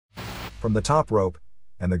From the top rope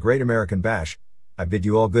and the Great American Bash, I bid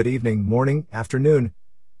you all good evening, morning, afternoon,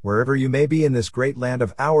 wherever you may be in this great land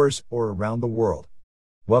of ours or around the world.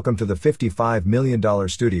 Welcome to the $55 million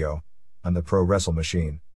studio on the Pro Wrestle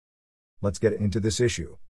Machine. Let's get into this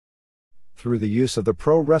issue. Through the use of the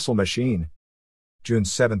Pro Wrestle Machine. June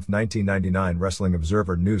 7, 1999 Wrestling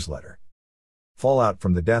Observer Newsletter. Fallout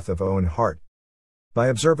from the death of Owen Hart. By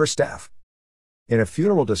Observer staff. In a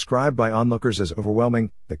funeral described by onlookers as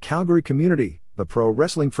overwhelming, the Calgary community, the pro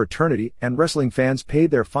wrestling fraternity, and wrestling fans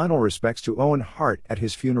paid their final respects to Owen Hart at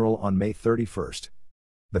his funeral on May 31st.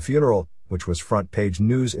 The funeral, which was front-page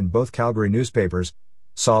news in both Calgary newspapers,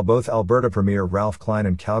 saw both Alberta Premier Ralph Klein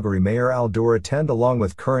and Calgary Mayor Al Dorr attend along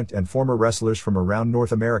with current and former wrestlers from around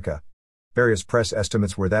North America. Various press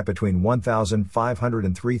estimates were that between 1,500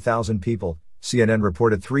 and 3,000 people, CNN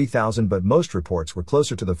reported 3,000 but most reports were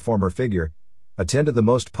closer to the former figure, attended the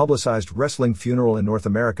most publicized wrestling funeral in North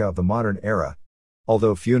America of the modern era.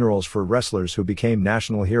 Although funerals for wrestlers who became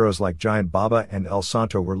national heroes like Giant Baba and El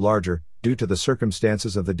Santo were larger, due to the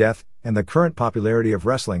circumstances of the death and the current popularity of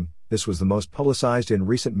wrestling, this was the most publicized in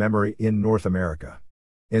recent memory in North America.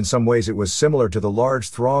 In some ways it was similar to the large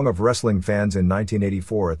throng of wrestling fans in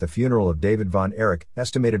 1984 at the funeral of David Von Erich,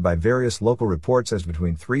 estimated by various local reports as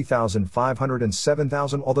between 3,500 and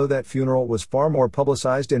 7,000, although that funeral was far more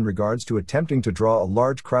publicized in regards to attempting to draw a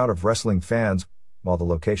large crowd of wrestling fans, while the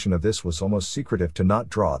location of this was almost secretive to not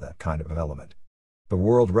draw that kind of element. The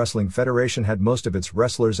World Wrestling Federation had most of its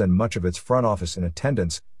wrestlers and much of its front office in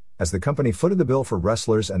attendance, as the company footed the bill for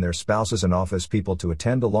wrestlers and their spouses and office people to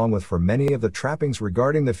attend along with for many of the trappings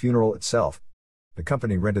regarding the funeral itself. The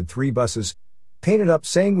company rented 3 buses, painted up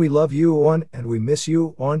saying "We love you, Owen, and we miss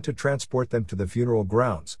you, Owen," to transport them to the funeral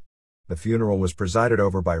grounds. The funeral was presided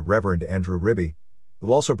over by Reverend Andrew Ribby,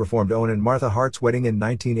 who also performed Owen and Martha Hart's wedding in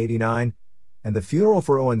 1989, and the funeral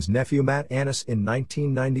for Owen's nephew Matt Annis in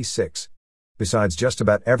 1996. Besides just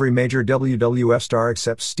about every major WWF star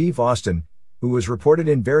except Steve Austin, who was reported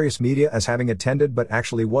in various media as having attended but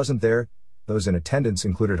actually wasn't there, those in attendance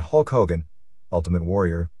included Hulk Hogan, Ultimate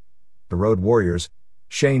Warrior, The Road Warriors,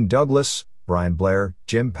 Shane Douglas, Brian Blair,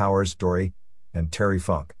 Jim Powers, Dory, and Terry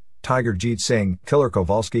Funk, Tiger Jeet Singh, Killer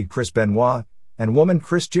Kowalski, Chris Benoit, and woman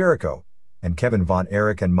Chris Jericho, and Kevin Von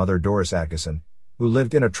Erich and mother Doris Atkinson, who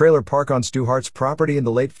lived in a trailer park on Stu Hart's property in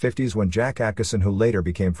the late 50s when Jack Atkinson, who later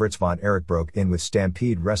became Fritz Von Erich, broke in with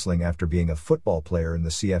Stampede Wrestling after being a football player in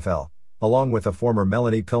the CFL, along with a former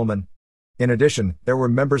Melanie Pillman. In addition, there were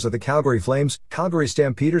members of the Calgary Flames, Calgary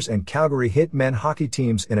Stampeders and Calgary Hitmen hockey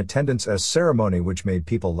teams in attendance as ceremony, which made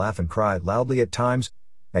people laugh and cry loudly at times,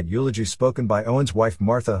 at eulogies spoken by Owen's wife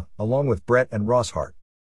Martha, along with Bret and Ross Hart.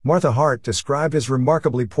 Martha Hart, described as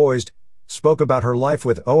remarkably poised, spoke about her life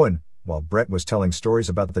with Owen, while Bret was telling stories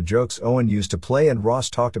about the jokes Owen used to play and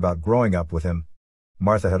Ross talked about growing up with him.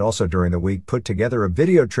 Martha had also during the week put together a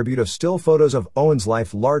video tribute of still photos of Owen's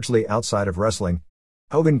life largely outside of wrestling.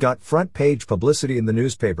 Hogan got front-page publicity in the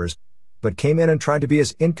newspapers, but came in and tried to be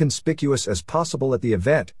as inconspicuous as possible at the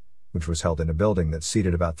event, which was held in a building that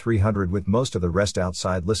seated about 300 with most of the rest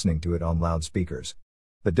outside listening to it on loudspeakers.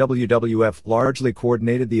 The WWF largely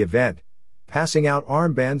coordinated the event, passing out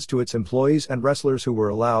armbands to its employees and wrestlers who were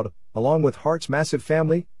allowed, along with Hart's massive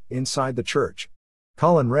family, inside the church.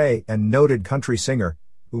 Colin Ray, a noted country singer,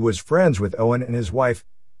 who was friends with Owen and his wife,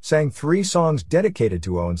 sang 3 songs dedicated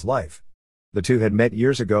to Owen's life. The two had met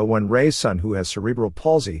years ago when Ray's son, who has cerebral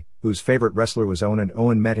palsy, whose favorite wrestler was Owen, and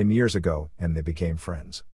Owen met him years ago, and they became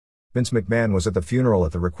friends. Vince McMahon was at the funeral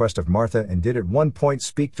at the request of Martha and did at one point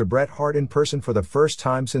speak to Bret Hart in person for the first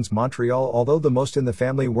time since Montreal, although the most in the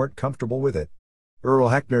family weren't comfortable with it. Earl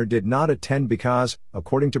Hebner did not attend because,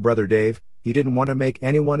 according to Brother Dave, he didn't want to make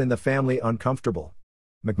anyone in the family uncomfortable.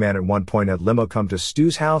 McMahon at one point had limo come to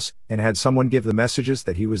Stu's house and had someone give the messages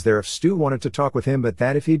that he was there if Stu wanted to talk with him, but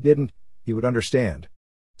that if he didn't, he would understand.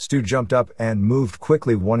 Stu jumped up and moved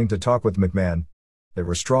quickly, wanting to talk with McMahon. There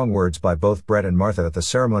were strong words by both Bret and Martha at the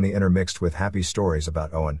ceremony, intermixed with happy stories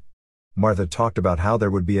about Owen. Martha talked about how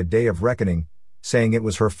there would be a day of reckoning, saying it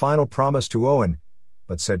was her final promise to Owen,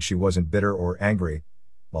 but said she wasn't bitter or angry,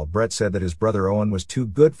 while Bret said that his brother Owen was too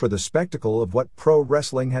good for the spectacle of what pro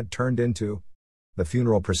wrestling had turned into. The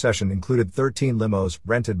funeral procession included 13 limos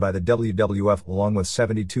rented by the WWF along with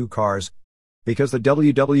 72 cars. Because the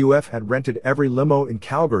WWF had rented every limo in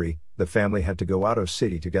Calgary, the family had to go out of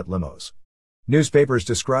city to get limos. Newspapers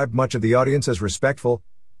described much of the audience as respectful,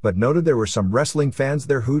 but noted there were some wrestling fans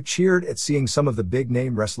there who cheered at seeing some of the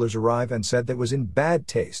big-name wrestlers arrive and said that was in bad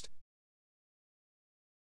taste.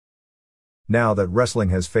 Now that wrestling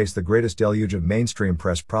has faced the greatest deluge of mainstream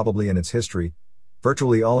press probably in its history,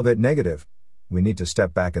 virtually all of it negative, we need to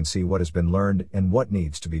step back and see what has been learned and what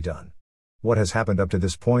needs to be done. What has happened up to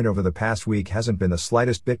this point over the past week hasn't been the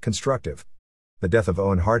slightest bit constructive. The death of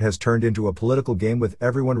Owen Hart has turned into a political game with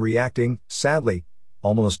everyone reacting, sadly,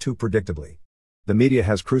 almost too predictably. The media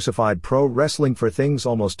has crucified pro wrestling for things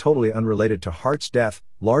almost totally unrelated to Hart's death,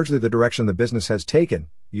 largely the direction the business has taken,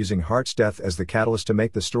 using Hart's death as the catalyst to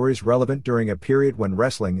make the stories relevant during a period when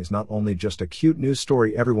wrestling is not only just a cute news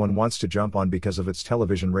story everyone wants to jump on because of its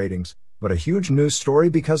television ratings, but a huge news story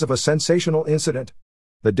because of a sensational incident.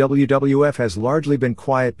 The WWF has largely been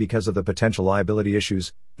quiet because of the potential liability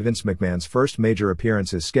issues. Vince McMahon's first major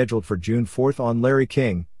appearance is scheduled for June 4 on Larry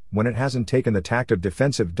King, when it hasn't taken the tact of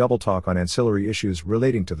defensive double talk on ancillary issues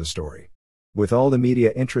relating to the story. With all the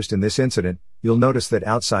media interest in this incident, you'll notice that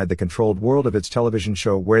outside the controlled world of its television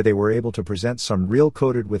show where they were able to present some real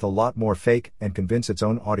coated with a lot more fake and convince its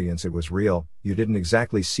own audience it was real, you didn't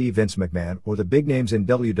exactly see Vince McMahon or the big names in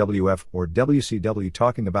WWF or WCW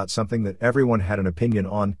talking about something that everyone had an opinion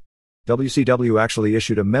on. WCW actually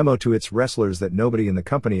issued a memo to its wrestlers that nobody in the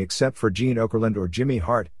company except for Gene Okerlund or Jimmy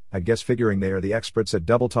Hart, I guess figuring they are the experts at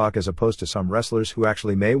double talk as opposed to some wrestlers who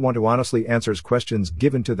actually may want to honestly answer questions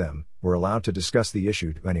given to them, were allowed to discuss the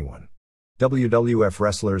issue to anyone. WWF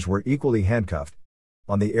wrestlers were equally handcuffed.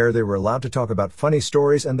 On the air they were allowed to talk about funny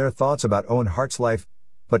stories and their thoughts about Owen Hart's life,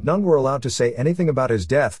 but none were allowed to say anything about his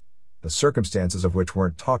death, the circumstances of which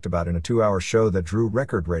weren't talked about in a 2-hour show that drew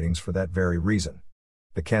record ratings for that very reason.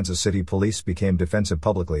 The Kansas City police became defensive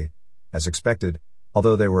publicly, as expected,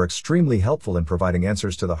 although they were extremely helpful in providing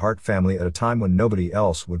answers to the Hart family at a time when nobody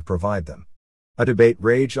else would provide them. A debate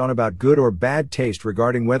raged on about good or bad taste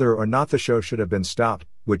regarding whether or not the show should have been stopped,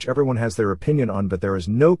 which everyone has their opinion on, but there is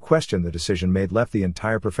no question the decision made left the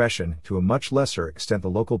entire profession, to a much lesser extent the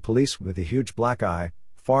local police, with a huge black eye,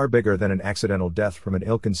 far bigger than an accidental death from an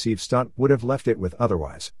ill-conceived stunt would have left it with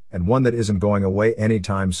otherwise, and one that isn't going away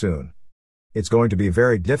anytime soon. It's going to be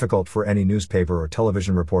very difficult for any newspaper or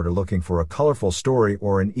television reporter looking for a colorful story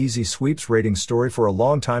or an easy sweeps rating story for a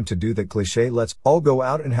long time to do that cliché let's all go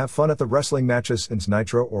out and have fun at the wrestling matches since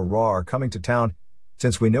Nitro or Raw are coming to town,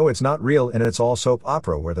 since we know it's not real and it's all soap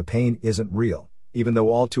opera where the pain isn't real, even though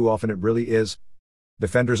all too often it really is.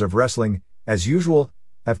 Defenders of wrestling, as usual,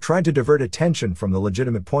 have tried to divert attention from the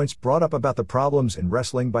legitimate points brought up about the problems in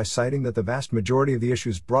wrestling by citing that the vast majority of the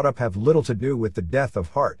issues brought up have little to do with the death of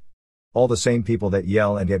Hart. All the same people that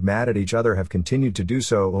yell and get mad at each other have continued to do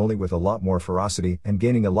so, only with a lot more ferocity and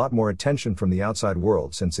gaining a lot more attention from the outside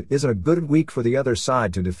world, since it isn't a good week for the other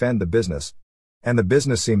side to defend the business. And the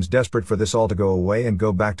business seems desperate for this all to go away and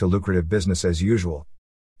go back to lucrative business as usual.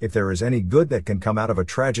 If there is any good that can come out of a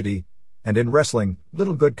tragedy, and in wrestling,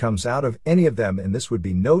 little good comes out of any of them, and this would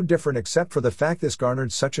be no different except for the fact this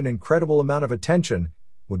garnered such an incredible amount of attention,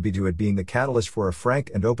 would be to it being the catalyst for a frank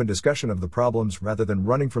and open discussion of the problems rather than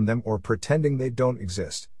running from them or pretending they don't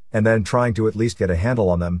exist, and then trying to at least get a handle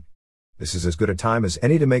on them. This is as good a time as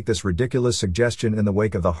any to make this ridiculous suggestion in the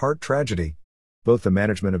wake of the Hart tragedy. Both the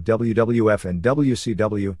management of WWF and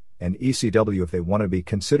WCW, and ECW, if they want to be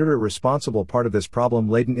considered a responsible part of this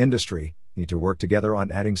problem-laden industry, need to work together on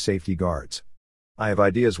adding safety guards. I have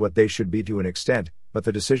ideas what they should be to an extent, but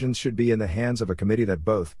the decisions should be in the hands of a committee that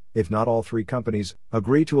both, if not all three companies,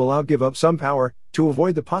 agree to allow give up some power, to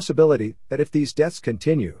avoid the possibility that if these deaths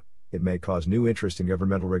continue, it may cause new interest in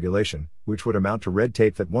governmental regulation, which would amount to red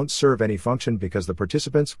tape that won't serve any function because the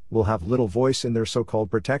participants will have little voice in their so-called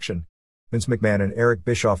protection. Vince McMahon and Eric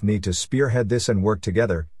Bischoff need to spearhead this and work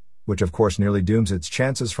together, which of course nearly dooms its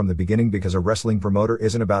chances from the beginning because a wrestling promoter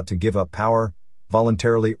isn't about to give up power,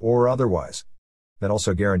 voluntarily or otherwise. That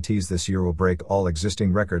also guarantees this year will break all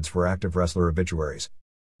existing records for active wrestler obituaries.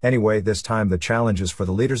 Anyway, this time the challenge is for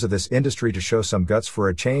the leaders of this industry to show some guts for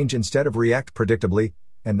a change instead of react predictably,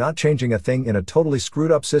 and not changing a thing in a totally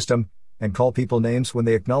screwed up system, and call people names when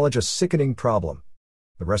they acknowledge a sickening problem.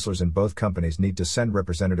 The wrestlers in both companies need to send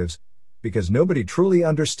representatives, because nobody truly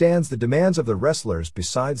understands the demands of the wrestlers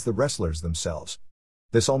besides the wrestlers themselves.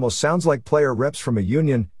 This almost sounds like player reps from a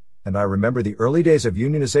union, and I remember the early days of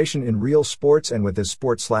unionization in real sports, and with this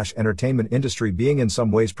sports/entertainment industry being in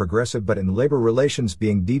some ways progressive but in labor relations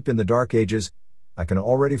being deep in the dark ages, I can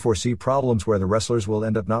already foresee problems where the wrestlers will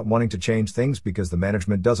end up not wanting to change things because the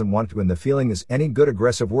management doesn't want to, and the feeling is any good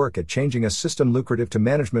aggressive work at changing a system lucrative to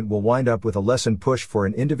management will wind up with a lesson push for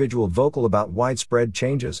an individual vocal about widespread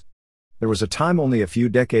changes. There was a time only a few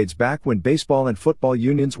decades back when baseball and football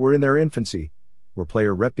unions were in their infancy, where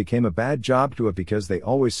player rep became a bad job to it because they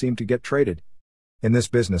always seemed to get traded. In this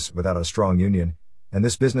business, without a strong union, And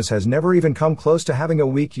this business has never even come close to having a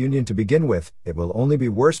weak union to begin with. It will only be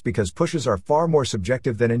worse because pushes are far more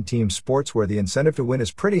subjective than in team sports where the incentive to win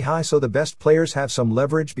is pretty high, so the best players have some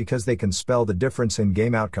leverage because they can spell the difference in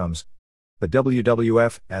game outcomes. The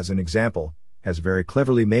WWF, as an example, has very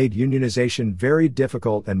cleverly made unionization very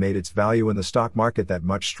difficult and made its value in the stock market that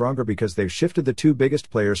much stronger because they've shifted the two biggest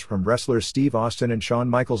players from wrestlers Steve Austin and Shawn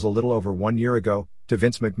Michaels a little over 1 year ago to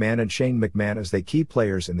Vince McMahon and Shane McMahon as they key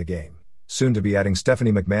players in the game. Soon to be adding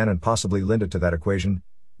Stephanie McMahon and possibly Linda to that equation,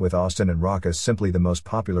 with Austin and Rock as simply the most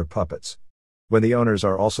popular puppets. When the owners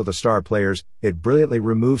are also the star players, it brilliantly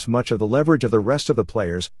removes much of the leverage of the rest of the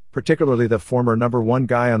players, particularly the former number one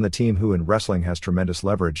guy on the team who in wrestling has tremendous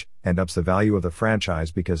leverage, and ups the value of the franchise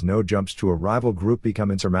because no jumps to a rival group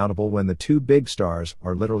become insurmountable when the two big stars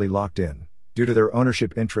are literally locked in, due to their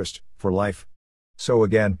ownership interest, for life. So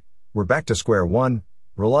again, we're back to square one,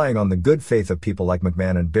 relying on the good faith of people like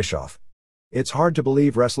McMahon and Bischoff. It's hard to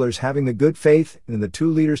believe wrestlers having the good faith in the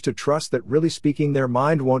two leaders to trust that really speaking their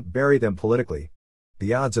mind won't bury them politically.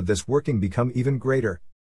 The odds of this working become even greater.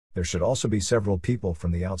 There should also be several people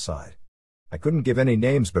from the outside. I couldn't give any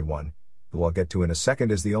names, but one, who I'll get to in a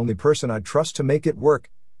second, is the only person I'd trust to make it work,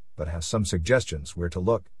 but has some suggestions where to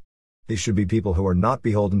look. These should be people who are not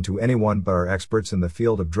beholden to anyone but are experts in the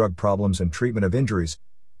field of drug problems and treatment of injuries,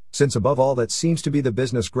 since above all that seems to be the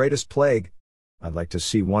business' greatest plague. I'd like to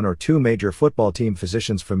see 1 or 2 major football team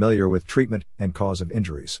physicians familiar with treatment and cause of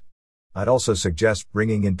injuries. I'd also suggest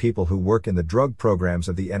bringing in people who work in the drug programs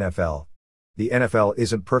of the NFL. The NFL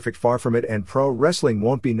isn't perfect, far from it, and pro wrestling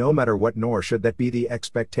won't be no matter what, nor should that be the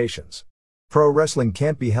expectations. Pro wrestling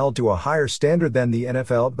can't be held to a higher standard than the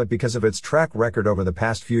NFL, but because of its track record over the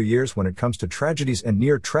past few years when it comes to tragedies and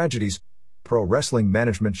near tragedies, pro wrestling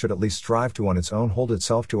management should at least strive to on its own hold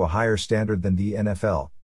itself to a higher standard than the NFL.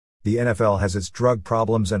 The NFL has its drug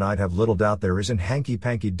problems, and I'd have little doubt there isn't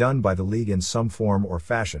hanky-panky done by the league in some form or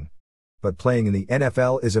fashion. But playing in the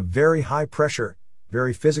NFL is a very high-pressure,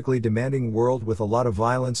 very physically demanding world with a lot of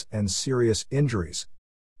violence and serious injuries.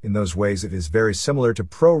 In those ways it is very similar to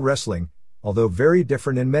pro wrestling, although very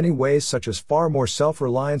different in many ways, such as far more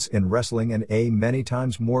self-reliance in wrestling and a many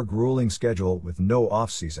times more grueling schedule with no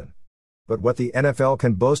off-season. But what the NFL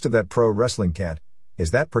can boast of that pro wrestling can't,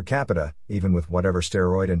 is that per capita, even with whatever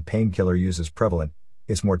steroid and painkiller use is prevalent,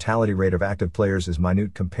 its mortality rate of active players is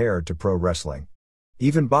minute compared to pro wrestling.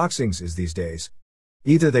 Even boxing's is these days.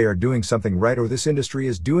 Either they are doing something right or this industry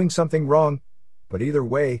is doing something wrong, but either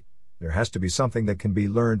way, there has to be something that can be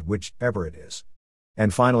learned, whichever it is.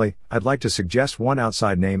 And finally, I'd like to suggest one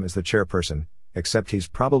outside name as the chairperson, except he's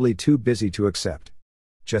probably too busy to accept.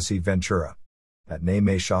 Jesse Ventura. That name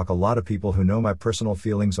may shock a lot of people who know my personal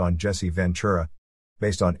feelings on Jesse Ventura.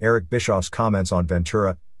 Based on Eric Bischoff's comments on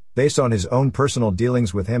Ventura, based on his own personal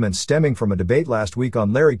dealings with him, and stemming from a debate last week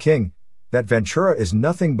on Larry King, that Ventura is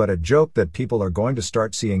nothing but a joke that people are going to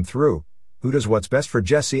start seeing through, who does what's best for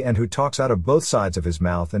Jesse and who talks out of both sides of his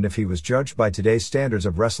mouth, and if he was judged by today's standards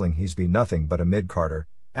of wrestling he's be nothing but a mid-carder.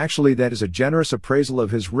 Actually, that is a generous appraisal of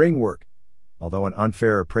his ring work, although an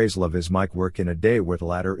unfair appraisal of his mic work in a day where the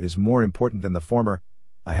latter is more important than the former.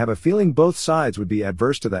 I have a feeling both sides would be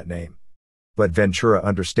adverse to that name. But Ventura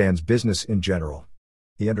understands business in general.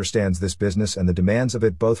 He understands this business and the demands of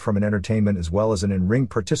it both from an entertainment as well as an in-ring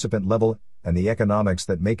participant level, and the economics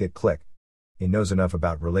that make it click. He knows enough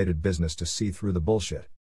about related business to see through the bullshit.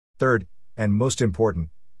 Third, and most important,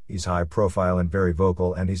 he's high profile and very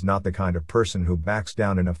vocal, and he's not the kind of person who backs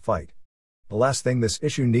down in a fight. The last thing this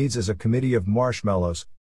issue needs is a committee of marshmallows.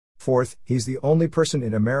 Fourth, he's the only person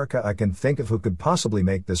in America I can think of who could possibly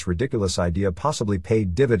make this ridiculous idea possibly pay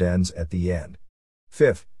dividends at the end.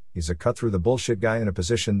 Fifth, he's a cut-through-the-bullshit guy in a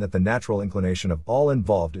position that the natural inclination of all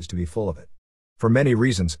involved is to be full of it. For many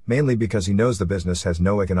reasons, mainly because he knows the business has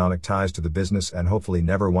no economic ties to the business and hopefully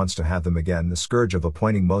never wants to have them again, the scourge of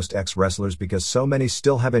appointing most ex-wrestlers because so many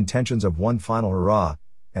still have intentions of one final hurrah,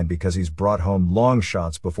 and because he's brought home long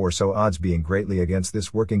shots before, so odds being greatly against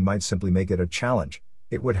this working might simply make it a challenge.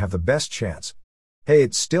 It would have the best chance. Hey,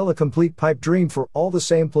 it's still a complete pipe dream for all the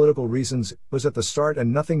same political reasons it was at the start,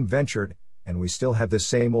 and nothing ventured, and we still have this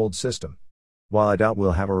same old system. While I doubt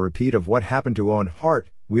we'll have a repeat of what happened to Owen Hart,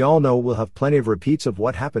 we all know we'll have plenty of repeats of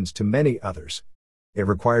what happens to many others. It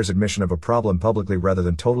requires admission of a problem publicly rather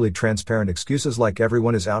than totally transparent excuses like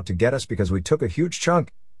everyone is out to get us because we took a huge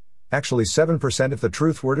chunk. Actually 7% if the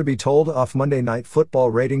truth were to be told off Monday Night Football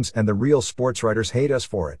ratings, and the real sports writers hate us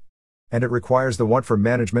for it. And it requires the want for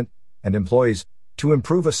management and employees to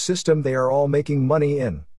improve a system they are all making money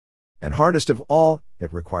in. And hardest of all,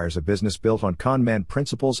 it requires a business built on con man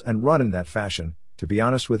principles and run in that fashion, to be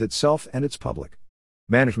honest with itself and its public.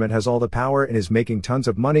 Management has all the power and is making tons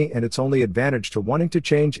of money, and its only advantage to wanting to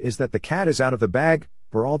change is that the cat is out of the bag.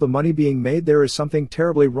 For all the money being made, there is something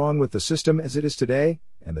terribly wrong with the system as it is today,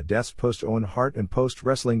 and the deaths post Owen Hart and post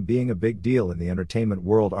wrestling being a big deal in the entertainment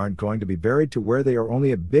world aren't going to be buried to where they are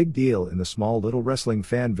only a big deal in the small little wrestling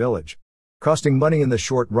fan village. Costing money in the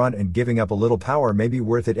short run and giving up a little power may be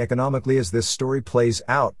worth it economically as this story plays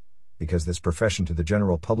out, because this profession to the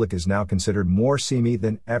general public is now considered more seamy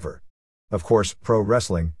than ever. Of course, pro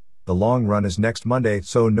wrestling, the long run is next Monday,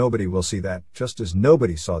 so nobody will see that, just as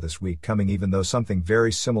nobody saw this week coming, even though something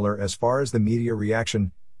very similar as far as the media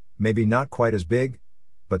reaction, maybe not quite as big,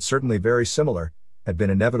 but certainly very similar, had been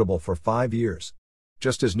inevitable for 5 years.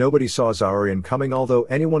 Just as nobody saw Zarian coming, although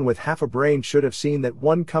anyone with half a brain should have seen that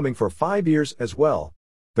one coming for 5 years as well.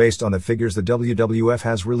 Based on the figures the WWF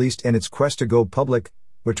has released in its quest to go public,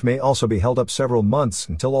 which may also be held up several months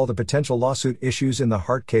until all the potential lawsuit issues in the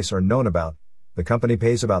Hart case are known about, the company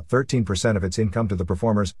pays about 13% of its income to the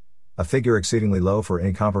performers, a figure exceedingly low for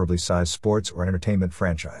any comparably sized sports or entertainment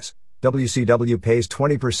franchise. WCW pays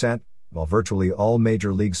 20%, while virtually all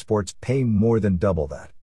major league sports pay more than double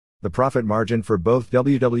that. The profit margin for both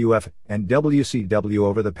WWF and WCW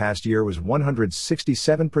over the past year was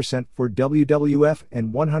 167% for WWF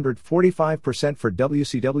and 145% for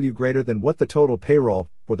WCW, greater than what the total payroll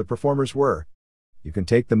for the performers were. You can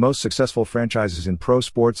take the most successful franchises in pro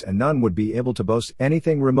sports and none would be able to boast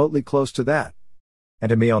anything remotely close to that.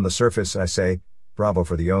 And to me, on the surface, I say, bravo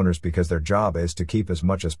for the owners, because their job is to keep as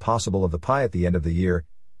much as possible of the pie at the end of the year.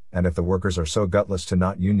 And if the workers are so gutless to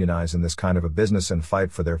not unionize in this kind of a business and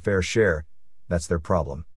fight for their fair share, that's their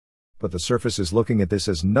problem. But the surface is looking at this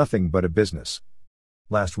as nothing but a business.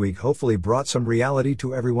 Last week hopefully brought some reality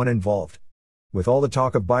to everyone involved. With all the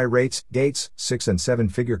talk of buy rates, gates, 6- and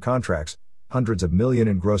 7-figure contracts, hundreds of million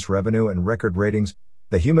in gross revenue and record ratings,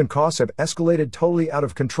 the human costs have escalated totally out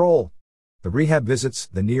of control. The rehab visits,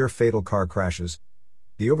 the near-fatal car crashes,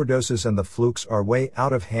 the overdoses and the flukes are way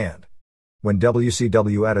out of hand. When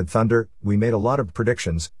WCW added Thunder, we made a lot of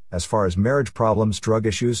predictions, as far as marriage problems, drug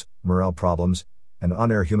issues, morale problems, and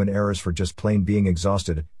on-air human errors for just plain being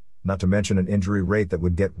exhausted, not to mention an injury rate that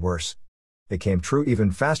would get worse. It came true even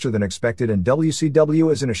faster than expected, and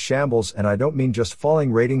WCW is in a shambles, and I don't mean just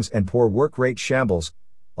falling ratings and poor work rate shambles,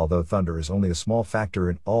 although Thunder is only a small factor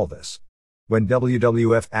in all this. When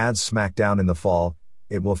WWF adds SmackDown in the fall,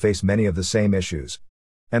 it will face many of the same issues.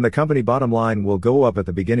 And the company bottom line will go up at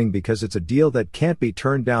the beginning because it's a deal that can't be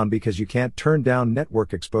turned down, because you can't turn down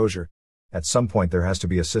network exposure. At some point there has to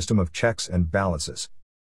be a system of checks and balances.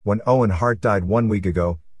 When Owen Hart died 1 week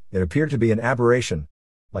ago, it appeared to be an aberration,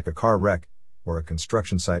 like a car wreck, or a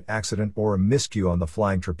construction site accident, or a miscue on the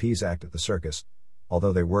flying trapeze act at the circus,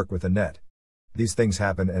 although they work with a net. These things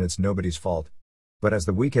happen and it's nobody's fault. But as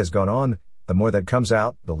the week has gone on, the more that comes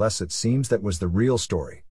out, the less it seems that was the real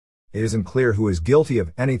story. It isn't clear who is guilty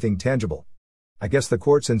of anything tangible. I guess the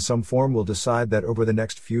courts in some form will decide that over the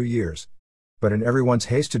next few years. But in everyone's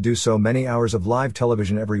haste to do so many hours of live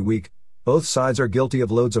television every week, both sides are guilty of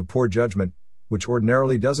loads of poor judgment, which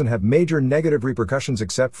ordinarily doesn't have major negative repercussions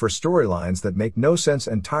except for storylines that make no sense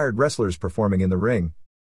and tired wrestlers performing in the ring.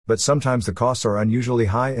 But sometimes the costs are unusually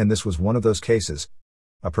high, and this was one of those cases.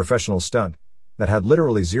 A professional stunt that had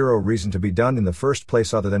literally zero reason to be done in the first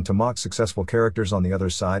place other than to mock successful characters on the other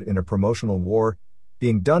side in a promotional war,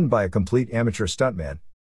 being done by a complete amateur stuntman.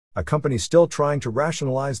 A company still trying to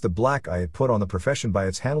rationalize the black eye it put on the profession by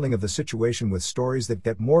its handling of the situation, with stories that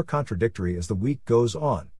get more contradictory as the week goes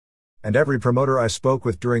on. And every promoter I spoke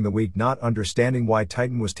with during the week not understanding why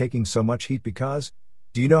Titan was taking so much heat, because,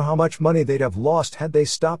 do you know how much money they'd have lost had they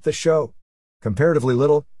stopped the show? Comparatively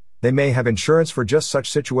little. They may have insurance for just such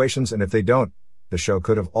situations, and if they don't, the show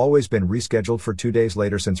could have always been rescheduled for 2 days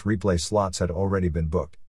later since replay slots had already been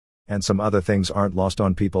booked. And some other things aren't lost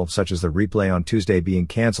on people, such as the replay on Tuesday being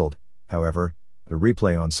cancelled. However, the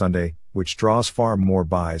replay on Sunday, which draws far more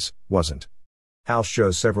buys, wasn't. House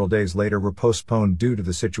shows several days later were postponed due to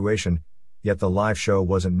the situation, yet the live show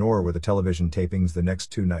wasn't, nor were the television tapings the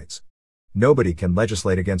next 2 nights. Nobody can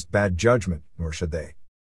legislate against bad judgment, nor should they.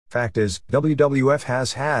 Fact is, WWF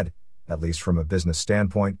has had, at least from a business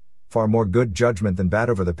standpoint, far more good judgment than bad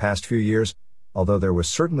over the past few years, although there was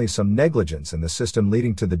certainly some negligence in the system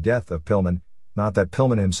leading to the death of Pillman, not that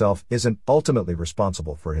Pillman himself isn't ultimately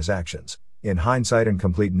responsible for his actions, in hindsight, and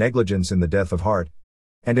complete negligence in the death of Hart.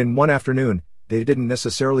 And in one afternoon, they didn't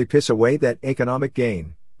necessarily piss away that economic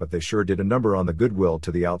gain, but they sure did a number on the goodwill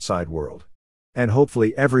to the outside world. And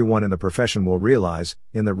hopefully everyone in the profession will realize,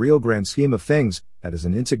 in the real grand scheme of things, that is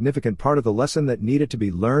an insignificant part of the lesson that needed to be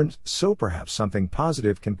learned, so perhaps something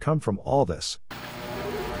positive can come from all this.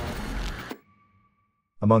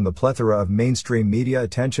 Among the plethora of mainstream media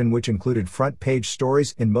attention, which included front-page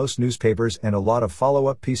stories in most newspapers and a lot of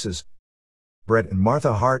follow-up pieces, Bret and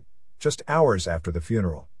Martha Hart, just hours after the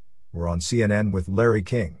funeral, were on CNN with Larry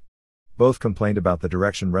King. Both complained about the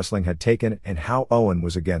direction wrestling had taken and how Owen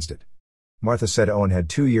was against it. Martha said Owen had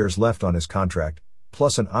 2 years left on his contract,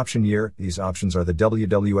 plus an option year. These options are the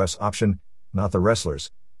WWF's option, not the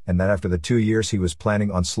wrestlers, and that after the 2 years he was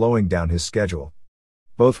planning on slowing down his schedule.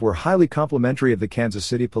 Both were highly complimentary of the Kansas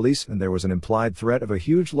City police, and there was an implied threat of a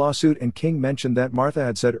huge lawsuit, and King mentioned that Martha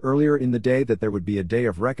had said earlier in the day that there would be a day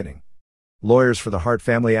of reckoning. Lawyers for the Hart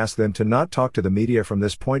family asked them to not talk to the media from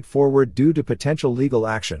this point forward due to potential legal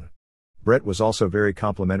action. Bret was also very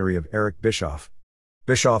complimentary of Eric Bischoff.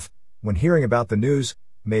 Bischoff, when hearing about the news,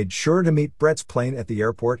 made sure to meet Bret's plane at the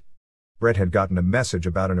airport. Bret had gotten a message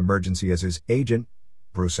about an emergency as his agent,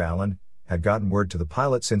 Bruce Allen, had gotten word to the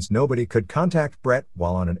pilot since nobody could contact Bret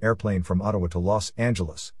while on an airplane from Ottawa to Los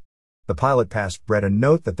Angeles. The pilot passed Bret a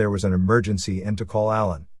note that there was an emergency and to call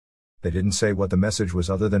Allen. They didn't say what the message was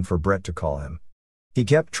other than for Bret to call him. He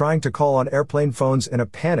kept trying to call on airplane phones in a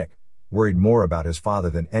panic, worried more about his father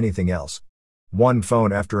than anything else. One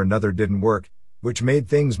phone after another didn't work, which made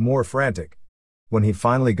things more frantic. When he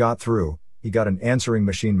finally got through, he got an answering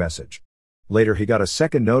machine message. Later he got a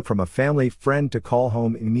second note from a family friend to call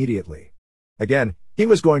home immediately. Again, he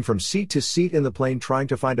was going from seat to seat in the plane trying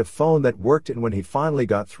to find a phone that worked, and when he finally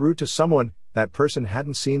got through to someone, that person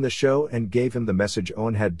hadn't seen the show and gave him the message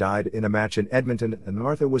Owen had died in a match in Edmonton and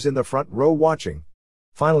Martha was in the front row watching.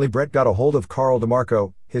 Finally Bret got a hold of Carl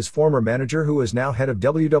DeMarco, his former manager who is now head of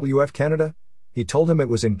WWF Canada. He told him it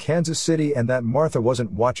was in Kansas City and that Martha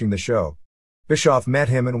wasn't watching the show. Bischoff met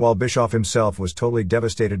him, and while Bischoff himself was totally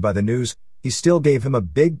devastated by the news, he still gave him a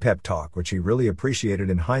big pep talk, which he really appreciated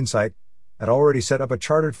in hindsight. Had already set up a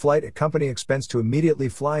chartered flight at company expense to immediately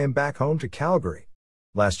fly him back home to Calgary.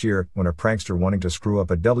 Last year, when a prankster wanting to screw up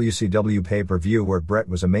a WCW pay-per-view where Bret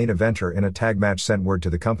was a main eventer in a tag match sent word to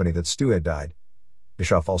the company that Stu had died,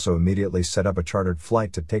 Bischoff also immediately set up a chartered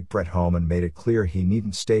flight to take Bret home and made it clear he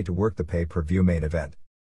needn't stay to work the pay-per-view main event.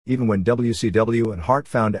 Even when WCW and Hart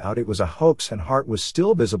found out it was a hoax and Hart was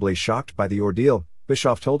still visibly shocked by the ordeal,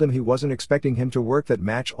 Bischoff told him he wasn't expecting him to work that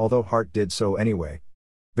match, although Hart did so anyway.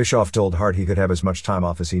 Bischoff told Hart he could have as much time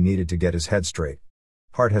off as he needed to get his head straight.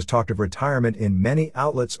 Hart has talked of retirement in many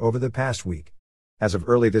outlets over the past week. As of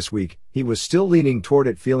early this week, he was still leaning toward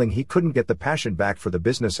it, feeling he couldn't get the passion back for the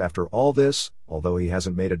business after all this, although he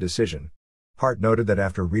hasn't made a decision. Hart noted that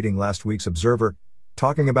after reading last week's Observer,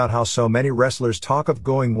 talking about how so many wrestlers talk of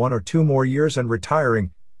going 1 or 2 more years and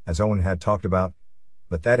retiring, as Owen had talked about,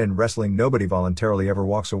 but that in wrestling nobody voluntarily ever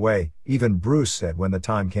walks away, even Bruce said when the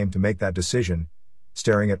time came to make that decision,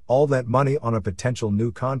 staring at all that money on a potential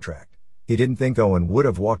new contract. He didn't think Owen would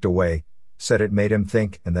have walked away, said it made him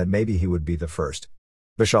think, and that maybe he would be the first.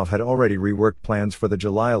 Bischoff had already reworked plans for the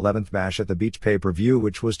July 11th Bash at the Beach pay-per-view,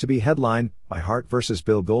 which was to be headlined by Hart vs.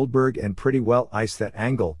 Bill Goldberg, and pretty well iced that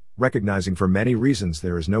angle, recognizing for many reasons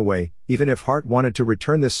there is no way, even if Hart wanted to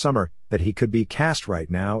return this summer, that he could be cast right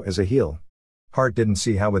now as a heel. Hart didn't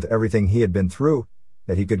see how, with everything he had been through,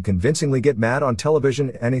 that he could convincingly get mad on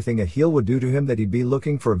television. Anything a heel would do to him, that he'd be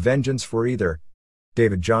looking for vengeance for either.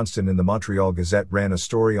 David Johnston in the Montreal Gazette ran a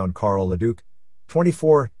story on Carl Leduc,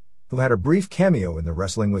 24, who had a brief cameo in the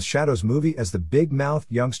Wrestling with Shadows movie as the big-mouthed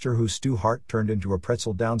youngster who Stu Hart turned into a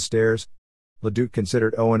pretzel downstairs. Leduc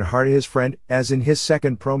considered Owen Hart his friend, as in his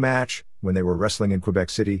second pro match, when they were wrestling in Quebec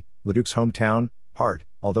City, Leduc's hometown. Hart,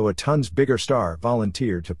 although a tons bigger star,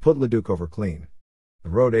 volunteered to put Leduc over clean. The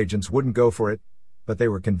road agents wouldn't go for it, but they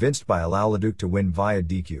were convinced by allow Leduc to win via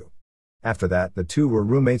DQ. After that, the two were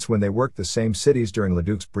roommates when they worked the same cities during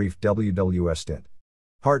Leduc's brief WWF stint.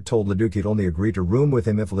 Hart told Leduc he'd only agree to room with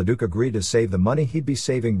him if Leduc agreed to save the money he'd be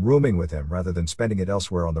saving rooming with him rather than spending it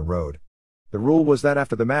elsewhere on the road. The rule was that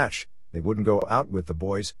after the match, they wouldn't go out with the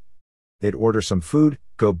boys. They'd order some food,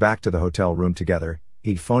 go back to the hotel room together,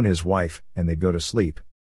 he'd phone his wife, and they'd go to sleep.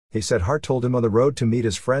 He said Hart told him on the road to meet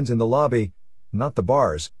his friends in the lobby, not the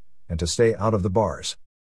bars, and to stay out of the bars.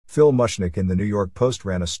 Phil Mushnick in the New York Post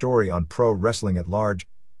ran a story on Pro Wrestling at Large,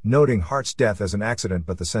 noting Hart's death as an accident,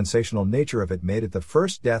 but the sensational nature of it made it the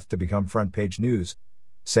first death to become front-page news,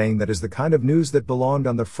 saying that is the kind of news that belonged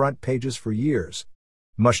on the front pages for years.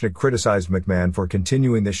 Mushnick criticized McMahon for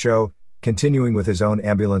continuing the show, continuing with his own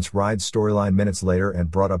ambulance ride storyline minutes later,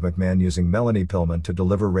 and brought up McMahon using Melanie Pillman to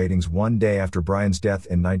deliver ratings one day after Bryan's death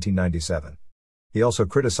in 1997. He also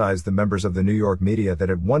criticized the members of the New York media that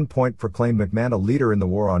at one point proclaimed McMahon a leader in the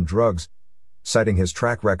war on drugs, citing his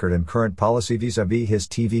track record and current policy vis-a-vis his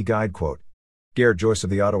TV guide quote. Gare Joyce of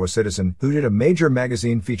the Ottawa Citizen, who did a major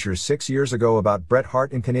magazine feature 6 years ago about Bret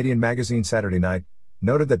Hart in Canadian magazine Saturday Night,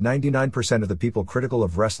 noted that 99% of the people critical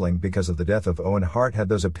of wrestling because of the death of Owen Hart had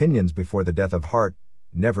those opinions before the death of Hart,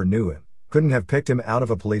 never knew him, couldn't have picked him out of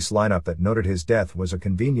a police lineup that noted his death was a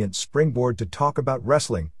convenient springboard to talk about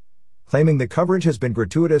wrestling, claiming the coverage has been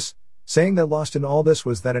gratuitous, saying that lost in all this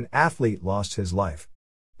was that an athlete lost his life.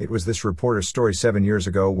 It was this reporter's story 7 years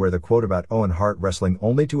ago where the quote about Owen Hart wrestling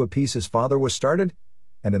only to appease his father was started,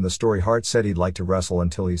 and in the story Hart said he'd like to wrestle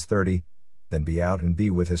until he's 30, then be out and be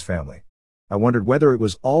with his family. I wondered whether it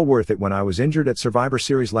was all worth it when I was injured at Survivor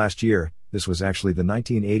Series last year. This was actually the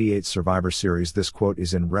 1988 Survivor Series this quote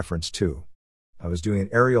is in reference to. I was doing an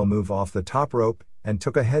aerial move off the top rope and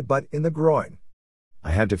took a headbutt in the groin. I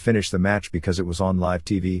had to finish the match because it was on live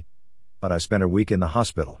TV, but I spent a week in the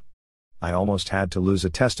hospital. I almost had to lose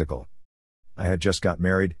a testicle. I had just got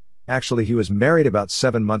married, actually he was married about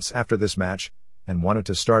 7 months after this match, and wanted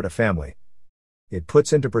to start a family. It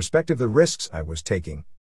puts into perspective the risks I was taking.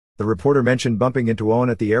 The reporter mentioned bumping into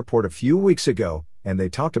Owen at the airport a few weeks ago, and they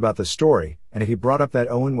talked about the story, and he brought up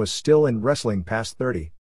that Owen was still in wrestling past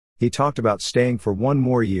 30. He talked about staying for one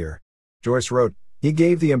more year. Joyce wrote, he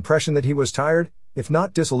gave the impression that he was tired, if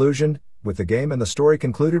not disillusioned, with the game, and the story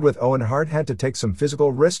concluded with Owen Hart had to take some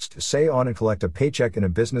physical risks to stay on and collect a paycheck in a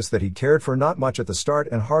business that he cared for not much at the start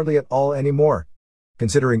and hardly at all anymore.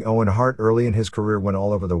 Considering Owen Hart early in his career went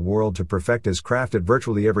all over the world to perfect his craft at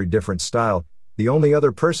virtually every different style, the only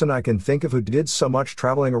other person I can think of who did so much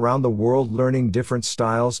traveling around the world learning different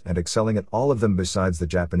styles and excelling at all of them besides the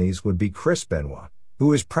Japanese would be Chris Benoit,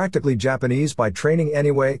 who is practically Japanese by training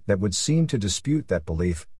anyway, that would seem to dispute that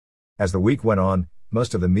belief. As the week went on,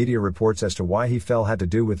 most of the media reports as to why he fell had to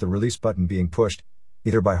do with the release button being pushed,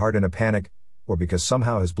 either by Hart in a panic, or because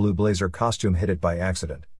somehow his blue blazer costume hit it by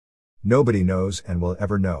accident. Nobody knows and will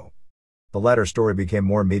ever know. The latter story became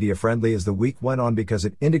more media-friendly as the week went on because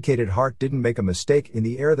it indicated Hart didn't make a mistake in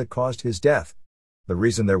the air that caused his death. The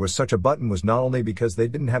reason there was such a button was not only because they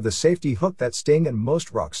didn't have the safety hook that Sting and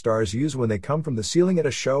most rock stars use when they come from the ceiling at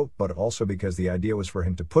a show, but also because the idea was for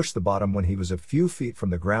him to push the bottom when he was a few feet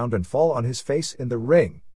from the ground and fall on his face in the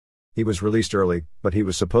ring. He was released early, but he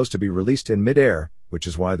was supposed to be released in mid-air, which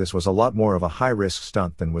is why this was a lot more of a high-risk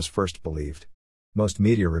stunt than was first believed. Most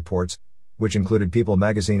media reports, which included People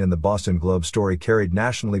magazine and the Boston Globe story carried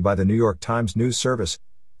nationally by the New York Times news service,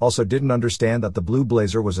 also didn't understand that the blue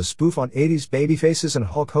blazer was a spoof on 80s babyfaces and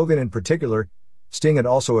Hulk Hogan in particular, Sting and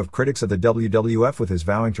also of critics of the WWF with his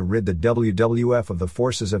vowing to rid the WWF of the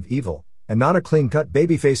forces of evil, and not a clean-cut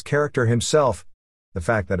babyface character himself. The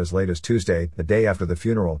fact that as late as Tuesday, the day after the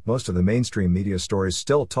funeral, most of the mainstream media stories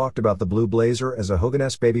still talked about the blue blazer as a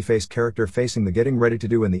Hogan-esque babyface character facing the getting ready to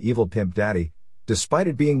do in the evil Pimp Daddy, despite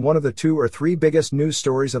it being one of the 2 or 3 biggest news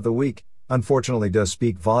stories of the week, unfortunately does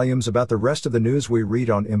speak volumes about the rest of the news we read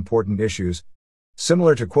on important issues.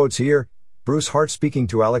 Similar to quotes here, Bruce Hart speaking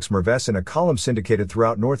to Alex Merves in a column syndicated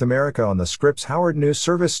throughout North America on the Scripps Howard News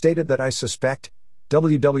Service stated that I suspect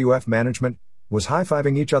WWF management was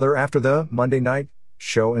high-fiving each other after the Monday night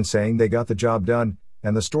show and saying they got the job done,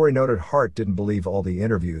 and the story noted Hart didn't believe all the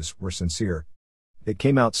interviews were sincere. It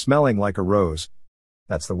came out smelling like a rose.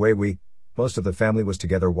 That's the way most of the family was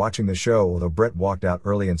together watching the show, although Bret walked out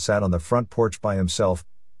early and sat on the front porch by himself.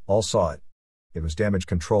 All saw it. It was damage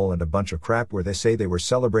control and a bunch of crap where they say they were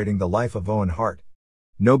celebrating the life of Owen Hart.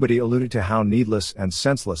 Nobody alluded to how needless and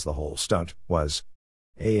senseless the whole stunt was.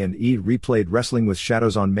 A&E replayed Wrestling with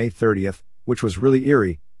Shadows on May 30th, which was really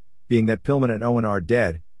eerie, being that Pillman and Owen are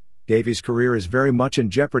dead. Davies' career is very much in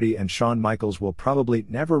jeopardy and Shawn Michaels will probably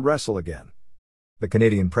never wrestle again. The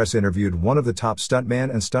Canadian press interviewed one of the top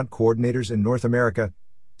stuntman and stunt coordinators in North America,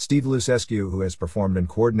 Steve Lusescu, who has performed and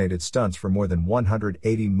coordinated stunts for more than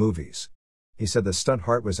 180 movies. He said the stunt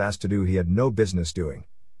Hart was asked to do he had no business doing,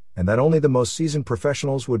 and that only the most seasoned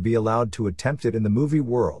professionals would be allowed to attempt it in the movie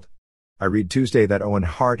world. I read Tuesday that Owen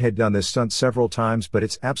Hart had done this stunt several times, but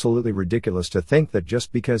it's absolutely ridiculous to think that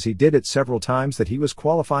just because he did it several times that he was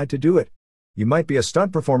qualified to do it. You might be a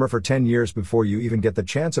stunt performer for 10 years before you even get the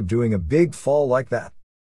chance of doing a big fall like that.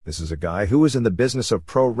 This is a guy who was in the business of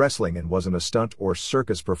pro wrestling and wasn't a stunt or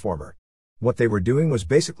circus performer. What they were doing was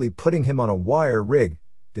basically putting him on a wire rig,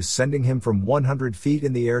 descending him from 100 feet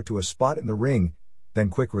in the air to a spot in the ring, then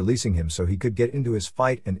quick releasing him so he could get into his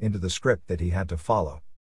fight and into the script that he had to follow.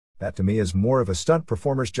 That to me is more of a stunt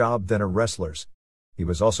performer's job than a wrestler's. He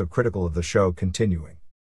was also critical of the show continuing.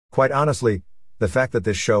 Quite honestly, the fact that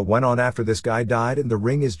this show went on after this guy died in the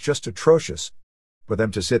ring is just atrocious. For them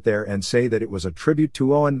to sit there and say that it was a tribute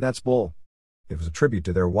to Owen, that's bull. It was a tribute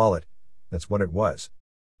to their wallet. That's what it was.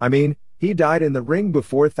 I mean, He died in the ring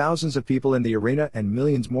before thousands of people in the arena and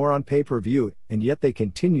millions more on pay-per-view, and yet they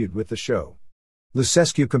continued with the show.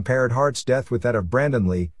 Lusescu compared Hart's death with that of Brandon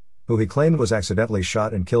Lee, who he claimed was accidentally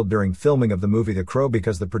shot and killed during filming of the movie The Crow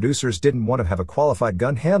because the producers didn't want to have a qualified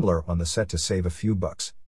gun handler on the set to save a few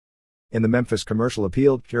bucks. In the Memphis commercial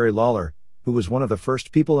appeal, Jerry Lawler, who was one of the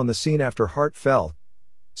first people on the scene after Hart fell,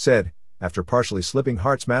 said, after partially slipping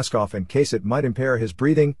Hart's mask off in case it might impair his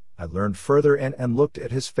breathing, I leaned further and looked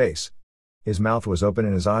at his face. His mouth was open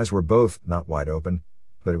and his eyes were both not wide open,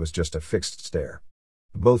 but it was just a fixed stare.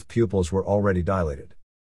 Both pupils were already dilated.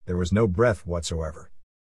 There was no breath whatsoever.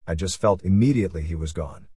 I just felt immediately he was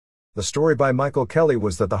gone. The story by Michael Kelly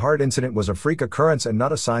was that the Hart incident was a freak occurrence and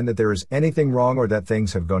not a sign that there is anything wrong or that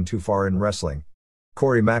things have gone too far in wrestling.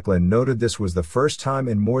 Corey Macklin noted this was the first time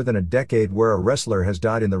in more than a decade where a wrestler has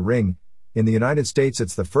died in the ring. In the United States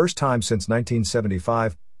it's the first time since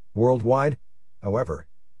 1975. Worldwide, however,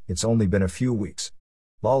 it's only been a few weeks.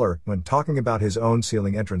 Lawler, when talking about his own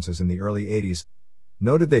ceiling entrances in the early 80s,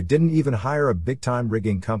 noted they didn't even hire a big-time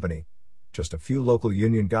rigging company. Just a few local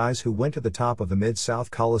union guys who went to the top of the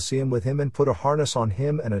Mid-South Coliseum with him and put a harness on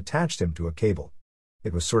him and attached him to a cable.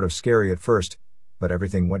 It was sort of scary at first, but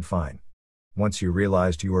everything went fine. Once you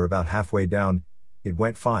realized you were about halfway down, it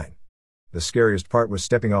went fine. The scariest part was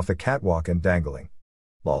stepping off the catwalk and dangling.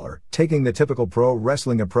 Lawler, taking the typical pro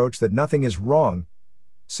wrestling approach that nothing is wrong,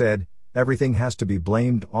 said, everything has to be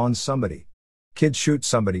blamed on somebody. Kids shoot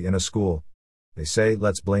somebody in a school. They say,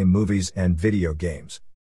 let's blame movies and video games.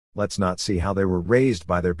 Let's not see how they were raised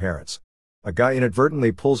by their parents. A guy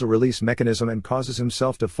inadvertently pulls a release mechanism and causes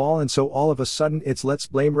himself to fall, and so all of a sudden it's let's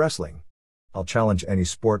blame wrestling. I'll challenge any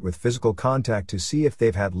sport with physical contact to see if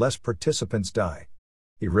they've had less participants die.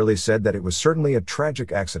 He really said that it was certainly a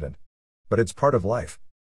tragic accident. But it's part of life.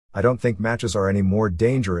 I don't think matches are any more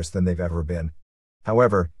dangerous than they've ever been.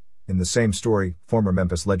 However, in the same story, former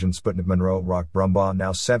Memphis legend Sputnik Monroe Rock Brumbaugh,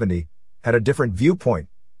 now 70, had a different viewpoint,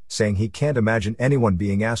 saying he can't imagine anyone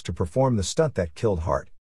being asked to perform the stunt that killed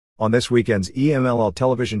Hart. On this weekend's EMLL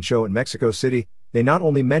television show in Mexico City, they not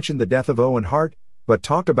only mentioned the death of Owen Hart, but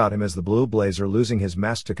talked about him as the Blue Blazer losing his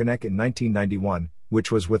mask to Connect in 1991,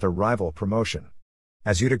 which was with a rival promotion.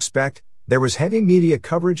 As you'd expect, there was heavy media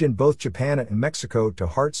coverage in both Japan and Mexico to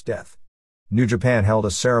Hart's death. New Japan held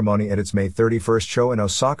a ceremony at its May 31st show in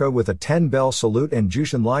Osaka with a 10-bell salute, and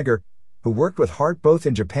Jushin Liger, who worked with Hart both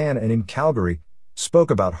in Japan and in Calgary,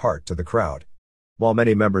 spoke about Hart to the crowd. While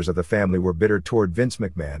many members of the family were bitter toward Vince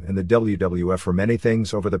McMahon and the WWF for many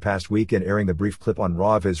things over the past week, and airing the brief clip on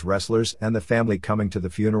Raw of his wrestlers and the family coming to the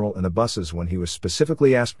funeral in the buses when he was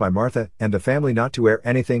specifically asked by Martha and the family not to air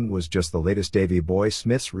anything, was just the latest. Davey Boy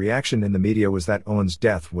Smith's reaction in the media was that Owen's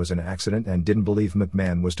death was an accident and didn't believe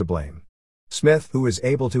McMahon was to blame. Smith, who is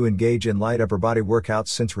able to engage in light upper body workouts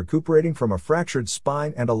since recuperating from a fractured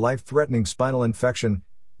spine and a life-threatening spinal infection,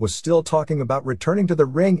 was still talking about returning to the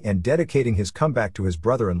ring and dedicating his comeback to his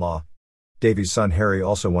brother-in-law. Davey's son Harry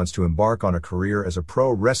also wants to embark on a career as a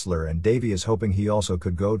pro wrestler, and Davey is hoping he also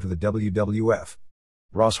could go to the WWF.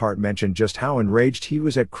 Ross Hart mentioned just how enraged he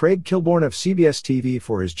was at Craig Kilborn of CBS TV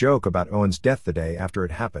for his joke about Owen's death the day after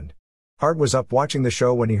it happened. Hart was up watching the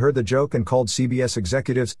show when he heard the joke and called CBS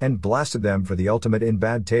executives and blasted them for the ultimate in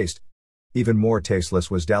bad taste. Even more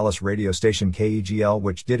tasteless was Dallas radio station KEGL,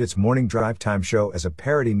 which did its morning drive time show as a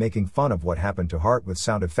parody, making fun of what happened to Hart with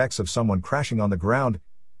sound effects of someone crashing on the ground,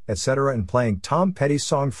 etc., and playing Tom Petty's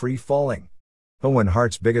song Free Falling. Owen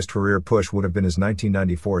Hart's biggest career push would have been his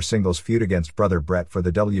 1994 singles feud against brother Bret for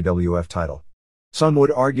the WWF title. Some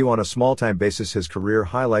would argue on a small-time basis his career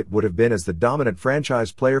highlight would have been as the dominant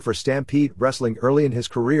franchise player for Stampede Wrestling early in his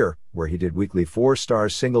career, where he did weekly 4-star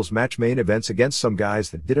singles match main events against some guys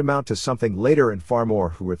that did amount to something later, and far more,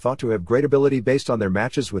 who were thought to have great ability based on their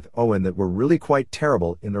matches with Owen that were really quite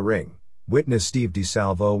terrible in the ring. Witness Steve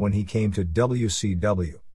DeSalvo when he came to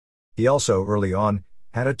WCW. He also, early on,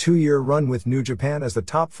 had a 2-year run with New Japan as the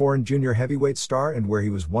top foreign junior heavyweight star, and where he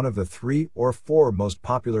was one of the 3 or 4 most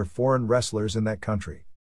popular foreign wrestlers in that country.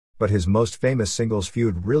 But his most famous singles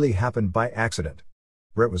feud really happened by accident.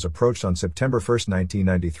 Bret was approached on September 1,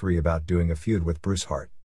 1993 about doing a feud with Bruce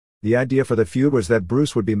Hart. The idea for the feud was that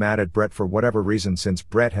Bruce would be mad at Bret for whatever reason, since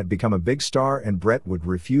Bret had become a big star and Bret would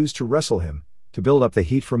refuse to wrestle him, to build up the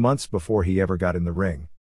heat for months before he ever got in the ring.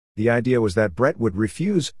 The idea was that Bret would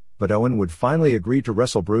refuse, but Owen would finally agree to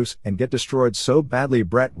wrestle Bruce and get destroyed so badly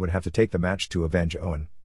Bret would have to take the match to avenge Owen.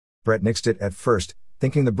 Bret nixed it at first,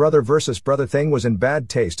 thinking the brother versus brother thing was in bad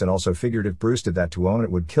taste, and also figured if Bruce did that to Owen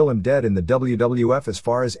it would kill him dead in the WWF as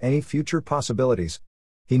far as any future possibilities.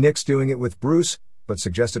 He nixed doing it with Bruce, but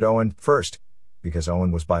suggested Owen first, because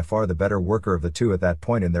Owen was by far the better worker of the two at that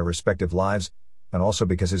point in their respective lives, and also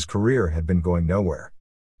because his career had been going nowhere.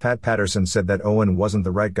 Pat Patterson said that Owen wasn't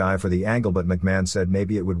the right guy for the angle, but McMahon said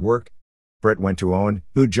maybe it would work. Bret went to Owen,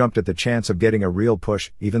 who jumped at the chance of getting a real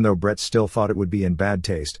push, even though Bret still thought it would be in bad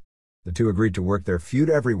taste. The two agreed to work their feud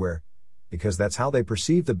everywhere, because that's how they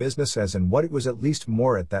perceived the business as, and what it was at least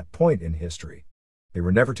more at that point in history. They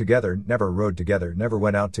were never together, never rode together, never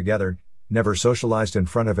went out together, never socialized in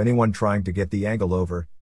front of anyone trying to get the angle over.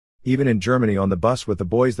 Even in Germany on the bus with the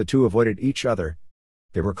boys, the two avoided each other.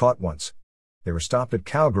 They were caught once. They were stopped at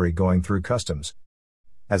Calgary going through customs.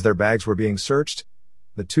 As their bags were being searched,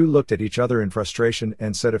 the two looked at each other in frustration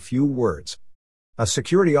and said a few words. A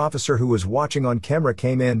security officer who was watching on camera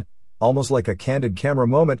came in, almost like a candid camera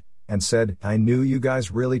moment, and said, "I knew you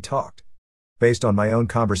guys really talked." Based on my own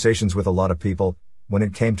conversations with a lot of people, when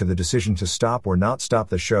it came to the decision to stop or not stop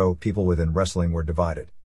the show, people within wrestling were divided.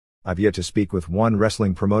 I've yet to speak with one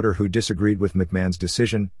wrestling promoter who disagreed with McMahon's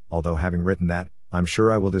decision, although having written that, I'm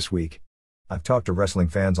sure I will this week. I've talked to wrestling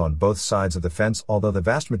fans on both sides of the fence, although the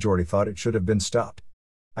vast majority thought it should have been stopped.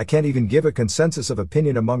 I can't even give a consensus of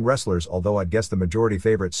opinion among wrestlers, although I'd guess the majority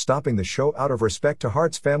favorites stopping the show out of respect to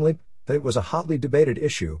Hart's family, that it was a hotly debated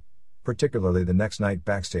issue, particularly the next night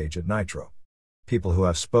backstage at Nitro. People who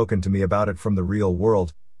have spoken to me about it from the real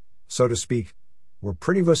world, so to speak, were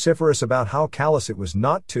pretty vociferous about how callous it was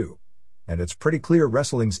not to, and it's pretty clear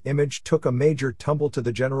wrestling's image took a major tumble to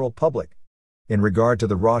the general public. In regard to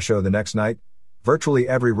the Raw show the next night, virtually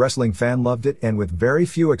every wrestling fan loved it, and with very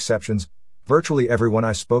few exceptions, virtually everyone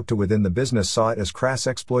I spoke to within the business saw it as crass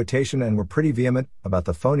exploitation and were pretty vehement about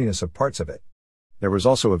the phoniness of parts of it. There was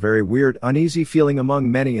also a very weird, uneasy feeling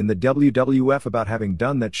among many in the WWF about having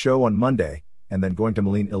done that show on Monday, and then going to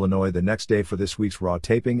Moline, Illinois the next day for this week's Raw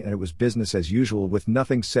taping, and it was business as usual with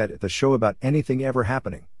nothing said at the show about anything ever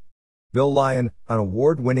happening. Bill Lyon, an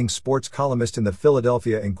award-winning sports columnist in the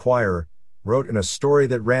Philadelphia Inquirer, wrote in a story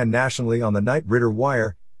that ran nationally on the Knight Ridder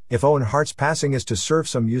Wire, "If Owen Hart's passing is to serve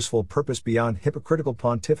some useful purpose beyond hypocritical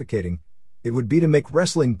pontificating, it would be to make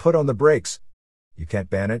wrestling put on the brakes. You can't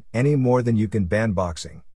ban it any more than you can ban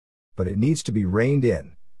boxing. But it needs to be reined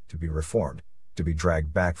in, to be reformed, to be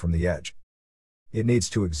dragged back from the edge. It needs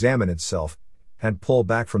to examine itself, and pull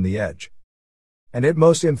back from the edge. And it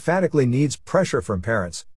most emphatically needs pressure from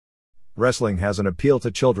parents. Wrestling has an appeal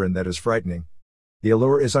to children that is frightening. The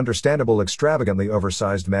allure is understandable: extravagantly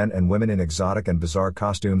oversized men and women in exotic and bizarre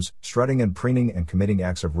costumes, strutting and preening and committing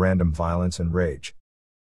acts of random violence and rage.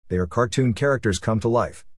 They are cartoon characters come to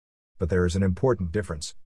life. But there is an important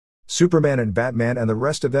difference. Superman and Batman and the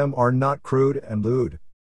rest of them are not crude and lewd.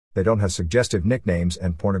 They don't have suggestive nicknames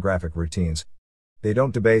and pornographic routines. They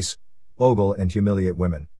don't debase, ogle and humiliate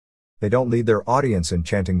women. They don't lead their audience in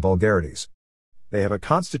chanting vulgarities. They have a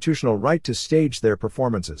constitutional right to stage their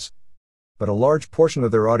performances. But a large portion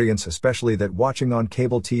of their audience, especially that watching on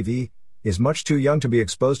cable TV, is much too young to be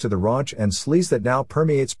exposed to the raunch and sleaze that now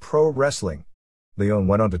permeates pro wrestling." Leon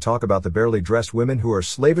went on to talk about the barely dressed women who are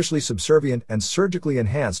slavishly subservient and surgically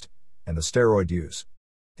enhanced, and the steroid use.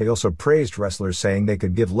 He also praised wrestlers, saying they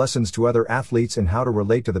could give lessons to other athletes in how to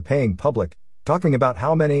relate to the paying public, talking about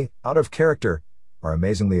how many, out of character, are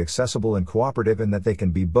amazingly accessible and cooperative, and that they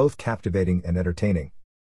can be both captivating and entertaining.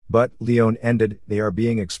 But, Leon ended, they are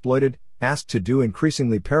being exploited, asked to do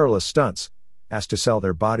increasingly perilous stunts, asked to sell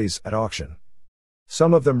their bodies at auction.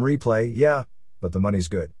 Some of them replay, yeah, but the money's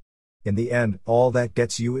good. In the end, all that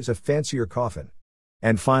gets you is a fancier coffin.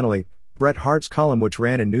 And finally, Bret Hart's column, which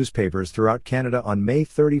ran in newspapers throughout Canada on May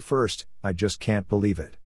 31st, "I just can't believe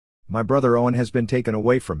it. My brother Owen has been taken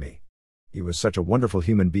away from me. He was such a wonderful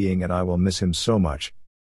human being and I will miss him so much.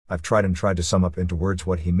 I've tried to sum up into words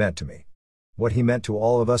what he meant to me. What he meant to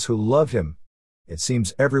all of us who loved him. It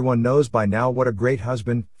seems everyone knows by now what a great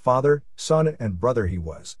husband, father, son, and brother he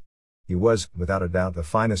was. He was, without a doubt, the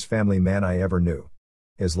finest family man I ever knew.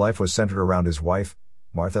 His life was centered around his wife,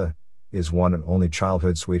 Martha, his one and only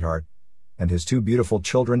childhood sweetheart, and his two beautiful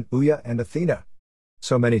children, Uya and Athena.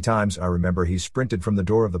 So many times I remember he sprinted from the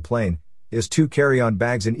door of the plane, his two carry-on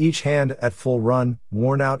bags in each hand at full run,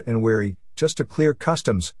 worn out and weary, just to clear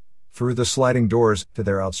customs, through the sliding doors to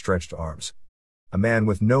their outstretched arms. A man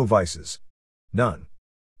with no vices. None.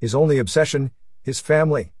 His only obsession, his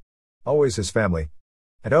family. Always his family.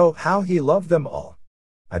 And oh, how he loved them all.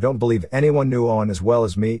 I don't believe anyone knew Owen as well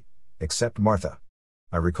as me, except Martha.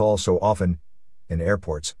 I recall so often, in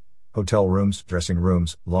airports, hotel rooms, dressing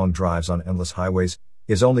rooms, long drives on endless highways,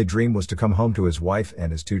 his only dream was to come home to his wife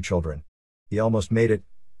and his two children. He almost made it,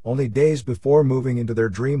 only days before moving into their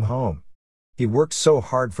dream home. He worked so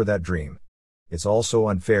hard for that dream. It's all so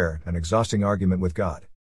unfair, an exhausting argument with God.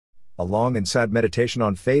 a long and sad meditation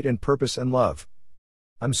on fate and purpose and love.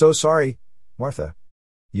 I'm so sorry, Martha.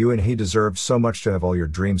 You and he deserved so much to have all your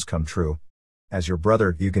dreams come true. As your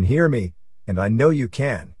brother, you can hear me, and I know you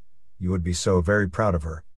can. You would be so very proud of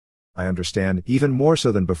her. I understand, even more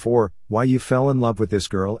so than before, why you fell in love with this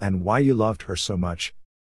girl and why you loved her so much.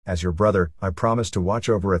 As your brother, I promise to watch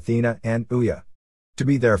over Athena and Uya. To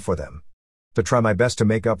be there for them. To try my best to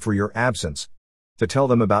make up for your absence. To tell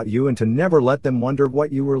them about you and to never let them wonder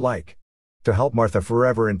what you were like. To help Martha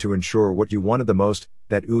forever and to ensure what you wanted the most,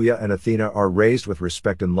 that Uya and Athena are raised with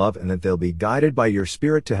respect and love and that they'll be guided by your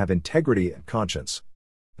spirit to have integrity and conscience.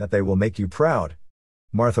 That they will make you proud.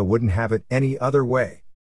 Martha wouldn't have it any other way.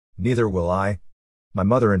 Neither will I. My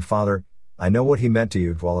mother and father, I know what he meant to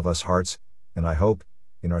you, to all of us Harts, and I hope,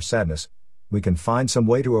 in our sadness, we can find some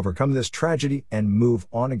way to overcome this tragedy and move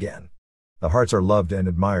on again. The Harts are loved and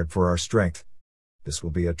admired for our strength. This will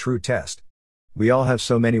be a true test. We all have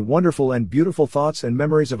so many wonderful and beautiful thoughts and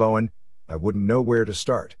memories of Owen, I wouldn't know where to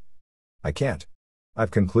start. I can't.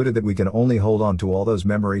 I've concluded that we can only hold on to all those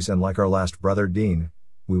memories and like our last brother Dean,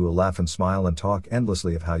 we will laugh and smile and talk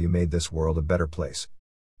endlessly of how you made this world a better place.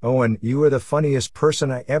 Owen, you are the funniest person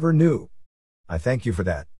I ever knew. I thank you for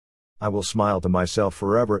that. I will smile to myself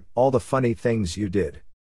forever at all the funny things you did.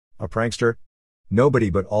 A prankster? Nobody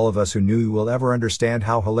but all of us who knew you will ever understand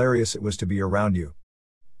how hilarious it was to be around you.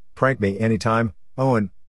 Prank me anytime,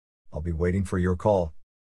 Owen. I'll be waiting for your call.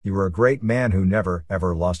 You were a great man who never,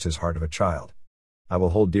 ever lost his heart of a child. I will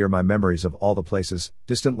hold dear my memories of all the places,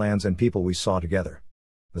 distant lands and people we saw together.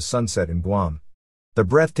 The sunset in Guam. The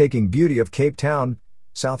breathtaking beauty of Cape Town,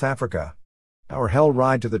 South Africa. Our hell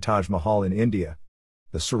ride to the Taj Mahal in India.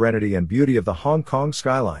 The serenity and beauty of the Hong Kong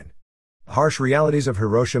skyline. The harsh realities of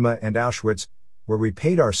Hiroshima and Auschwitz, where we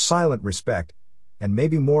paid our silent respect, and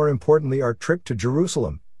maybe more importantly our trip to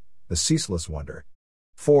Jerusalem, the ceaseless wonder.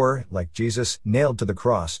 For, like Jesus, nailed to the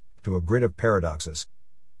cross, to a grid of paradoxes,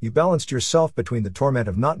 you balanced yourself between the torment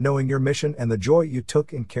of not knowing your mission and the joy you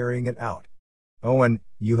took in carrying it out. Owen,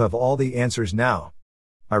 you have all the answers now.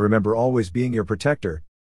 I remember always being your protector,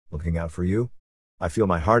 looking out for you. I feel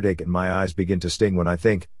my heartache and my eyes begin to sting when I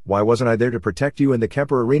think, why wasn't I there to protect you in the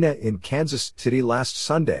Kemper Arena in Kansas City last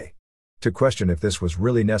Sunday? To question if this was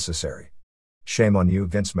really necessary. Shame on you,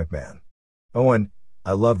 Vince McMahon. Owen,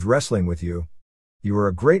 I loved wrestling with you. You were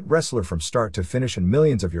a great wrestler from start to finish and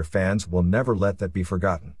millions of your fans will never let that be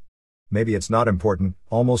forgotten. Maybe it's not important,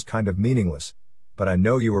 almost kind of meaningless, but I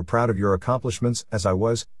know you were proud of your accomplishments as I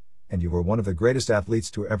was, and you were one of the greatest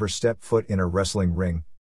athletes to ever step foot in a wrestling ring.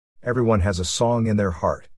 Everyone has a song in their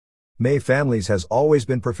heart. May Families has always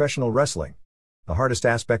been professional wrestling. The hardest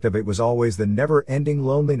aspect of it was always the never-ending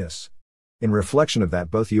loneliness. In reflection of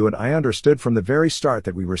that, both you and I understood from the very start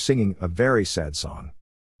that we were singing a very sad song.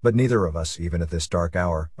 But neither of us, even at this dark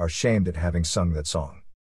hour, are shamed at having sung that song.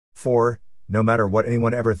 For, no matter what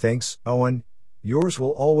anyone ever thinks, Owen, yours will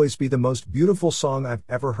always be the most beautiful song I've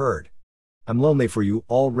ever heard. I'm lonely for you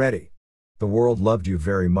already. The world loved you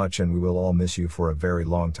very much and we will all miss you for a very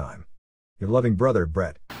long time. Your loving brother,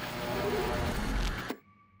 Brett.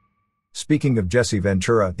 Speaking of Jesse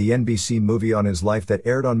Ventura, the NBC movie on his life that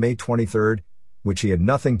aired on May 23rd, which he had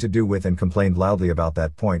nothing to do with and complained loudly about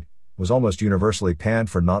that point, was almost universally panned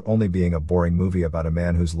for not only being a boring movie about a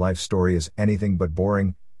man whose life story is anything but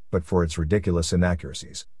boring, but for its ridiculous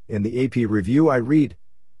inaccuracies. In the AP review I read,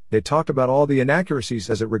 they talked about all the inaccuracies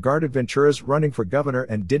as it regarded Ventura's running for governor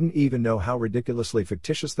and didn't even know how ridiculously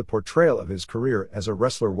fictitious the portrayal of his career as a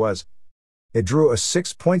wrestler was. It drew a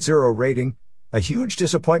 6.0 rating, a huge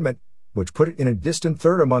disappointment, which put it in a distant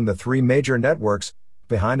third among the three major networks,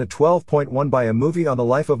 behind a 12.1 by a movie on the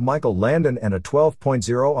life of Michael Landon and a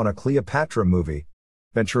 12.0 on a Cleopatra movie.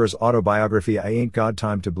 Ventura's autobiography I Ain't Got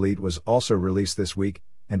Time to Bleed was also released this week,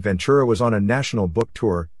 and Ventura was on a national book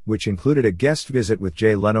tour, which included a guest visit with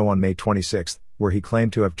Jay Leno on May 26, where he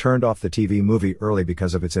claimed to have turned off the TV movie early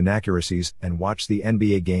because of its inaccuracies and watched the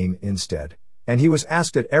NBA game instead. And he was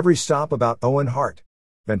asked at every stop about Owen Hart.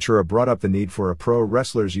 Ventura brought up the need for a pro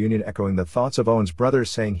wrestlers union, echoing the thoughts of Owen's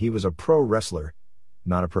brothers, saying he was a pro wrestler,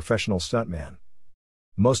 not a professional stuntman.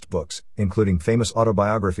 Most books, including famous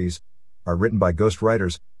autobiographies, are written by ghost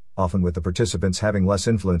writers, often with the participants having less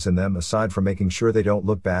influence in them aside from making sure they don't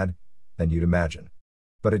look bad than you'd imagine.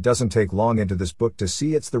 But it doesn't take long into this book to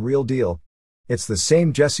see it's the real deal. It's the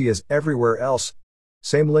same Jesse as everywhere else.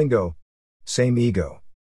 Same lingo. Same ego.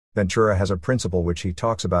 Ventura has a principle which he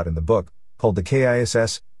talks about in the book, called the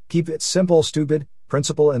KISS, Keep It Simple Stupid,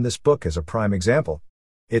 principle, and this book is a prime example.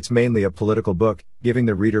 It's mainly a political book, giving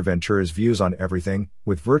the reader Ventura's views on everything,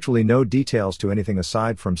 with virtually no details to anything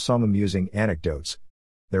aside from some amusing anecdotes.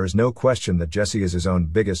 There is no question that Jesse is his own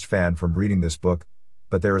biggest fan from reading this book,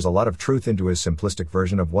 but there is a lot of truth into his simplistic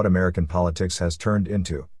version of what American politics has turned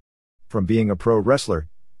into. From being a pro wrestler,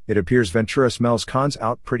 it appears Ventura smells cons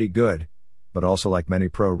out pretty good, but also, like many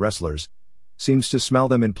pro wrestlers, seems to smell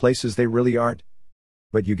them in places they really aren't.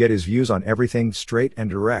 But you get his views on everything straight and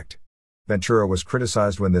direct. Ventura was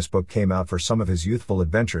criticized when this book came out for some of his youthful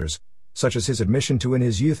adventures, such as his admission to in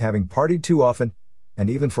his youth having partied too often, and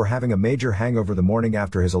even for having a major hangover the morning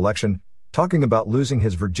after his election, talking about losing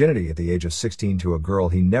his virginity at the age of 16 to a girl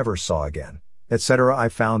he never saw again, etc. I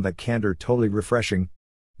found that candor totally refreshing.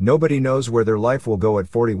 Nobody knows where their life will go at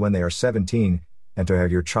 40 when they are 17, and to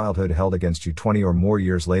have your childhood held against you 20 or more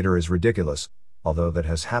years later is ridiculous, although that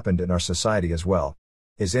has happened in our society as well.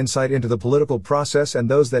 His insight into the political process and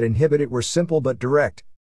those that inhibit it were simple but direct.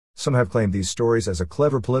 Some have claimed these stories as a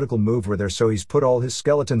clever political move where he's put all his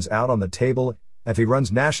skeletons out on the table. If he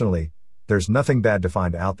runs nationally, there's nothing bad to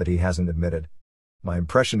find out that he hasn't admitted. My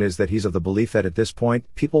impression is that he's of the belief that at this point,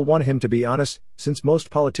 people want him to be honest, since most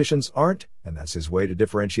politicians aren't, and that's his way to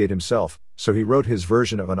differentiate himself, so he wrote his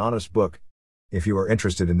version of an honest book. If you are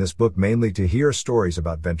interested in this book mainly to hear stories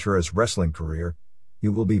about Ventura's wrestling career,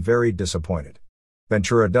 you will be very disappointed.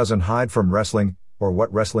 Ventura doesn't hide from wrestling, or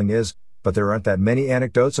what wrestling is, but there aren't that many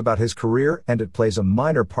anecdotes about his career and it plays a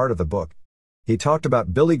minor part of the book. He talked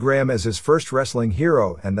about Billy Graham as his first wrestling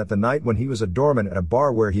hero and that the night when he was a doorman at a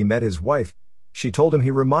bar where he met his wife, she told him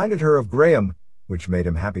he reminded her of Graham, which made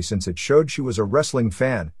him happy since it showed she was a wrestling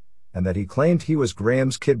fan, and that he claimed he was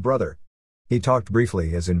Graham's kid brother. He talked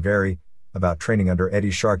briefly, as in very, about training under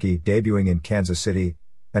Eddie Sharkey, debuting in Kansas City,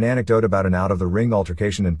 an anecdote about an out-of-the-ring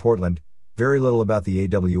altercation in Portland, very little about the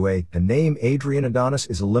AWA. The name Adrian Adonis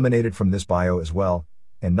is eliminated from this bio as well,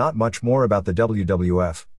 and not much more about the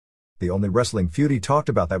WWF. The only wrestling feud he talked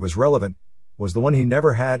about that was relevant was the one he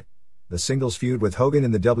never had, the singles feud with Hogan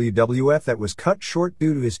in the WWF that was cut short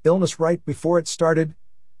due to his illness right before it started,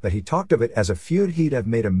 but he talked of it as a feud he'd have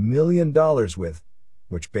made $1 million with,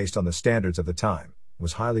 which based on the standards of the time,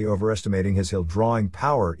 was highly overestimating his heel-drawing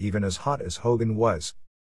power even as hot as Hogan was.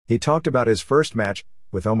 He talked about his first match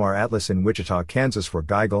with Omar Atlas in Wichita, Kansas for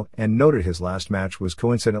Geigel, and noted his last match was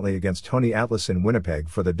coincidentally against Tony Atlas in Winnipeg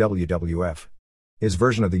for the WWF. His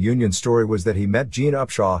version of the Union story was that he met Gene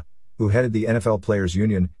Upshaw, who headed the NFL Players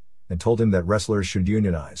Union, and told him that wrestlers should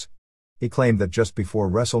unionize. He claimed that just before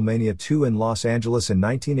WrestleMania 2 in Los Angeles in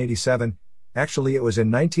 1987, actually it was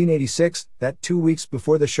in 1986, that 2 weeks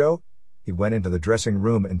before the show, he went into the dressing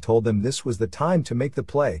room and told them this was the time to make the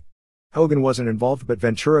play. Hogan wasn't involved, but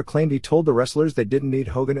Ventura claimed he told the wrestlers they didn't need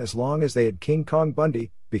Hogan as long as they had King Kong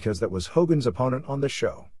Bundy, because that was Hogan's opponent on the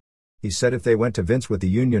show. He said if they went to Vince with the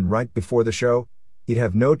Union right before the show, he'd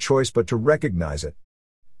have no choice but to recognize it.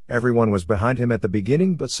 Everyone was behind him at the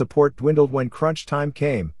beginning, but support dwindled when crunch time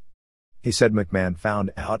came. He said McMahon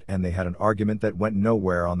found out and they had an argument that went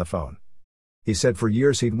nowhere on the phone. He said for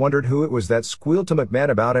years he'd wondered who it was that squealed to McMahon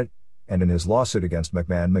about it, and in his lawsuit against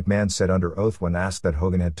McMahon, McMahon said under oath when asked that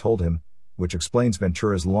Hogan had told him, which explains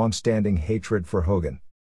Ventura's long-standing hatred for Hogan.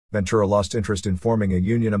 Ventura lost interest in forming a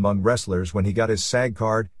union among wrestlers when he got his SAG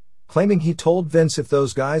card, claiming he told Vince if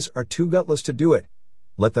those guys are too gutless to do it,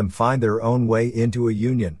 let them find their own way into a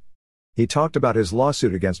union. He talked about his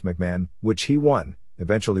lawsuit against McMahon, which he won,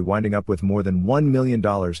 eventually winding up with more than $1 million,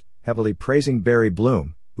 heavily praising Barry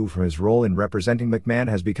Bloom, who from his role in representing McMahon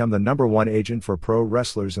has become the #1 agent for pro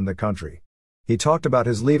wrestlers in the country. He talked about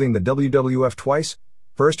his leaving the WWF twice,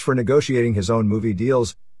 first for negotiating his own movie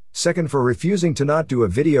deals, second for refusing to not do a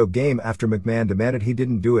video game after McMahon demanded he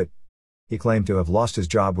didn't do it. He claimed to have lost his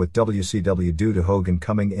job with WCW due to Hogan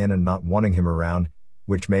coming in and not wanting him around,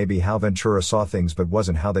 which may be how Ventura saw things but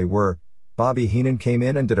wasn't how they were. Bobby Heenan came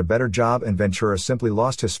in and did a better job and Ventura simply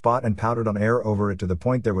lost his spot and pouted on air over it to the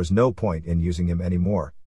point there was no point in using him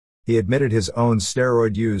anymore. He admitted his own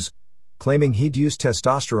steroid use, claiming he'd used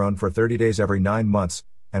testosterone for 30 days every 9 months,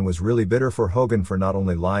 and was really bitter for Hogan for not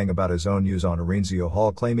only lying about his own use on Arinzio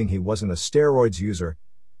Hall claiming he wasn't a steroids user,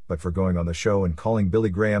 but for going on the show and calling Billy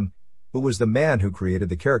Graham, who was the man who created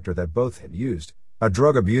the character that both had used, a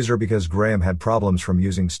drug abuser because Graham had problems from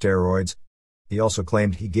using steroids. He also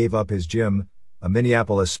claimed he gave up his gym, a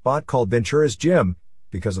Minneapolis spot called Ventura's Gym,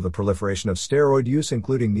 because of the proliferation of steroid use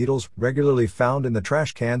including needles regularly found in the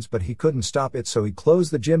trash cans, but he couldn't stop it so he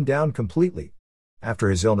closed the gym down completely. After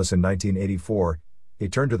his illness in 1984, he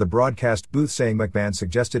turned to the broadcast booth saying McMahon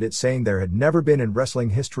suggested it, saying there had never been in wrestling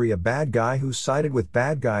history a bad guy who sided with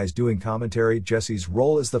bad guys doing commentary. Jesse's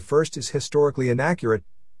role as the first is historically inaccurate,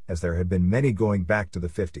 as there had been many going back to the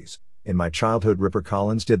 50s. In my childhood, Ripper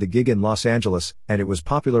Collins did the gig in Los Angeles, and it was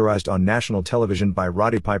popularized on national television by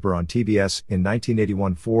Roddy Piper on TBS in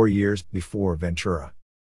 1981, 4 years before Ventura.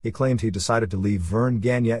 He claimed he decided to leave Vern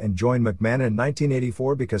Gagne and join McMahon in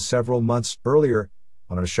 1984 because several months earlier,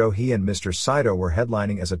 on a show he and Mr. Saito were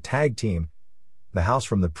headlining as a tag team, the house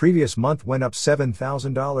from the previous month went up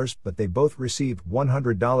 $7,000, but they both received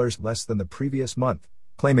 $100 less than the previous month,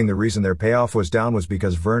 claiming the reason their payoff was down was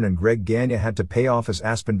because Vern and Greg Gagne had to pay off his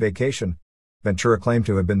Aspen vacation. Ventura claimed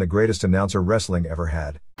to have been the greatest announcer wrestling ever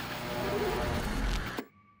had.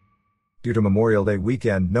 Due to Memorial Day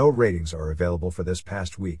weekend, no ratings are available for this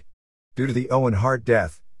past week. Due to the Owen Hart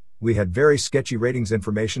death, we had very sketchy ratings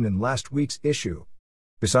information in last week's issue.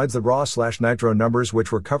 Besides the Raw/Nitro numbers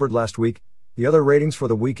which were covered last week, the other ratings for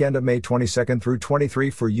the weekend of May 22nd through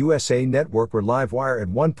 23 for USA Network were Livewire at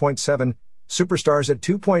 1.7, Superstars at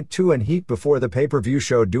 2.2 and Heat before the pay-per-view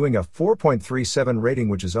show doing a 4.37 rating,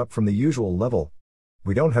 which is up from the usual level.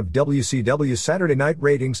 We don't have WCW Saturday night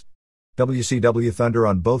ratings. WCW Thunder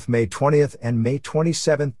on both May 20th and May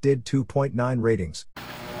 27th did 2.9 ratings.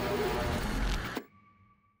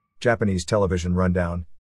 Japanese television rundown.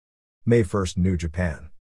 May 1st, New Japan.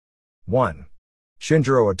 1.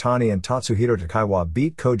 Shinjiro Otani and Tatsuhito Takaiwa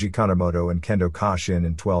beat Koji Kanemoto and Kendo Kashin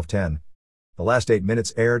in 12:10. The last 8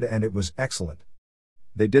 minutes aired and it was excellent.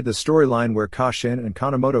 They did the storyline where Kashin and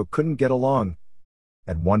Kanemoto couldn't get along.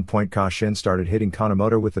 At one point Kashin started hitting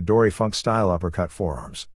Kanemoto with the Dory Funk style uppercut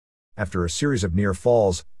forearms. After a series of near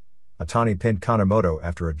falls, Otani pinned Kanemoto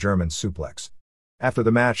after a German suplex. After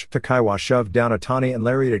the match, Takaiwa shoved down Otani and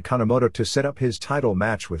lariated Kanemoto to set up his title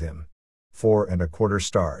match with him. 4.25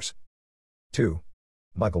 stars. 2.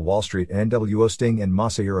 Michael Wallstreet and NWO Sting and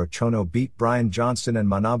Masahiro Chono beat Brian Johnston and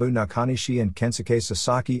Manabu Nakanishi and Kensuke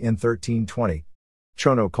Sasaki in 13:20.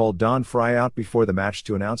 Chono called Don Fry out before the match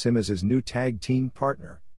to announce him as his new tag team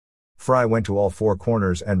partner. Fry went to all four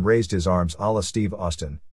corners and raised his arms a la Steve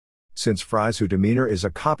Austin. Since Fry's demeanor is a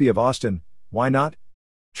copy of Austin, why not?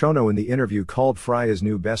 Chono in the interview called Fry his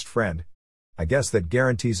new best friend. I guess that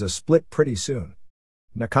guarantees a split pretty soon.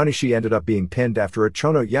 Nakanishi ended up being pinned after a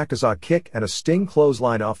Chono Yakuza kick and a Sting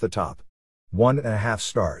clothesline off the top. 1.5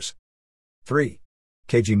 stars. 3.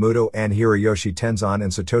 Keiji Muto and Hiroyoshi Tenzan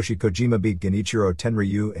and Satoshi Kojima beat Genichiro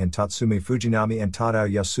Tenryu and Tatsumi Fujinami and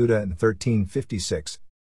Tadao Yasuda in 13:56.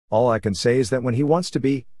 All I can say is that when he wants to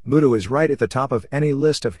be, Muto is right at the top of any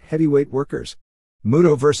list of heavyweight workers.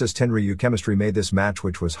 Muto vs Tenryu chemistry made this match,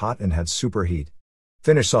 which was hot and had super heat.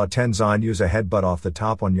 Finish saw Tenzan use a headbutt off the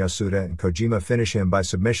top on Yasuda and Kojima finish him by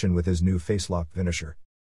submission with his new facelock finisher.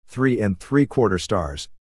 3.75 stars.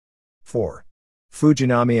 4.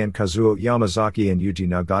 Fujinami and Kazuo Yamazaki and Yuji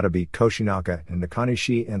Nagata beat Koshinaka and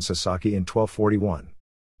Nakanishi and Sasaki in 12:41.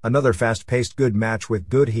 Another fast-paced good match with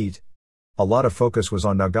good heat. A lot of focus was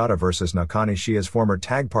on Nagata versus Nakanishi as former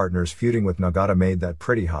tag partners feuding with Nagata made that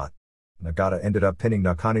pretty hot. Nagata ended up pinning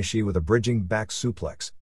Nakanishi with a bridging back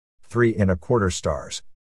suplex. 3.25 stars.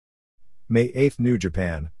 May 8th, New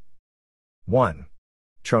Japan. 1.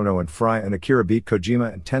 Chono and Fry and Akira beat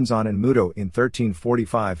Kojima and Tenzan and Muto in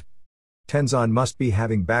 13:45. Tenzan must be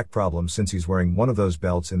having back problems since he's wearing one of those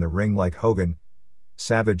belts in the ring like Hogan,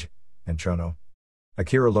 Savage, and Chono.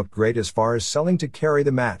 Akira looked great as far as selling to carry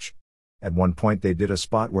the match. At one point they did a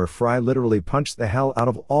spot where Fry literally punched the hell out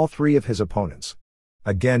of all three of his opponents.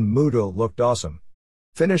 Again, Muto looked awesome.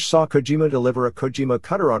 Finish saw Kojima deliver a Kojima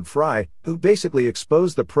cutter on Fry, who basically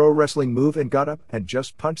exposed the pro wrestling move and got up and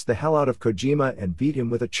just punched the hell out of Kojima and beat him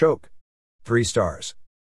with a choke. 3 stars.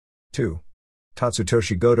 2.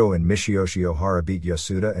 Tatsutoshi Goto and Michiyoshi Ohara beat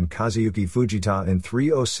Yasuda and Kazuyuki Fujita in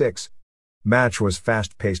 3:06. Match was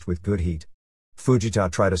fast-paced with good heat.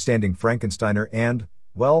 Fujita tried a standing Frankensteiner and,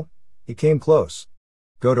 well, he came close.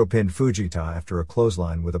 Goto pinned Fujita after a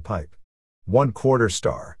clothesline with a pipe. 1/4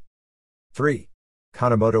 star. 3.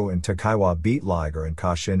 Kanemoto and Takaiwa beat Liger and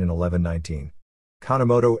Kashin in 11:19.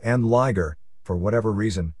 Kanemoto and Liger, for whatever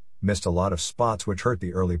reason, missed a lot of spots which hurt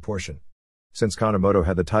the early portion. Since Kanemoto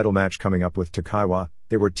had the title match coming up with Takaiwa,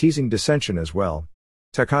 they were teasing dissension as well.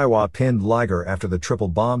 Takaiwa pinned Liger after the triple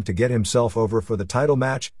bomb to get himself over for the title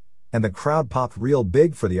match, and the crowd popped real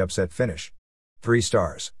big for the upset finish. 3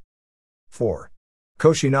 stars. 4.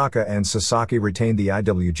 Koshinaka and Sasaki retained the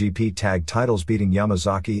IWGP tag titles, beating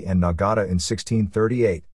Yamazaki and Nagata in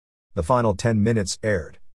 16:38. The final 10 minutes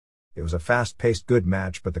aired. It was a fast-paced good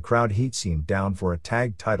match, but the crowd heat seemed down for a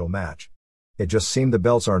tag title match. It just seemed the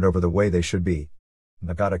belts aren't over the way they should be.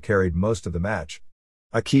 Nagata carried most of the match.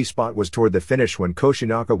 A key spot was toward the finish when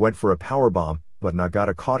Koshinaka went for a powerbomb, but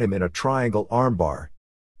Nagata caught him in a triangle armbar.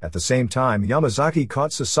 At the same time, Yamazaki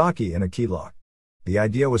caught Sasaki in a keylock. The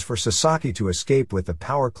idea was for Sasaki to escape with the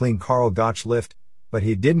power clean Karl Gotch lift, but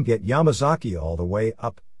he didn't get Yamazaki all the way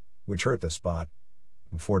up, which hurt the spot,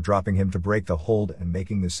 before dropping him to break the hold and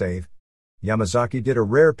making the save. Yamazaki did a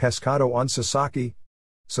rare pescado on Sasaki.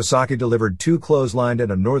 Sasaki delivered 2 clotheslined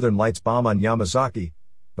and a Northern Lights bomb on Yamazaki,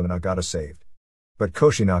 but Nagata saved. But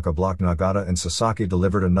Koshinaka blocked Nagata and Sasaki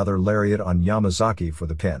delivered another lariat on Yamazaki for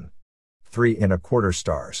the pin. 3¼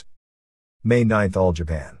 stars. May 9th All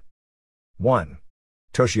Japan. 1.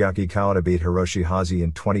 Toshiaki Kawada beat Hiroshi Hazi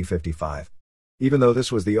in 20:55. Even though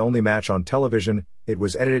this was the only match on television, it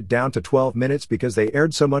was edited down to 12 minutes because they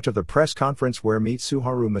aired so much of the press conference where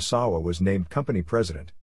Mitsuharu Misawa was named company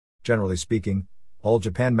president. Generally speaking, All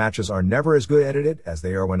Japan matches are never as good edited as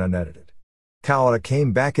they are when unedited. Kawada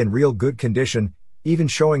came back in real good condition, even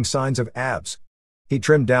showing signs of abs. He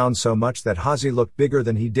trimmed down so much that Hazi looked bigger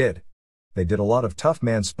than he did. They did a lot of tough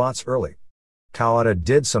man spots early. Kawada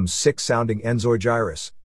did some sick-sounding Enzoi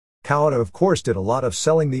gyrus. Kawada of course did a lot of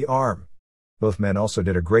selling the arm. Both men also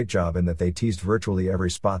did a great job in that they teased virtually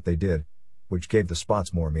every spot they did, which gave the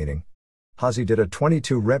spots more meaning. Hazi did a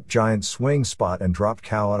 22-rep giant swing spot and dropped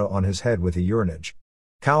Kawada on his head with a urinage.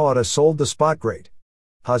 Kawada sold the spot great.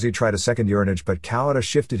 Hazi tried a second urinage but Kawada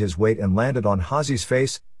shifted his weight and landed on Hazi's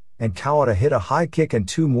face, and Kawada hit a high kick and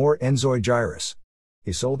 2 more Enzoi gyrus.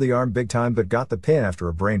 He sold the arm big time but got the pin after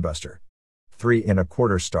a brainbuster.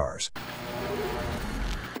 3¼ stars.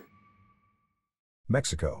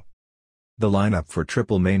 Mexico. The lineup for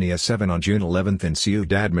Triple Mania 7 on June 11th in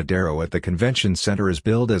Ciudad Madero at the Convention Center is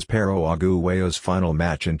billed as Pero Aguayo's final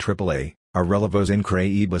match in AAA, a Relevos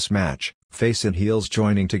Increíbles match, face and heels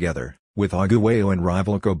joining together, with Aguayo and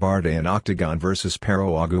rival Cobarde in Octagon versus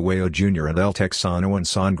Pero Aguayo Jr. and El Texano and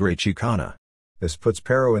Sangre Chicana. This puts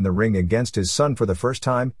Pero in the ring against his son for the first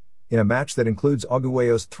time, in a match that includes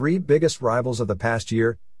Aguayo's 3 biggest rivals of the past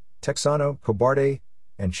year, Texano, Cobarde,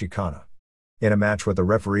 and Chicana. In a match with the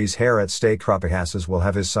referee's hair at stake, Tropicasas will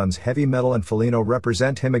have his sons Heavy Metal and Felino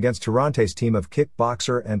represent him against Tirante's team of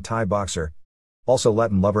kickboxer and Thai boxer. Also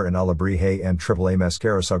Latin Lover and Alabrije and AAA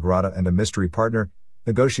Mascara Sagrada and a mystery partner.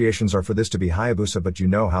 Negotiations are for this to be Hayabusa, but you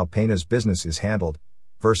know how Pena's business is handled,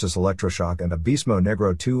 versus Electroshock and Abismo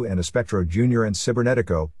Negro 2 and Espectro Jr. and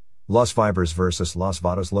Cibernetico. Los Fibers versus Los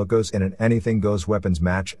Vatos Locos in an Anything Goes weapons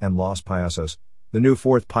match, and Los Payasos. The new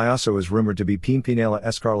 4th Payaso is rumored to be Pimpinela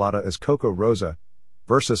Escarlata as Coco Rosa,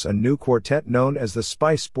 versus a new quartet known as the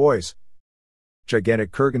Spice Boys.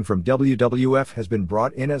 Gigantic Kurgan from WWF has been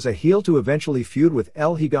brought in as a heel to eventually feud with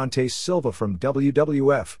El Gigante Silva from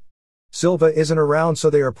WWF. Silva isn't around, so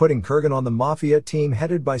they are putting Kurgan on the Mafia team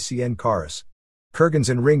headed by Cien Caras. Kurgan's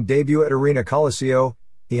in-ring debut at Arena Coliseo.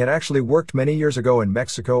 He had actually worked many years ago in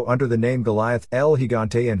Mexico under the name Goliath El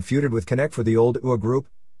Gigante and feuded with Connect for the old UA group.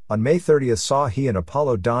 On May 30th saw he and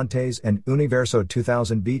Apollo Dantes and Universo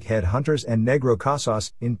 2000 beat Headhunters and Negro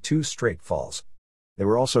Casas in 2 straight falls. They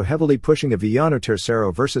were also heavily pushing a Villano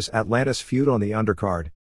Tercero versus Atlantis feud on the undercard.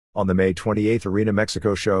 On the May 28th Arena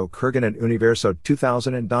Mexico show, Kurgan and Universo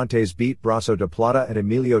 2000 and Dantes beat Brazo de Plata and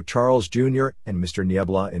Emilio Charles Jr. and Mr.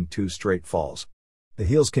 Niebla in 2 straight falls. The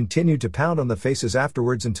heels continued to pound on the faces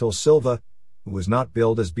afterwards until Silva, who was not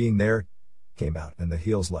billed as being there, came out and the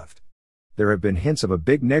heels left. There have been hints of a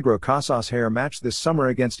big Negro Casas hair match this summer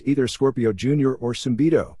against either Scorpio Jr. or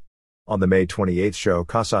Zumbido. On the May 28th show,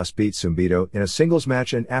 Casas beat Zumbido in a singles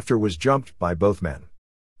match and after was jumped by both men.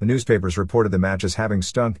 The newspapers reported the match as having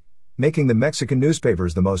stunk, making the Mexican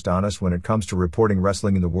newspapers the most honest when it comes to reporting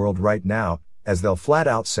wrestling in the world right now, as they'll flat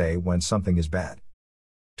out say when something is bad.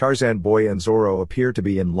 Tarzan Boy and Zorro appear to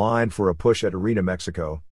be in line for a push at Arena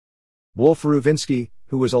Mexico. Wolf Ruvinsky,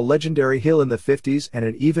 who was a legendary heel in the 50s and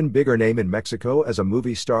an even bigger name in Mexico as a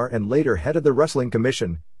movie star and later head of the Wrestling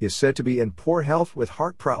Commission, is said to be in poor health with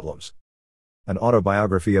heart problems. An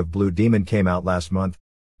autobiography of Blue Demon came out last month.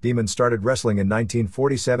 Demon started wrestling in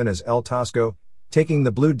 1947 as El Tosco, taking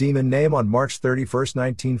the Blue Demon name on March 31,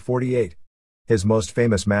 1948. His most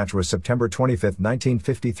famous match was September 25,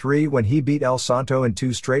 1953 when he beat El Santo in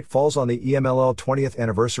 2 straight falls on the EMLL 20th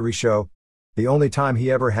anniversary show. The only time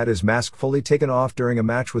he ever had his mask fully taken off during a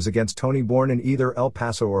match was against Tony Bourne in either El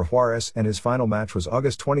Paso or Juarez, and his final match was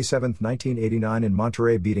August 27, 1989 in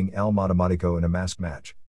Monterrey, beating El Matematico in a mask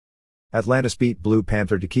match. Atlantis beat Blue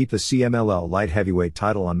Panther to keep the CMLL light heavyweight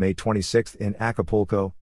title on May 26 in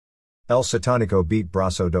Acapulco. El Satanico beat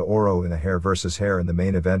Brazo de Oro in a hair versus hair in the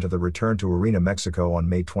main event of the return to Arena Mexico on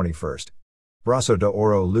May 21. Brazo de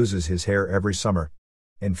Oro loses his hair every summer.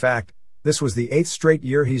 In fact, this was the 8th straight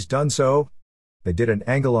year he's done so. They did an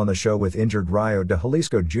angle on the show with injured Rayo de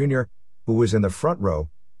Jalisco Jr., who was in the front row,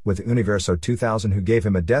 with Universo 2000 who gave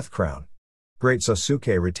him a death crown. Great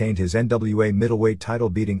Sasuke retained his NWA middleweight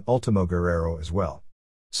title, beating Ultimo Guerrero as well.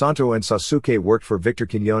 Santo and Sasuke worked for Victor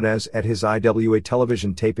Quiñones at his IWA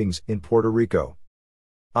television tapings in Puerto Rico.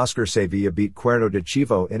 Oscar Sevilla beat Cuerno de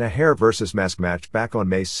Chivo in a hair versus mask match back on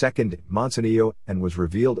May 2 in Manzanillo and was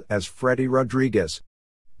revealed as Freddy Rodriguez.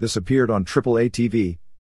 This appeared on AAA TV.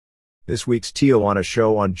 This week's Tijuana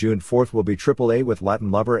show on June 4th will be AAA with Latin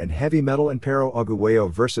Lover and Heavy Metal and Perro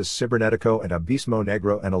Aguayo vs Cibernetico and Abismo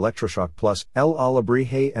Negro and Electroshock Plus, El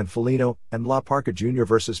Alebrije and Felino, and La Parca Jr.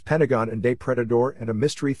 vs Pentagon and Depredador and a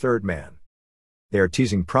mystery third man. They are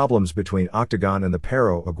teasing problems between Octagon and the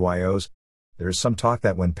Perro Aguayos. There is some talk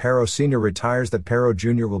that when Perro Sr. retires that Perro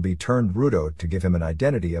Jr. will be turned rudo to give him an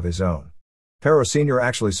identity of his own. Perro Sr.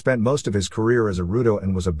 actually spent most of his career as a rudo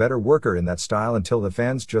and was a better worker in that style until the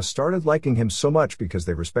fans just started liking him so much because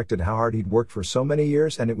they respected how hard he'd worked for so many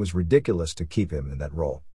years, and it was ridiculous to keep him in that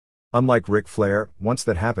role. Unlike Ric Flair, once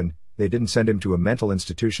that happened, they didn't send him to a mental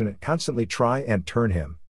institution and constantly try and turn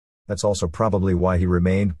him. That's also probably why he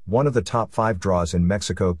remained one of the top 5 draws in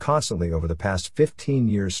Mexico constantly over the past 15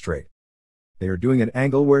 years straight. They are doing an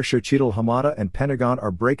angle where Xochitl Hamada and Pentagon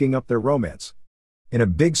are breaking up their romance. In a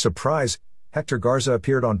big surprise, Hector Garza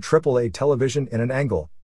appeared on AAA television in an angle.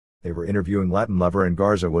 They were interviewing Latin Lover and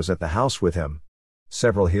Garza was at the house with him.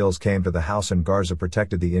 Several heels came to the house and Garza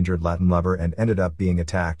protected the injured Latin Lover and ended up being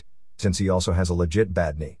attacked, since he also has a legit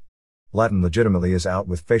bad knee. Latin legitimately is out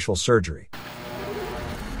with facial surgery.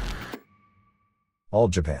 All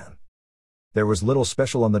Japan. There was little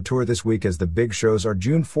special on the tour this week as the big shows are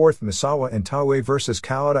June 4th Misawa and Taue vs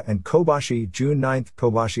Kawada and Kobashi, June 9th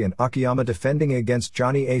Kobashi and Akiyama defending against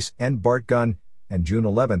Johnny Ace and Bart Gunn, and June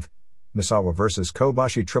 11th Misawa vs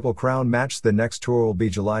Kobashi Triple Crown match. The next tour will be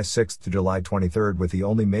July 6th to July 23rd, with the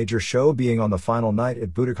only major show being on the final night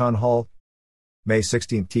at Budokan Hall. May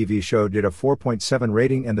 16th TV show did a 4.7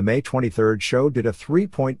 rating and the May 23rd show did a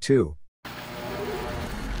 3.2.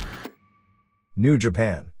 New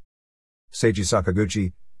Japan. Seiji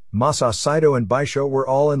Sakaguchi, Masa Saito and Baisho were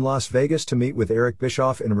all in Las Vegas to meet with Eric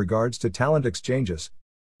Bischoff in regards to talent exchanges.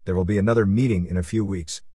 There will be another meeting in a few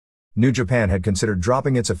weeks. New Japan had considered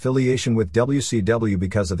dropping its affiliation with WCW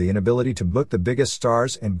because of the inability to book the biggest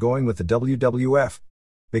stars and going with the WWF.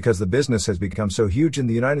 Because the business has become so huge in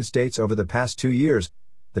the United States over the past 2 years,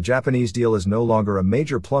 the Japanese deal is no longer a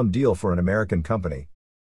major plum deal for an American company.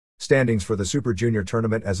 Standings for the Super Junior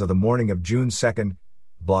tournament as of the morning of June 2nd.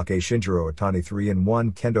 Block A: Shinjiro Otani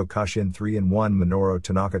 3-1, Kendo Kashin 3-1, Minoru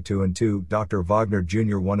Tanaka 2-2, Dr. Wagner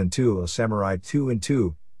Jr. 1-2, El Samurai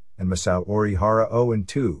 2-2, and Masao Orihara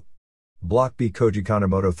 0-2. Block B: Koji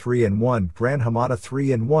Kanemoto 3-1, Gran Hamada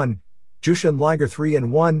 3-1, Jushin Liger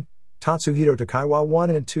 3-1, Tatsuhito Takaiwa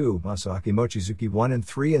 1-2, Masaaki Mochizuki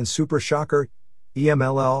 1-3, and Super Shocker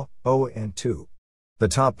EMLL 0-2. The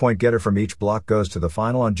top point getter from each block goes to the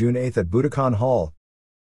final on June 8th at Budokan Hall.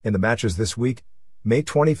 In the matches this week, May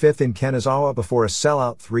 25th in Kanazawa before a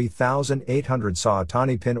sellout 3,800 saw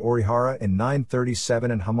Otani pin Orihara in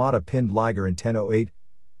 9:37 and Hamada pinned Liger in 10:08.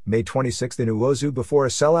 May 26th in Uozu before a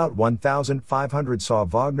sellout 1,500 saw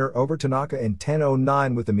Wagner over Tanaka in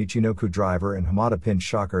 10:09 with the Michinoku driver and Hamada pinned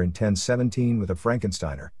Shocker in 10:17 with a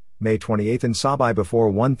Frankensteiner. May 28th in Sabai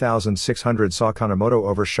before 1,600 saw Kanemoto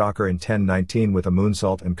over Shocker in 10:19 with a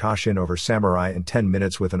moonsault and Kashin over Samurai in 10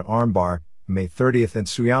 minutes with an armbar. May 30th in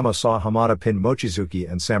Tsuyama saw Hamada pin Mochizuki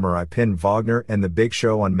and Samurai pin Wagner, and the big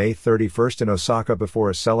show on May 31st in Osaka before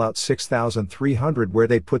a sellout 6,300 where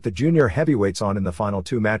they put the junior heavyweights on in the final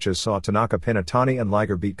 2 matches saw Tanaka pin Otani and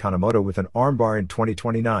Liger beat Kanemoto with an armbar in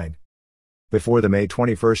 2029. Before the May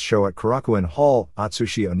 21st show at Korakuen Hall,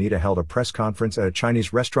 Atsushi Onita held a press conference at a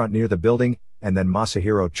Chinese restaurant near the building, and then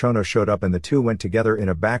Masahiro Chono showed up and the two went together in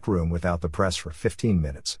a back room without the press for 15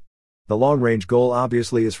 minutes. The long-range goal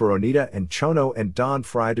obviously is for Onita and Chono and Don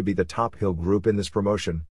Fry to be the top heel group in this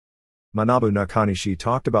promotion. Manabu Nakanishi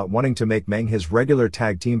talked about wanting to make Meng his regular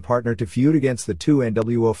tag team partner to feud against the two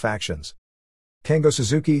NWO factions. Kengo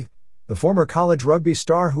Suzuki, the former college rugby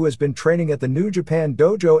star who has been training at the New Japan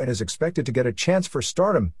Dojo and is expected to get a chance for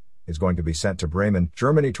stardom, is going to be sent to Bremen,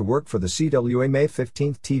 Germany to work for the CWA. May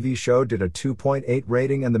 15th TV show did a 2.8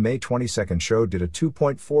 rating and the May 22nd show did a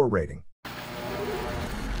 2.4 rating.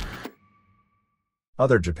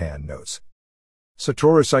 Other Japan notes.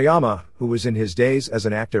 Satoru Sayama, who was in his days as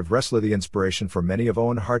an active wrestler the inspiration for many of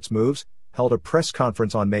Owen Hart's moves, held a press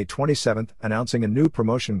conference on May 27th announcing a new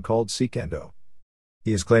promotion called Seikendo.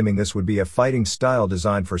 He is claiming this would be a fighting style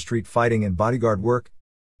designed for street fighting and bodyguard work.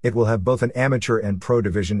 It will have both an amateur and pro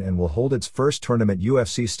division and will hold its first tournament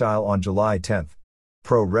UFC style on July 10th.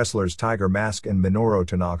 Pro wrestlers Tiger Mask and Minoru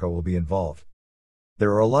Tanaka will be involved.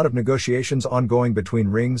 There are a lot of negotiations ongoing between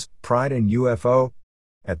Rings, Pride and UFO.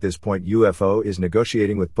 At this point UFO is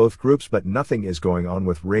negotiating with both groups, but nothing is going on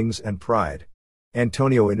with Rings and Pride.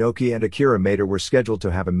 Antonio Inoki and Akira Maeda were scheduled to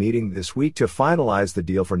have a meeting this week to finalize the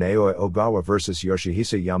deal for Naoya Ogawa vs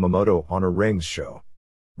Yoshihisa Yamamoto on a Rings show.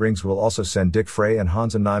 Rings will also send Dick Frey and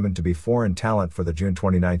Hansa Nyman to be foreign talent for the June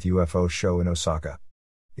 29 UFO show in Osaka.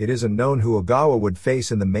 It isn't known who Ogawa would face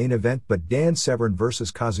in the main event, but Dan Severn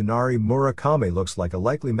vs Kazunari Murakami looks like a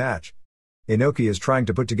likely match. Inoki is trying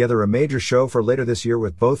to put together a major show for later this year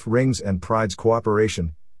with both Rings and Pride's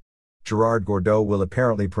cooperation. Gerard Gordeau will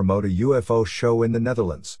apparently promote a UFO show in the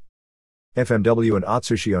Netherlands. FMW and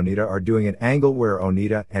Atsushi Onita are doing an angle where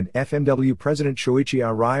Onita and FMW president Shoichi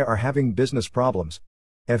Arai are having business problems.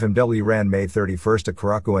 FMW ran May 31st at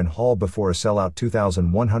Korakuen Hall before a sellout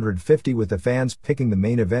 2,150 with the fans picking the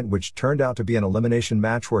main event, which turned out to be an elimination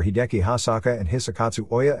match where Hideki Hasaka and Hisakatsu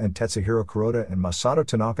Oya and Tetsuhiro Kuroda and Masato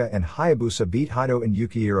Tanaka and Hayabusa beat Haido and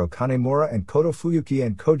Yukihiro Kanemura and Koto Fuyuki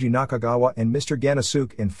and Koji Nakagawa and Mr.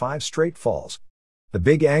 Ganasuke in 5 straight falls. The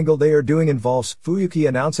big angle they are doing involves Fuyuki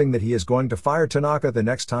announcing that he is going to fire Tanaka the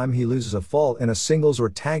next time he loses a fall in a singles or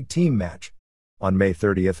tag team match. On May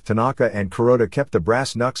 30th, Tanaka and Kuroda kept the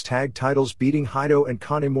Brass Knucks tag titles, beating Haido and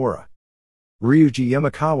Kanemura. Ryuji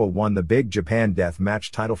Yamakawa won the Big Japan Death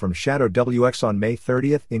Match title from Shadow WX on May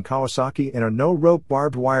 30th in Kawasaki in a no-rope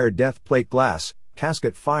barbed wire death plate glass,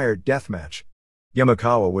 casket fire death match.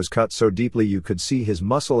 Yamakawa was cut so deeply you could see his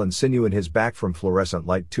muscle and sinew in his back from fluorescent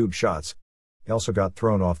light tube shots. He also got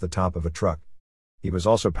thrown off the top of a truck. He was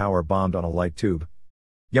also power bombed on a light tube.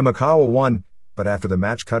 Yamakawa won, but after the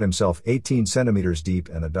match cut himself 18 centimeters deep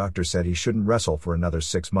and the doctor said he shouldn't wrestle for another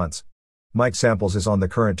 6 months. Mike Samples is on the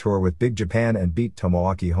current tour with Big Japan and beat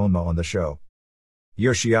Tomoaki Honma on the show.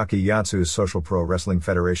 Yoshiaki Yatsu's Social Pro Wrestling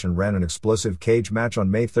Federation ran an explosive cage match on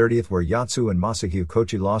May 30th where Yatsu and Masahiro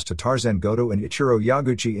Kochi lost to Tarzan Goto and Ichiro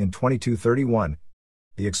Yaguchi in 22-31.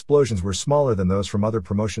 The explosions were smaller than those from other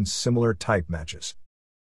promotions' similar type matches.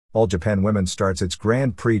 All Japan Women starts its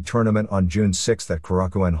Grand Prix tournament on June 6 at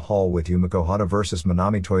Korakuen Hall with Yumiko Hata vs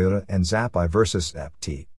Manami Toyota and Zappai vs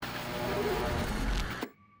FT.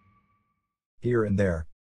 Here and there.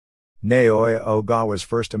 Naoya Ogawa's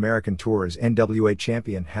first American tour as NWA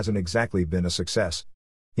champion hasn't exactly been a success.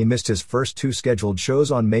 He missed his first 2 scheduled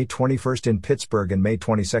shows on May 21st in Pittsburgh and May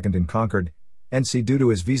 22nd in Concord, NC due to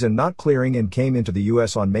his visa not clearing, and came into the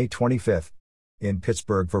U.S. on May 25th. In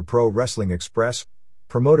Pittsburgh for Pro Wrestling Express,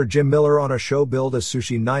 promoter Jim Miller on a show billed as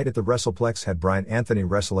Sushi Night at the WrestlePlex had Brian Anthony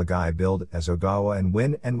wrestle a guy billed as Ogawa and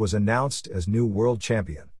win, and was announced as new world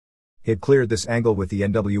champion. He had cleared this angle with the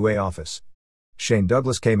NWA office. Shane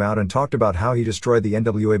Douglas came out and talked about how he destroyed the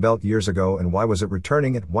NWA belt years ago and why was it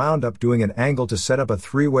returning. It wound up doing an angle to set up a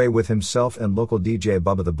 3-way with himself and local DJ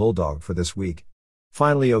Bubba the Bulldog for this week.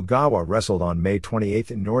 Finally, Ogawa wrestled on May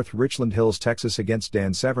 28th in North Richland Hills, Texas against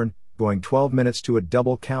Dan Severn, going 12 minutes to a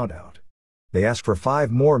double countout. They asked for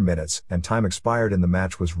 5 more minutes, and time expired and the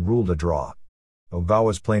match was ruled a draw.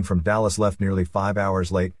 Ogawa's plane from Dallas left nearly 5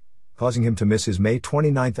 hours late, causing him to miss his May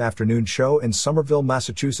 29th afternoon show in Somerville,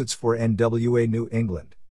 Massachusetts for NWA New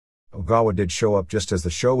England. Ogawa did show up just as the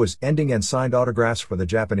show was ending and signed autographs for the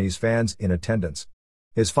Japanese fans in attendance.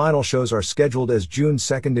 His final shows are scheduled as June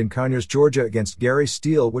 2nd in Conyers, Georgia against Gary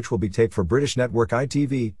Steele, which will be taped for British network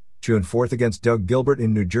ITV, June 4th against Doug Gilbert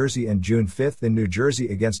in New Jersey, and June 5th in New Jersey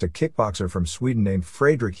against a kickboxer from Sweden named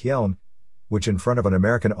Fredrik Hjelm, which in front of an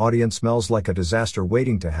American audience smells like a disaster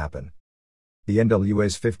waiting to happen. The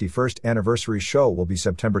NWA's 51st anniversary show will be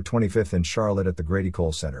September 25th in Charlotte at the Grady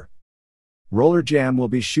Cole Center. Roller Jam will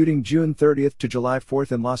be shooting June 30th to July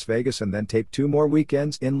 4th in Las Vegas and then tape 2 more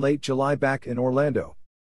weekends in late July back in Orlando.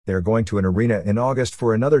 They're going to an arena in August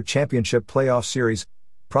for another championship playoff series,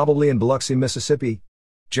 probably in Biloxi, Mississippi.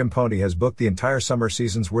 Jim Ponte has booked the entire summer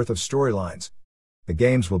season's worth of storylines. The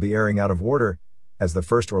games will be airing out of order, as the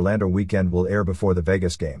first Orlando weekend will air before the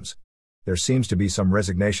Vegas games. There seems to be some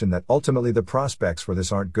resignation that ultimately the prospects for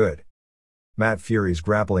this aren't good. Matt Fury's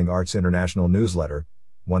Grappling Arts International newsletter,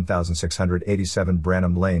 1687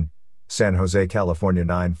 Branham Lane, San Jose, California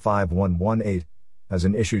 95118, has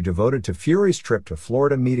an issue devoted to Fury's trip to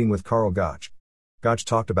Florida meeting with Carl Gotch. Gotch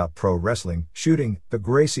talked about pro wrestling, shooting, the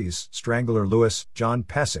Gracies, Strangler Lewis, John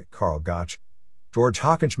Pesek, Carl Gotch, George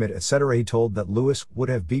Hockenschmidt, etc. He told that Lewis would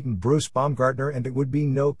have beaten Bruce Baumgartner and it would be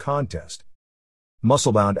no contest.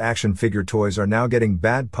 Musclebound action figure toys are now getting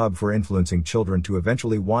bad pub for influencing children to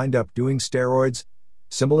eventually wind up doing steroids,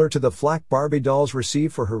 similar to the flack Barbie dolls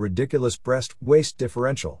receive for her ridiculous breast-waist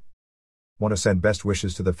differential. Want to send best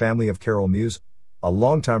wishes to the family of Carol Muse, a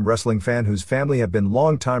longtime wrestling fan whose family have been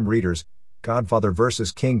longtime readers, Godfather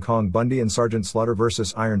vs. King Kong Bundy and Sergeant Slaughter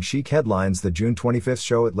vs. Iron Sheik headlines the June 25th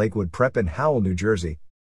show at Lakewood Prep in Howell, New Jersey.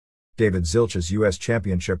 David Zilch's U.S.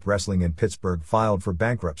 Championship Wrestling in Pittsburgh filed for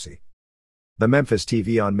bankruptcy. The Memphis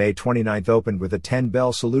TV on May 29th opened with a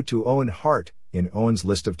 10-bell salute to Owen Hart, in Owen's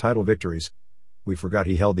list of title victories. We forgot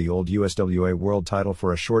he held the old USWA World title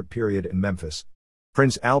for a short period in Memphis.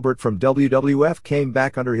 Prince Albert from WWF came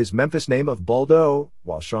back under his Memphis name of Baldo,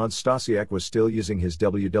 while Sean Stasiak was still using his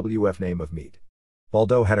WWF name of Meat.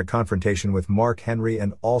 Baldo had a confrontation with Mark Henry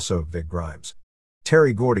and also Vic Grimes.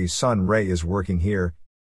 Terry Gordy's son Ray is working here.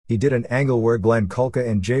 He did an angle where Glenn Kulka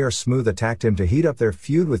and J.R. Smooth attacked him to heat up their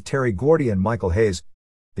feud with Terry Gordy and Michael Hayes.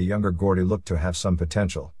 The younger Gordy looked to have some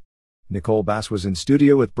potential. Nicole Bass was in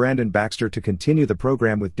studio with Brandon Baxter to continue the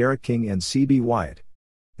program with Derek King and C.B. Wyatt.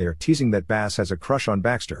 They are teasing that Bass has a crush on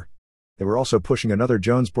Baxter. They were also pushing another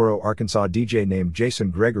Jonesboro, Arkansas DJ named Jason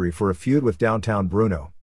Gregory for a feud with Downtown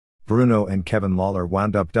Bruno. Bruno and Kevin Lawler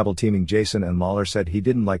wound up double-teaming Jason, and Lawler said he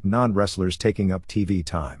didn't like non-wrestlers taking up TV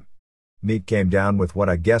time. Meat came down with what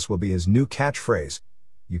I guess will be his new catchphrase: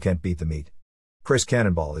 "You can't beat the meat." Chris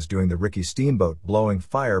Cannonball is doing the Ricky Steamboat blowing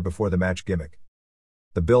fire before the match gimmick.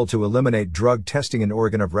 The bill to eliminate drug testing in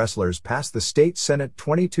Oregon of wrestlers passed the state Senate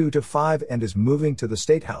 22-5 and is moving to the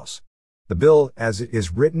State House. The bill, as it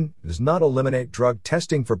is written, does not eliminate drug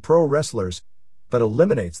testing for pro wrestlers, but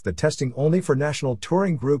eliminates the testing only for national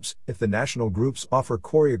touring groups if the national groups offer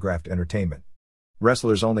choreographed entertainment.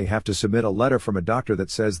 Wrestlers only have to submit a letter from a doctor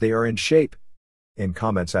that says they are in shape. In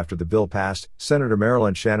comments after the bill passed, Senator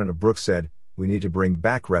Marilyn Shannon of Brooks said, "We need to bring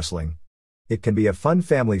back wrestling. It can be a fun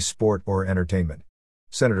family sport or entertainment."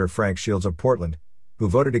 Senator Frank Shields of Portland, who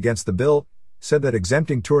voted against the bill, said that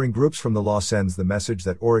exempting touring groups from the law sends the message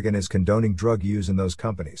that Oregon is condoning drug use in those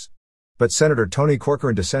companies. But Senator Tony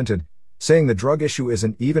Corcoran dissented, saying the drug issue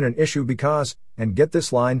isn't even an issue because, and get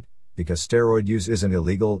this line, because steroid use isn't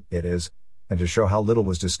illegal, it is. And to show how little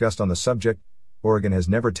was discussed on the subject, Oregon has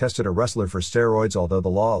never tested a wrestler for steroids, although the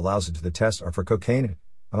law allows it. The tests are for cocaine.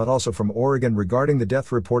 But also from Oregon regarding the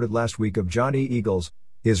death reported last week of Johnny Eagles.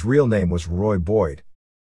 His real name was Roy Boyd.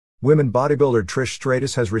 Women bodybuilder Trish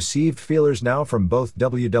Stratus has received feelers now from both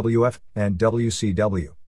WWF and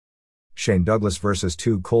WCW. Shane Douglas vs.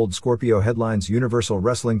 Two Cold Scorpio headlines Universal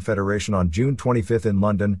Wrestling Federation on June 25th in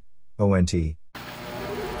London, ONT.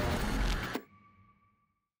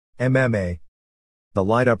 MMA. The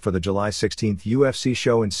lineup for the July 16th UFC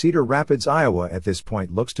show in Cedar Rapids, Iowa at this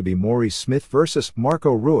point looks to be Maurice Smith vs.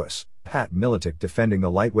 Marco Ruas, Pat Militic defending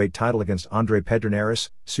the lightweight title against Andre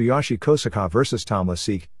Pederneiras, Tsuyoshi Kosaka vs. Tom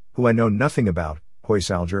Lasik, who I know nothing about,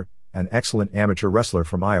 Hoyce Alger, an excellent amateur wrestler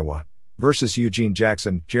from Iowa, versus Eugene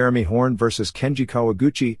Jackson, Jeremy Horn vs. Kenji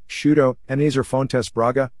Kawaguchi, Shudo, and Ezer Fontes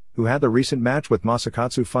Braga, who had the recent match with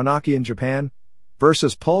Masakatsu Funaki in Japan,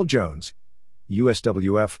 versus Paul Jones,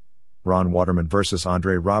 USWF, Ron Waterman vs.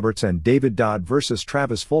 Andre Roberts, and David Dodd vs.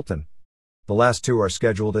 Travis Fulton. The last two are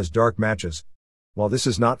scheduled as dark matches. While this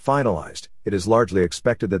is not finalized, it is largely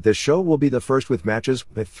expected that this show will be the first with matches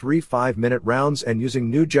with 3 5-minute rounds and using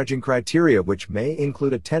new judging criteria, which may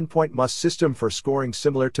include a 10-point must system for scoring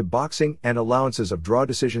similar to boxing and allowances of draw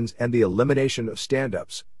decisions and the elimination of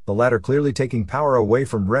stand-ups, the latter clearly taking power away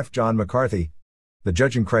from ref John McCarthy. The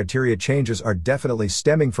judging criteria changes are definitely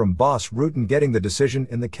stemming from Boss Rutan getting the decision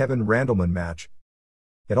in the Kevin Randleman match.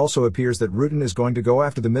 It also appears that Rutan is going to go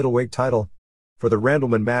after the middleweight title. For the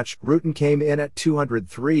Randleman match, Rutan came in at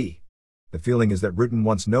 203. The feeling is that Rutan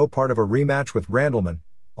wants no part of a rematch with Randleman,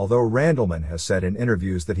 although Randleman has said in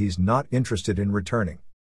interviews that he's not interested in returning.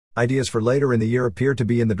 Ideas for later in the year appear to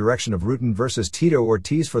be in the direction of Rutan versus Tito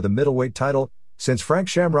Ortiz for the middleweight title, since Frank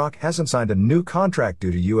Shamrock hasn't signed a new contract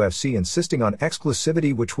due to UFC insisting on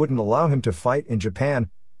exclusivity, which wouldn't allow him to fight in Japan,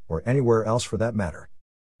 or anywhere else for that matter.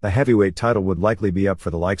 The heavyweight title would likely be up for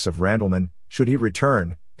the likes of Randleman, should he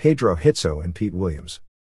return, Pedro Hitso and Pete Williams.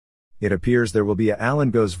 It appears there will be a Alan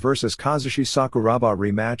Goes vs. Kazushi Sakuraba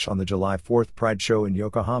rematch on the July 4th Pride show in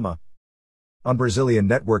Yokohama. On Brazilian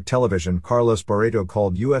network television, Carlos Barreto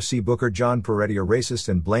called UFC booker John Peretti a racist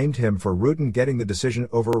and blamed him for Rutan getting the decision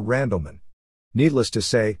over Randleman. Needless to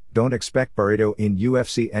say, don't expect Barreto in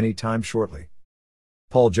UFC anytime shortly.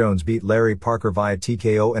 Paul Jones beat Larry Parker via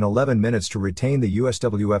TKO in 11 minutes to retain the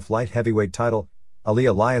USWF light heavyweight title. Ali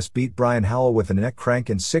Elias beat Brian Howell with a neck crank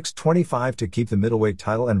in 6:25 to keep the middleweight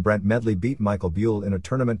title, and Brent Medley beat Michael Buell in a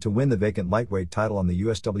tournament to win the vacant lightweight title on the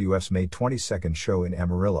USWF's May 22nd show in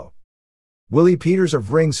Amarillo. Willie Peters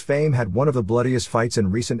of Rings fame had one of the bloodiest fights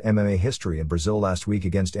in recent MMA history in Brazil last week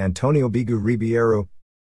against Antonio Bigu Ribeiro.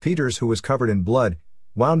 Peters, who was covered in blood,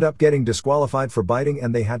 wound up getting disqualified for biting,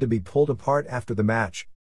 and they had to be pulled apart after the match.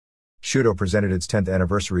 Shudo presented its 10th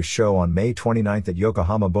anniversary show on May 29 at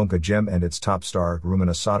Yokohama Bunka Gym, and its top star,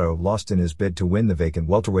 Rumina Sato, lost in his bid to win the vacant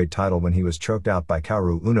welterweight title when he was choked out by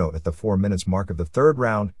Kaoru Uno at the 4 minutes mark of the third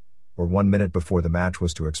round, or 1 minute before the match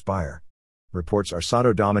was to expire. Reports are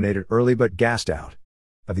Sato dominated early but gassed out.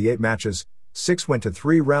 Of the 8 matches, 6 went to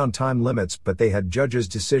 3-round time limits, but they had judges'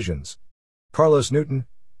 decisions. Carlos Newton,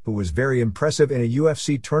 who was very impressive in a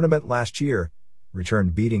UFC tournament last year,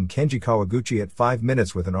 returned beating Kenji Kawaguchi at 5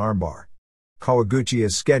 minutes with an armbar. Kawaguchi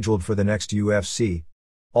is scheduled for the next UFC.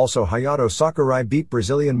 Also, Hayato Sakurai beat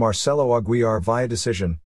Brazilian Marcelo Aguiar via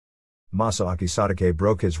decision. Masaaki Satake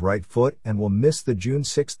broke his right foot and will miss the June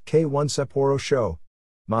 6 K1 Sapporo show.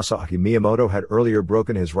 Masaaki Miyamoto had earlier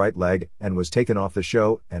broken his right leg and was taken off the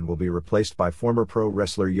show and will be replaced by former pro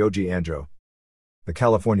wrestler Yoji Anjo. The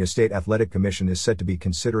California State Athletic Commission is said to be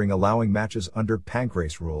considering allowing matches under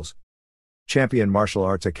pancrase rules. Champion Martial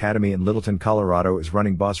Arts Academy in Littleton, Colorado is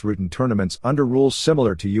running boss Rutan tournaments under rules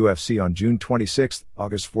similar to UFC on June 26,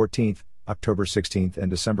 August 14, October 16, and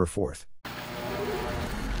December 4.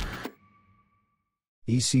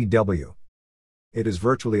 ECW. It is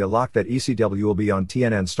virtually a lock that ECW will be on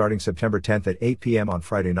TNN starting September 10 at 8 p.m. on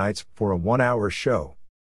Friday nights for a 1-hour show.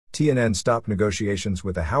 TNN stopped negotiations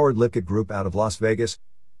with the Howard Lipkett Group out of Las Vegas,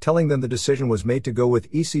 telling them the decision was made to go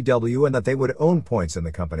with ECW and that they would own points in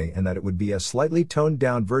the company and that it would be a slightly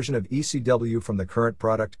toned-down version of ECW from the current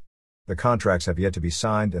product. The contracts have yet to be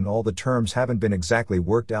signed and all the terms haven't been exactly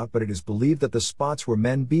worked out, but it is believed that the spots where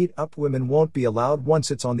men beat up women won't be allowed once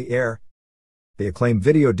it's on the air. The Acclaim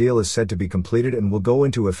video deal is said to be completed and will go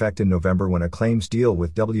into effect in November when Acclaim's deal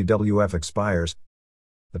with WWF expires.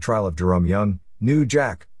 The trial of Jerome Young, New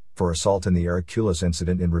Jack, for assault in the Eric Kulas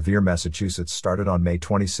incident in Revere, Massachusetts started on May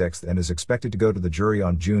 26 and is expected to go to the jury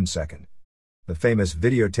on June 2. The famous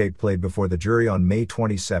videotape played before the jury on May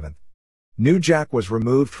 27. New Jack was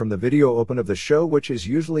removed from the video open of the show, which is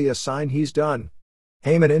usually a sign he's done.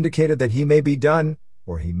 Heyman indicated that he may be done,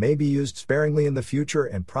 or he may be used sparingly in the future,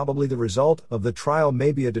 and probably the result of the trial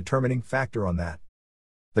may be a determining factor on that.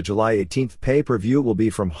 The July 18th pay-per-view will be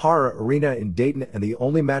from Horror Arena in Dayton, and the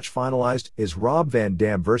only match finalized is Rob Van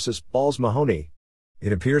Dam versus Balls Mahoney.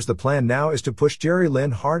 It appears the plan now is to push Jerry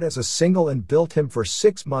Lynn hard as a single and build him for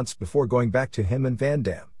 6 months before going back to him and Van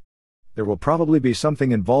Dam. There will probably be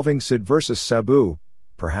something involving Sid versus Sabu,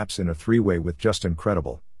 perhaps in a 3-way with Justin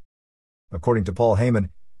Credible. According to Paul Heyman,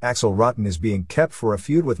 Axel Rotten is being kept for a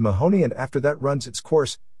feud with Mahoney, and after that runs its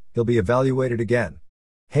course, he'll be evaluated again.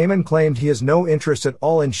 Heyman claimed he has no interest at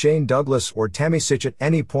all in Shane Douglas or Tammy Sytch at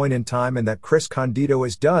any point in time and that Chris Candido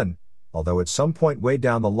is done, although at some point way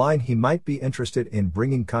down the line he might be interested in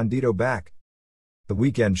bringing Candido back. The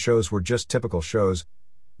weekend shows were just typical shows,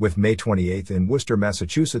 with May 28 in Worcester,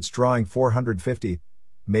 Massachusetts drawing 450,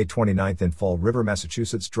 May 29 in Fall River,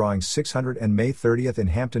 Massachusetts drawing 600, and May 30 in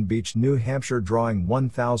Hampton Beach, New Hampshire drawing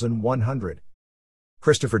 1,100.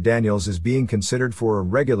 Christopher Daniels is being considered for a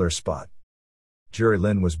regular spot. Jerry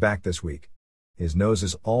Lynn was back this week. His nose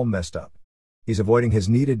is all messed up. He's avoiding his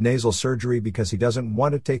needed nasal surgery because he doesn't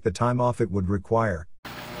want to take the time off it would require.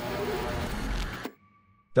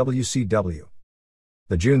 WCW.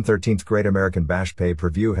 The June 13th Great American Bash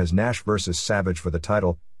pay-per-view has Nash vs. Savage for the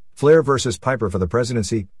title, Flair vs. Piper for the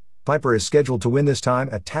presidency. Piper is scheduled to win this time,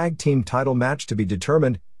 a tag team title match to be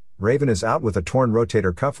determined. Raven is out with a torn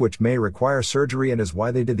rotator cuff which may require surgery and is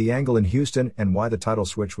why they did the angle in Houston and why the title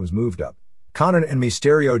switch was moved up. Conan and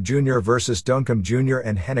Mysterio Jr. vs. Duncombe Jr.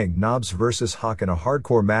 and Hennig Knobs vs. Hawk in a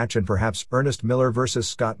hardcore match, and perhaps Ernest Miller vs.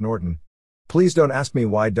 Scott Norton. Please don't ask me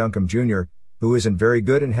why Duncombe Jr., who isn't very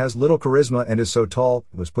good and has little charisma and is so tall,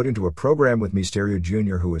 was put into a program with Mysterio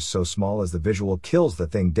Jr. who is so small as the visual kills the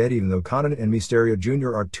thing dead, even though Conan and Mysterio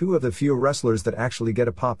Jr. are two of the few wrestlers that actually get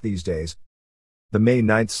a pop these days. The May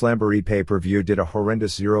 9th Slamboree pay-per-view did a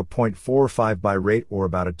horrendous 0.45 buy rate, or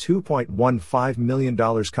about a $2.15 million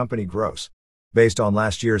company gross. Based on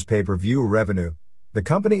last year's pay-per-view revenue, the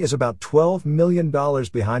company is about $12 million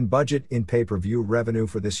behind budget in pay-per-view revenue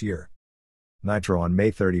for this year. Nitro on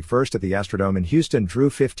May 31st at the Astrodome in Houston drew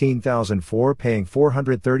 15,004, paying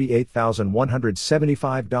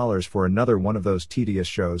 $438,175 for another one of those tedious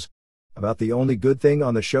shows. About the only good thing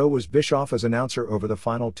on the show was Bischoff as announcer over the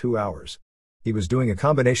final 2 hours. He was doing a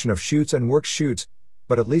combination of shoots and work shoots,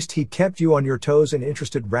 but at least he kept you on your toes and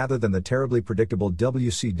interested rather than the terribly predictable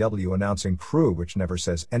WCW announcing crew which never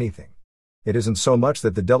says anything. It isn't so much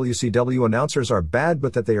that the WCW announcers are bad,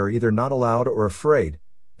 but that they are either not allowed or afraid,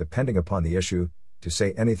 depending upon the issue, to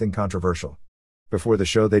say anything controversial. Before the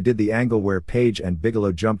show they did the angle where Page and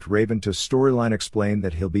Bigelow jumped Raven to storyline explain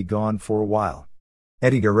that he'll be gone for a while.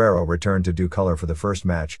 Eddie Guerrero returned to do color for the first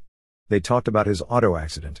match. They talked about his auto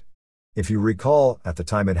accident. If you recall, at the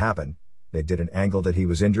time it happened, they did an angle that he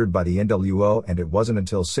was injured by the NWO, and it wasn't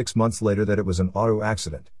until 6 months later that it was an auto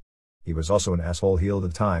accident. He was also an asshole heel at the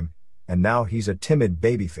time, and now he's a timid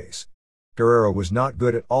babyface. Guerrero was not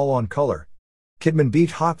good at all on color. Kidman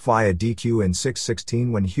beat Hawk via DQ in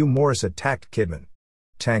 6:16 when Hugh Morris attacked Kidman.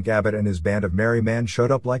 Tank Abbott and his band of merry men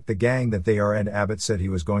showed up like the gang that they are, and Abbott said he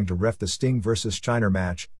was going to ref the Sting vs. Steiner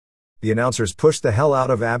match. The announcers pushed the hell out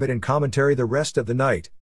of Abbott in commentary the rest of the night.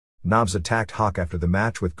 Knobbs attacked Hawk after the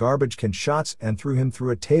match with garbage can shots and threw him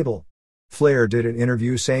through a table. Flair did an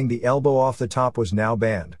interview saying the elbow off the top was now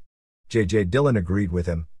banned. J.J. Dillon agreed with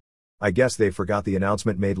him. I guess they forgot the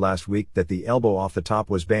announcement made last week that the elbow off the top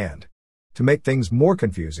was banned. To make things more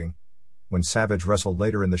confusing, when Savage wrestled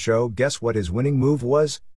later in the show, guess what his winning move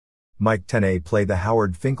was? Mike Tenay played the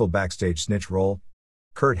Howard Finkel backstage snitch role.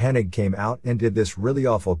 Kurt Hennig came out and did this really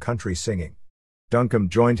awful country singing. Duncombe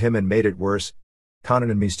joined him and made it worse.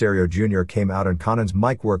 Conan and Mysterio Jr. came out and Conan's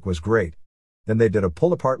mic work was great. Then they did a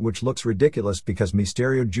pull apart which looks ridiculous because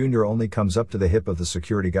Mysterio Jr. only comes up to the hip of the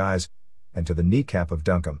security guys, and to the kneecap of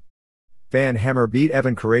Duncombe. Van Hammer beat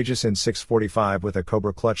Evan Courageous in 6:45 with a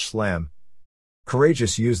Cobra Clutch Slam.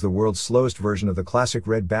 Courageous used the world's slowest version of the classic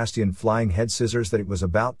Red Bastion flying head scissors that it was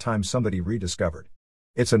about time somebody rediscovered.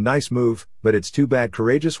 It's a nice move, but it's too bad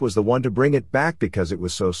Courageous was the one to bring it back because it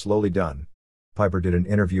was so slowly done. Piper did an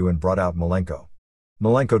interview and brought out Malenko.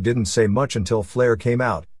 Malenko didn't say much until Flair came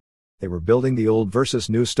out. They were building the old versus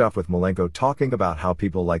new stuff with Malenko talking about how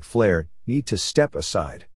people like Flair need to step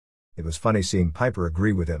aside. It was funny seeing Piper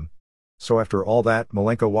agree with him. So after all that,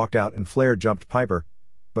 Malenko walked out and Flair jumped Piper,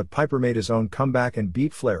 but Piper made his own comeback and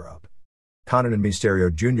beat Flair up. Conan and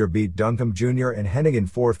Mysterio Jr. beat Duncombe Jr. and Hennig in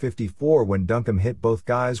 4:54 when Duncombe hit both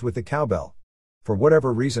guys with the cowbell. For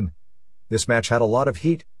whatever reason, this match had a lot of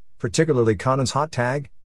heat, particularly Conan's hot tag.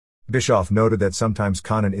 Bischoff noted that sometimes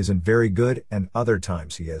Conan isn't very good and other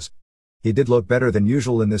times he is. He did look better than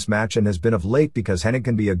usual in this match and has been of late because Hennig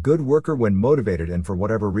can be a good worker when motivated, and for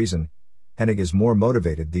whatever reason, Hennig is more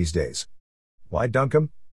motivated these days. Why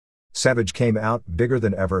Duncombe? Savage came out bigger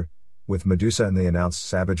than ever, with Medusa, and they announced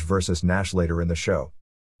Savage vs. Nash later in the show.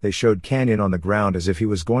 They showed Kanyon on the ground as if he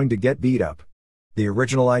was going to get beat up. The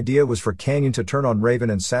original idea was for Kanyon to turn on Raven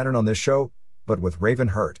and Saturn on this show, but with Raven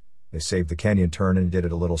hurt, they saved the Kanyon turn and did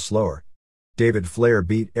it a little slower. David Flair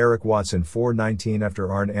beat Eric Watts in 4:19 after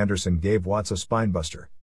Arn Anderson gave Watts a spinebuster.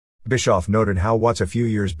 Bischoff noted how Watts a few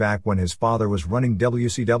years back when his father was running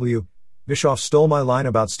WCW, Bischoff stole my line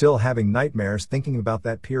about still having nightmares thinking about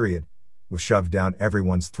that period, was shoved down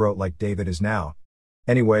everyone's throat like David is now.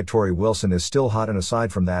 Anyway, Tori Wilson is still hot, and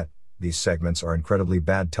aside from that, these segments are incredibly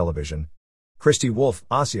bad television. Christy Wolf,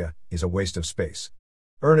 Asya, is a waste of space.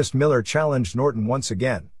 Ernest Miller challenged Norton once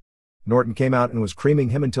again. Norton came out and was creaming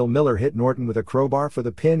him until Miller hit Norton with a crowbar for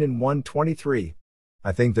the pin in 1:23.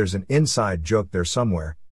 I think there's an inside joke there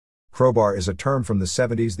somewhere. Crowbar is a term from the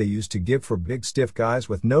 70s they used to give for big stiff guys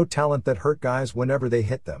with no talent that hurt guys whenever they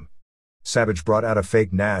hit them. Savage brought out a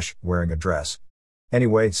fake Nash, wearing a dress.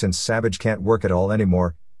 Anyway, since Savage can't work at all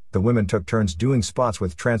anymore, the women took turns doing spots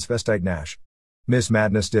with transvestite Nash. Miss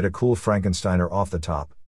Madness did a cool Frankensteiner off the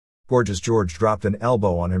top. Gorgeous George dropped an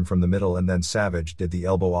elbow on him from the middle, and then Savage did the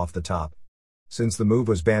elbow off the top. Since the move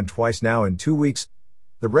was banned twice now in 2 weeks,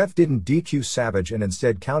 the ref didn't DQ Savage and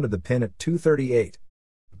instead counted the pin at 2:38.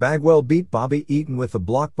 Bagwell beat Bobby Eaton with the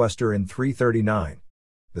blockbuster in 3:39.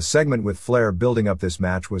 The segment with Flair building up this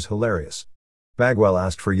match was hilarious. Bagwell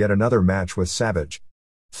asked for yet another match with Savage.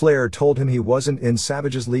 Flair told him he wasn't in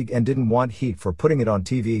Savage's league and didn't want heat for putting it on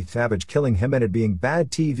TV, Savage killing him and it being bad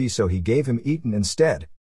TV, so he gave him Eaton instead.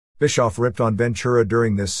 Bischoff ripped on Ventura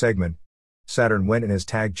during this segment. Saturn went in as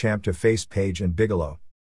tag champ to face Page and Bigelow.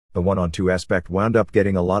 The 1-on-2 aspect wound up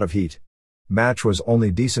getting a lot of heat. Match was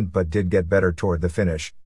only decent but did get better toward the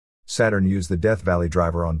finish. Saturn used the Death Valley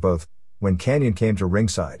driver on both, when Kanyon came to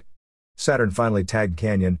ringside. Saturn finally tagged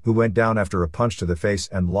Kanyon, who went down after a punch to the face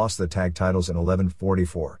and lost the tag titles in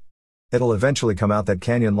 11:44. It'll eventually come out that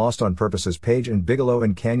Kanyon lost on purpose, as Page and Bigelow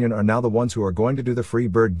and Kanyon are now the ones who are going to do the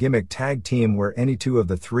Freebird gimmick tag team where any two of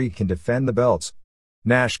the three can defend the belts.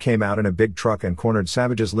 Nash came out in a big truck and cornered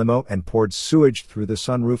Savage's limo and poured sewage through the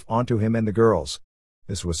sunroof onto him and the girls.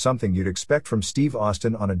 This was something you'd expect from Steve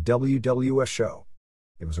Austin on a WWF show.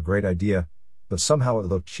 It was a great idea, but somehow it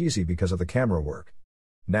looked cheesy because of the camera work.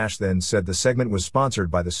 Nash then said the segment was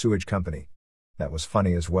sponsored by the sewage company. That was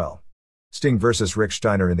funny as well. Sting vs. Rick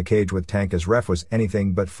Steiner in the cage with Tank as ref was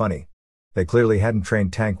anything but funny. They clearly hadn't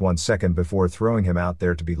trained Tank 1 second before throwing him out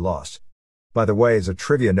there to be lost. By the way, as a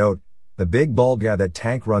trivia note, The big bald guy that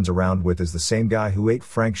Tank runs around with is the same guy who ate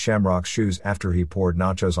Frank Shamrock's shoes after he poured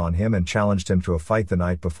nachos on him and challenged him to a fight the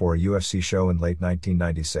night before a UFC show in late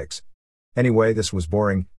 1996. Anyway, this was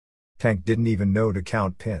boring. Tank didn't even know to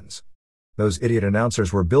count pins. Those idiot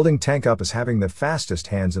announcers were building Tank up as having the fastest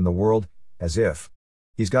hands in the world, as if.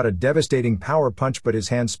 He's got a devastating power punch, but his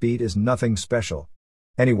hand speed is nothing special.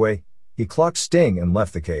 Anyway, he clocked Sting and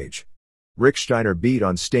left the cage. Rick Steiner beat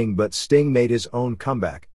on Sting, but Sting made his own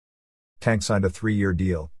comeback. Tank signed a 3-year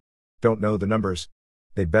deal. Don't know the numbers.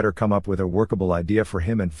 They'd better come up with a workable idea for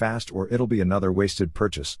him and fast, or it'll be another wasted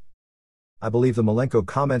purchase. I believe the Malenko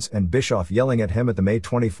comments and Bischoff yelling at him at the May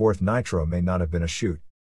 24th Nitro may not have been a shoot.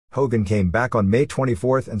 Hogan came back on May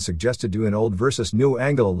 24th and suggested doing old versus new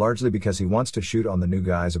angle largely because he wants to shoot on the new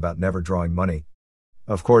guys about never drawing money.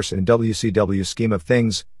 Of course, in WCW's scheme of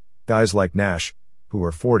things, guys like Nash, who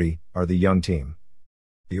are 40, are the young team.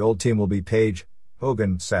 The old team will be Page,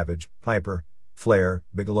 Hogan, Savage, Piper, Flair,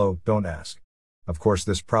 Bigelow, don't ask. Of course,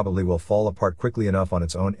 this probably will fall apart quickly enough on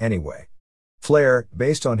its own anyway. Flair,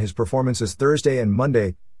 based on his performances Thursday and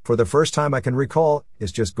Monday, for the first time I can recall,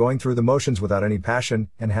 is just going through the motions without any passion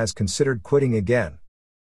and has considered quitting again.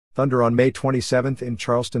 Thunder on May 27th in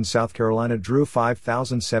Charleston, South Carolina drew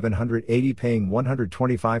 5,780 paying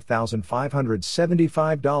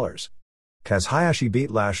 $125,575. Kaz Hayashi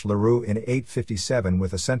beat Lash LaRue in 8:57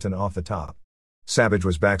 with a senton off the top. Savage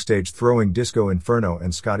was backstage throwing Disco Inferno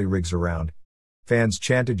and Scotty Riggs around. Fans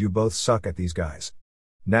chanted, "You both suck" at these guys.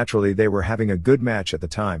 Naturally, they were having a good match at the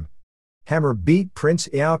time. Hammer beat Prince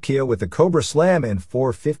Iaukea with the Cobra Slam in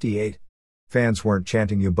 4:58. Fans weren't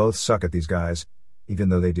chanting "You both suck" at these guys, even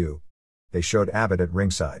though they do. They showed Abbott at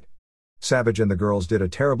ringside. Savage and the girls did a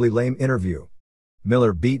terribly lame interview.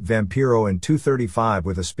 Miller beat Vampiro in 2:35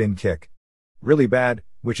 with a spin kick. Really bad,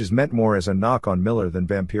 which is meant more as a knock on Miller than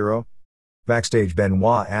Vampiro. Backstage,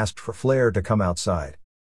 Benoit asked for Flair to come outside.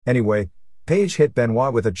 Anyway, Page hit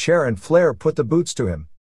Benoit with a chair and Flair put the boots to him.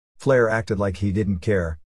 Flair acted like he didn't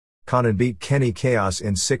care. Conan beat Kenny Chaos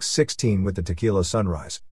in 6:16 with the Tequila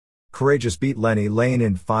Sunrise. Courageous beat Lenny Lane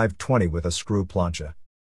in 5:20 with a screw plancha.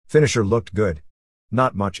 Finisher looked good.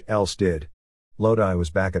 Not much else did. Lodi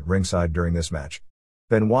was back at ringside during this match.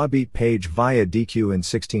 Benoit beat Page via DQ in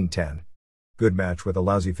 16:10. Good match with a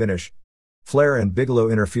lousy finish. Flair and Bigelow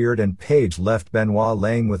interfered and Page left Benoit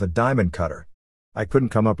laying with a diamond cutter. I couldn't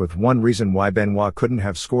come up with one reason why Benoit couldn't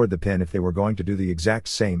have scored the pin if they were going to do the exact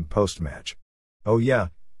same post-match. Oh yeah,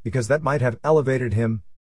 because that might have elevated him.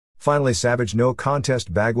 Finally, Savage no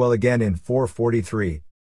contest Bagwell again in 4:43.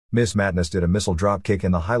 Miss Madness did a missile drop kick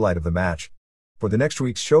in the highlight of the match. For the next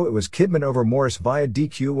week's show it was Kidman over Morris via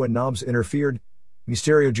DQ when Knobs interfered,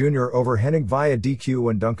 Mysterio Jr. over Hennig via DQ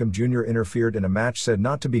when Duncombe Jr. interfered in a match said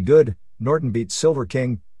not to be good, Norton beat Silver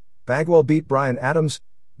King, Bagwell beat Bryan Adams,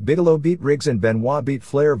 Bigelow beat Riggs and Benoit beat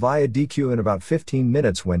Flair via DQ in about 15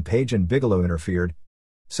 minutes when Page and Bigelow interfered.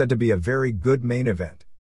 Said to be a very good main event.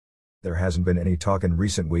 There hasn't been any talk in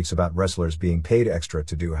recent weeks about wrestlers being paid extra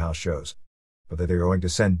to do house shows. But that they're going to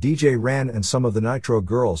send DJ Ran and some of the Nitro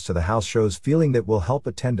girls to the house shows feeling that will help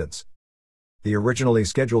attendance. The originally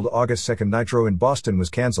scheduled August 2nd Nitro in Boston was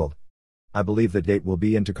cancelled. I believe the date will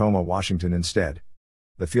be in Tacoma, Washington instead.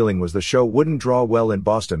 The feeling was the show wouldn't draw well in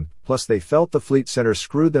Boston, plus they felt the Fleet Center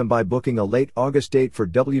screwed them by booking a late August date for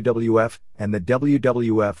WWF, and the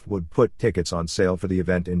WWF would put tickets on sale for the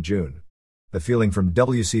event in June. The feeling from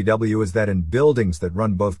WCW is that in buildings that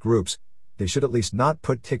run both groups, they should at least not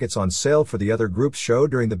put tickets on sale for the other group's show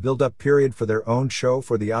during the build-up period for their own show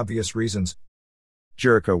for the obvious reasons.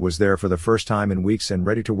 Jericho was there for the first time in weeks and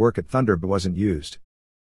ready to work at Thunder but wasn't used.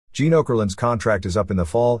 Gene Okerlund's contract is up in the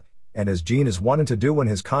fall, and as Gene is wanting to do when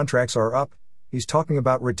his contracts are up, he's talking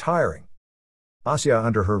about retiring. Asya,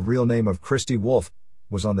 under her real name of Christy Wolf,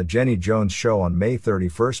 was on the Jenny Jones show on May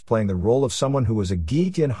 31st playing the role of someone who was a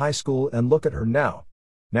geek in high school, and look at her now.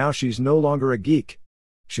 Now she's no longer a geek.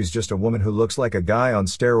 She's just a woman who looks like a guy on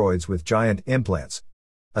steroids with giant implants.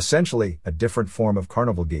 Essentially, a different form of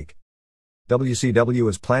carnival geek. WCW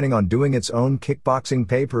is planning on doing its own kickboxing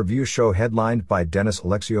pay-per-view show headlined by Dennis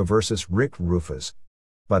Alexio vs. Rick Rufus.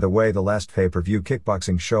 By the way, the last pay-per-view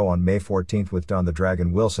kickboxing show on May 14th with Don the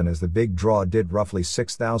Dragon Wilson as the big draw did roughly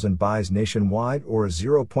 6,000 buys nationwide or a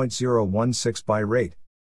 0.016 buy rate.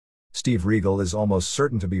 Steve Regal is almost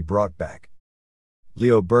certain to be brought back.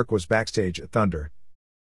 Leo Burke was backstage at Thunder.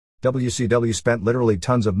 WCW spent literally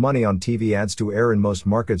tons of money on TV ads to air in most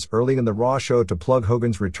markets early in the Raw show to plug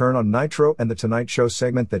Hogan's return on Nitro and the Tonight Show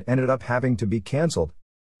segment that ended up having to be cancelled.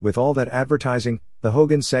 With all that advertising, the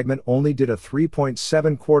Hogan segment only did a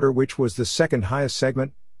 3.7 quarter, which was the second highest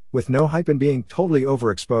segment, with no hype and being totally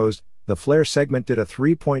overexposed. The Flair segment did a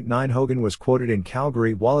 3.9. Hogan was quoted in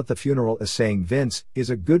Calgary while at the funeral as saying Vince is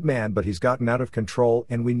a good man but he's gotten out of control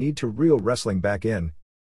and we need to reel wrestling back in.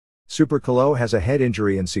 Super Calo has a head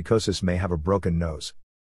injury and Psychosis may have a broken nose.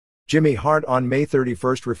 Jimmy Hart on May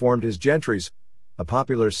 31st reformed his Gentrys, a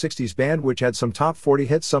popular 60s band which had some top 40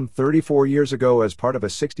 hits some 34 years ago as part of a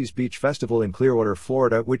 60s beach festival in Clearwater,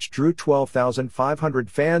 Florida, which drew 12,500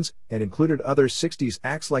 fans and included other 60s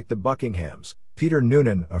acts like the Buckinghams, Peter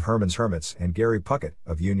Noonan of Herman's Hermits and Gary Puckett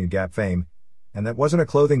of Union Gap fame. And that wasn't a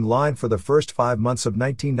clothing line. For the first 5 months of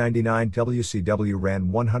 1999, WCW ran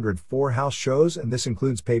 104 house shows, and this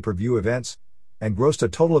includes pay-per-view events, and grossed a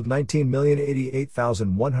total of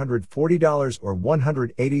 $19,088,140 or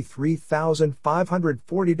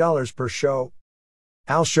 $183,540 per show.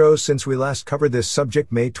 House shows since we last covered this subject: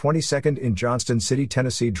 May 22nd in Johnston City,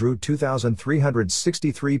 Tennessee drew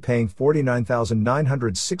 2,363 paying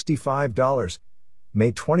 $49,965.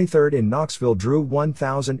 May 23rd in Knoxville drew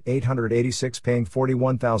 1,886 paying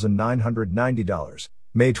 $41,990.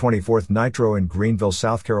 May 24th Nitro in Greenville,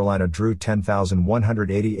 South Carolina drew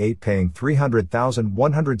 10,188 paying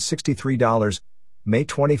 $300,163. May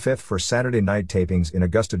 25th for Saturday night tapings in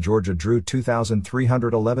Augusta, Georgia drew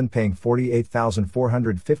 2,311 paying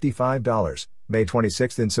 $48,455. May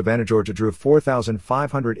 26th in Savannah, Georgia drew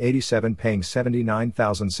 4,587 paying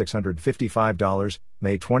 $79,655.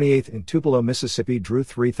 May 28th in Tupelo, Mississippi drew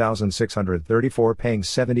 3,634 paying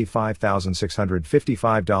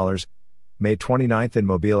 $75,655. May 29th in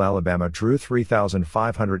Mobile, Alabama drew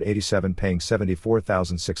 3,587 paying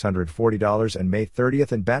 $74,640, and May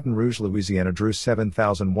 30th in Baton Rouge, Louisiana drew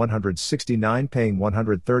 7,169 paying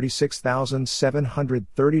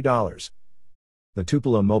 $136,730. The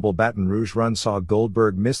Tupelo Mobile Baton Rouge run saw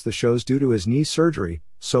Goldberg miss the shows due to his knee surgery,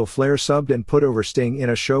 so Flair subbed and put over Sting in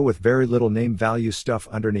a show with very little name value stuff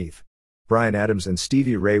underneath. Bryan Adams and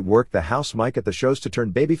Stevie Ray worked the house mic at the shows to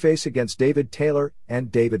turn babyface against David Taylor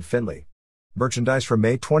and David Finlay. Merchandise from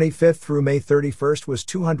May 25th through May 31st was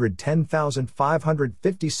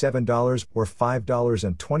 $210,557 or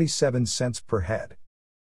 $5.27 per head.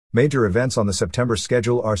 Major events on the September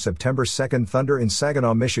schedule are September 2nd Thunder in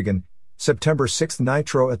Saginaw, Michigan, September 6th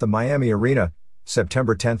Nitro at the Miami Arena,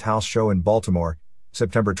 September 10th House Show in Baltimore,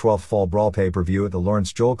 September 12th Fall Brawl pay-per-view at the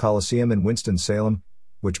Lawrence Joel Coliseum in Winston-Salem,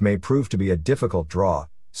 which may prove to be a difficult draw,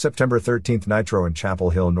 September 13th Nitro in Chapel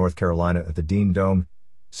Hill, North Carolina at the Dean Dome,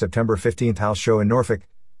 September 15th House Show in Norfolk,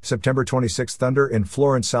 September 26th Thunder in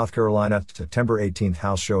Florence, South Carolina, September 18th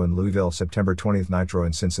House Show in Louisville, September 20th Nitro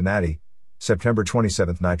in Cincinnati, September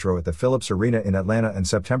 27th Nitro at the Phillips Arena in Atlanta, and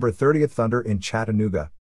September 30th Thunder in Chattanooga.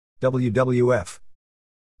 WWF.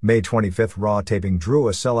 May 25th Raw taping drew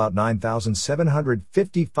a sellout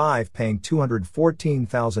 9,755 paying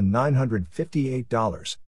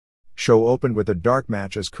 $214,958. Show opened with a dark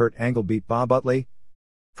match as Kurt Angle beat Bob Utley.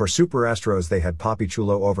 For Super Astros they had Papi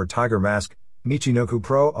Chulo over Tiger Mask, Michinoku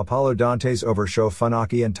Pro Apollo Dantes over Sho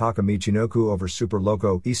Funaki, and Taka Michinoku over Super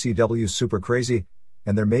Loco ECW Super Crazy,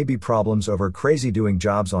 and there may be problems over Crazy doing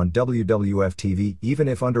jobs on WWF TV even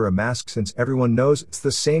if under a mask, since everyone knows it's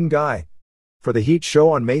the same guy. For the Heat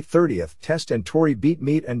show on May 30th, Test and Tori beat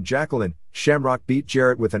Meat and Jacqueline, Shamrock beat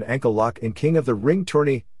Jarrett with an ankle lock in King of the Ring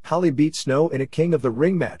tourney, Holly beat Snow in a King of the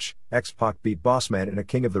Ring match, X-Pac beat Bossman in a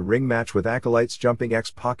King of the Ring match with acolytes jumping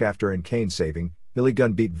X-Pac after and Kane saving, Billy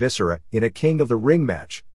Gunn beat Viscera in a King of the Ring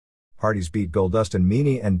match. Hardys beat Goldust and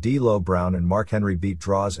Meanie, and D'Lo Brown and Mark Henry beat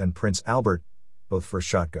Draws and Prince Albert, both for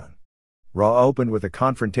Shotgun. Raw opened with a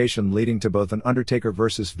confrontation leading to both an Undertaker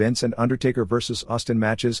vs. Vince and Undertaker vs. Austin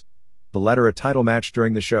matches, the latter a title match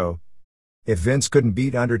during the show. If Vince couldn't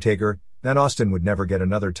beat Undertaker, then Austin would never get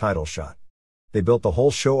another title shot. They built the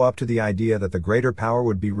whole show up to the idea that the greater power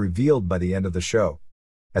would be revealed by the end of the show.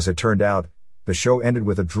 As it turned out, the show ended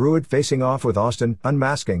with a Druid facing off with Austin,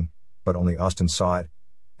 unmasking, but only Austin saw it,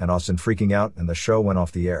 and Austin freaking out, and the show went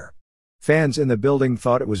off the air. Fans in the building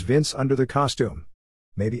thought it was Vince under the costume.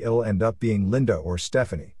 Maybe it'll end up being Linda or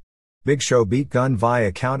Stephanie. Big Show beat Gunn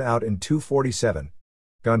via count out in 2:47.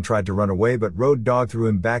 Gunn tried to run away but Road Dogg threw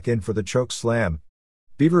him back in for the choke slam.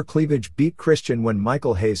 Beaver Cleavage beat Christian when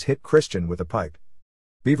Michael Hayes hit Christian with a pipe.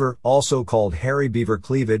 Beaver, also called Harry Beaver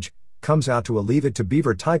Cleavage, comes out to a Leave It to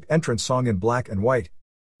Beaver type entrance song in black and white.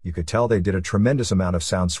 You could tell they did a tremendous amount of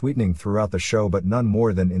sound sweetening throughout the show, but none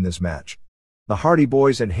more than in this match. The Hardy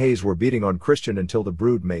Boys and Hayes were beating on Christian until the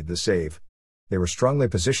Brood made the save. They were strongly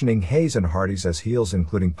positioning Hayes and Hardys as heels,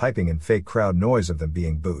 including piping and fake crowd noise of them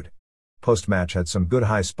being booed. Post-match had some good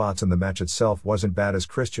high spots, and the match itself wasn't bad, as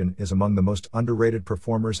Christian is among the most underrated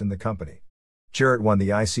performers in the company. Jarrett won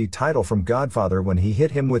the IC title from Godfather when he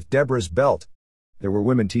hit him with Deborah's belt. There were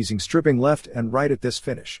women teasing stripping left and right at this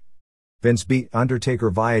finish. Vince beat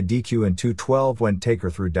Undertaker via DQ in 2:12 when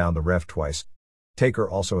Taker threw down the ref twice. Taker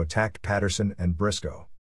also attacked Patterson and Briscoe.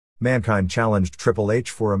 Mankind challenged Triple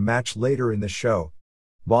H for a match later in the show.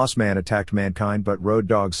 Boss Man attacked Mankind but Road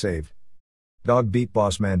Dogg saved. Dogg beat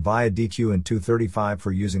Boss Man via DQ in 2:35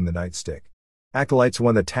 for using the nightstick. Acolytes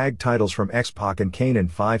won the tag titles from X-Pac and Kane in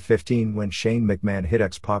 5:15 when Shane McMahon hit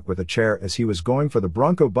X-Pac with a chair as he was going for the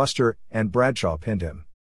Bronco Buster and Bradshaw pinned him.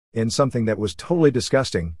 In something that was totally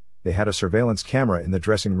disgusting, they had a surveillance camera in the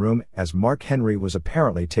dressing room as Mark Henry was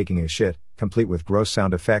apparently taking a shit, complete with gross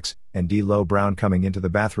sound effects, and D'Lo Brown coming into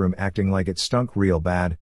the bathroom acting like it stunk real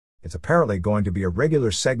bad. It's apparently going to be a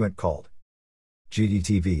regular segment called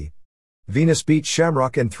GDTV. Venus beat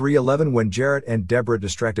Shamrock in 3:11 when Jarrett and Deborah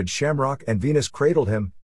distracted Shamrock and Venus cradled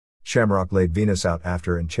him. Shamrock laid Venus out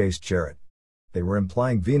after and chased Jarrett. They were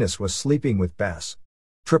implying Venus was sleeping with Bass.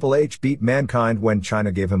 Triple H beat Mankind when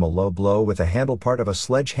Chyna gave him a low blow with a handle part of a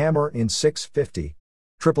sledgehammer in 6:50.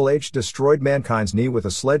 Triple H destroyed Mankind's knee with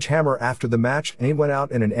a sledgehammer after the match and he went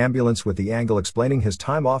out in an ambulance with the Angle explaining his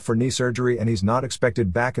time off for knee surgery and he's not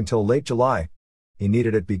expected back until late July. He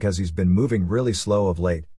needed it because he's been moving really slow of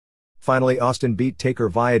late. Finally, Austin beat Taker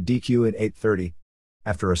via DQ in 8:30.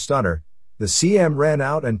 After a stunner, the CM ran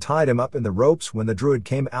out and tied him up in the ropes when the Druid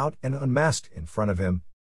came out and unmasked in front of him.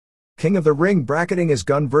 King of the Ring bracketing is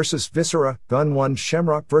Gunn vs. Viscera. Gunn won.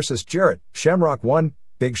 Shamrock vs. Jarrett. Shamrock won.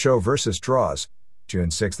 Big Show vs. Draws. June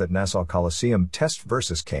 6th at Nassau Coliseum. Test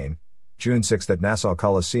vs. Kane. June 6th at Nassau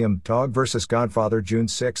Coliseum. Dog vs. Godfather. June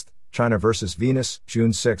 6th. Chyna vs. Venus.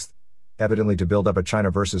 June 6th. Evidently to build up a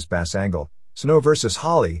Chyna vs. Bass angle. Snow vs.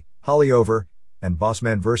 Holly. Holly over. And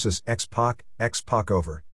Bossman vs. X-Pac. X-Pac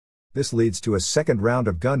over. This leads to a second round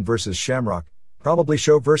of Gunn vs. Shamrock. Probably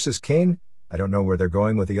Show vs. Kane. I don't know where they're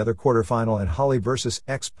going with the other quarterfinal and Holly vs.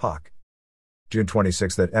 X-Pac. June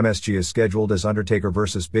 26th at MSG is scheduled as Undertaker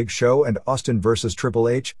vs. Big Show and Austin vs. Triple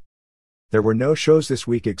H. There were no shows this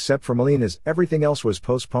week except for Moline as everything else was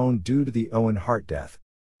postponed due to the Owen Hart death.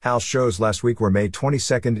 House shows last week were May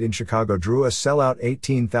 22nd in Chicago drew a sellout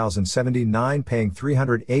 18,079 paying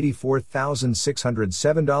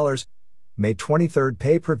 $384,607. May 23rd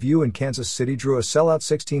pay-per-view in Kansas City drew a sellout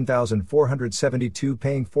 16,472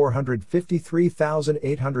 paying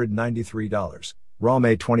 $453,893. Raw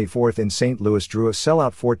May 24th in St. Louis drew a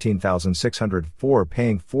sellout 14,604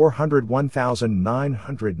 paying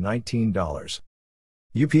 $401,919.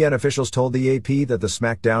 UPN officials told the AP that the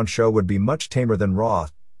SmackDown show would be much tamer than Raw,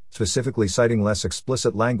 specifically citing less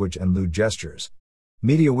explicit language and lewd gestures.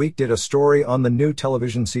 Media Week did a story on the new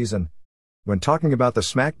television season. When talking about the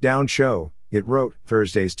SmackDown show, it wrote,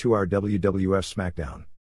 Thursday's 2-hour WWF SmackDown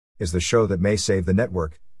is the show that may save the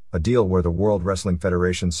network, a deal where the World Wrestling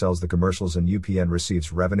Federation sells the commercials and UPN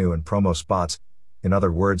receives revenue and promo spots. In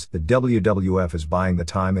other words, the WWF is buying the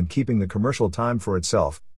time and keeping the commercial time for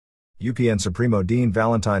itself. UPN Supremo Dean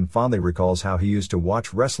Valentine fondly recalls how he used to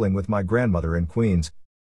watch wrestling with my grandmother in Queens.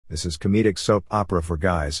 This is comedic soap opera for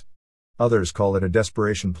guys. Others call it a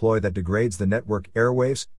desperation ploy that degrades the network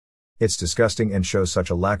airwaves. It's disgusting and shows such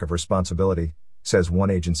a lack of responsibility, says one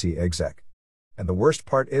agency exec. And the worst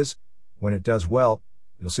part is, when it does well,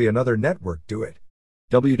 you'll see another network do it.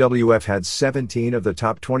 WWF had 17 of the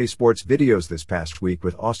top 20 sports videos this past week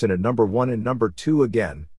with Austin at number 1 and number 2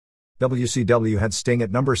 again. WCW had Sting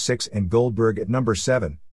at number 6 and Goldberg at number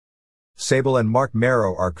 7. Sable and Mark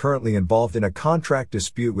Marrow are currently involved in a contract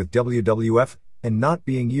dispute with WWF and not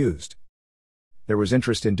being used. There was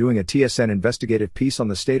interest in doing a TSN investigative piece on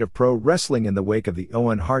the state of pro wrestling in the wake of the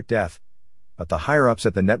Owen Hart death, but the higher-ups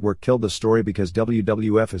at the network killed the story because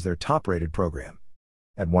WWF is their top-rated program.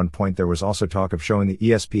 At one point there was also talk of showing the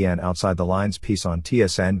ESPN Outside the Lines piece on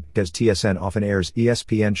TSN because TSN often airs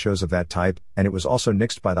ESPN shows of that type, and it was also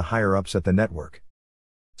nixed by the higher-ups at the network.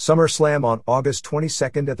 SummerSlam on August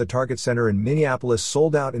 22nd at the Target Center in Minneapolis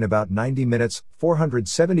sold out in about 90 minutes,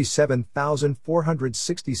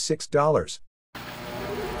 $477,466.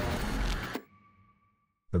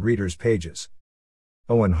 The readers' pages.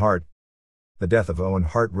 Owen Hart. The death of Owen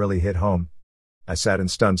Hart really hit home. I sat in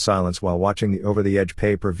stunned silence while watching the Over the Edge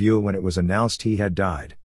pay-per-view when it was announced he had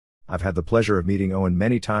died. I've had the pleasure of meeting Owen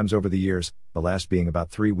many times over the years, the last being about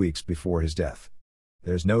 3 weeks before his death.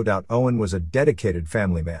 There's no doubt Owen was a dedicated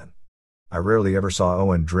family man. I rarely ever saw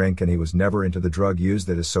Owen drink and he was never into the drug use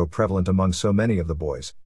that is so prevalent among so many of the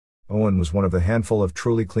boys. Owen was one of the handful of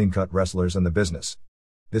truly clean-cut wrestlers in the business.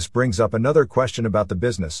 This brings up another question about the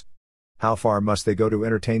business. How far must they go to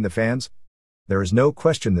entertain the fans? There is no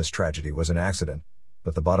question this tragedy was an accident,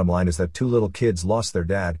 but the bottom line is that 2 little kids lost their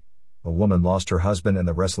dad, a woman lost her husband and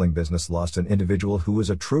the wrestling business lost an individual who was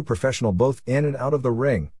a true professional both in and out of the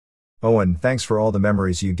ring. Owen, thanks for all the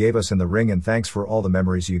memories you gave us in the ring and thanks for all the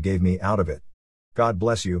memories you gave me out of it. God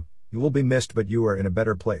bless you, you will be missed but you are in a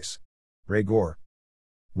better place. Ray Gore.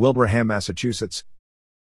 Wilbraham, Massachusetts.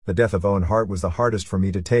 The death of Owen Hart was the hardest for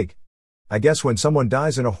me to take. I guess when someone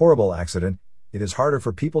dies in a horrible accident, it is harder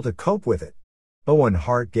for people to cope with it. Owen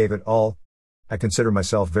Hart gave it all. I consider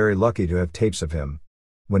myself very lucky to have tapes of him.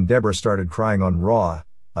 When Deborah started crying on Raw,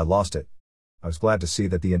 I lost it. I was glad to see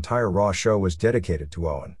that the entire Raw show was dedicated to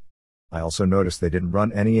Owen. I also noticed they didn't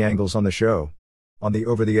run any angles on the show. On the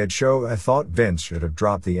Over the Edge show, I thought Vince should have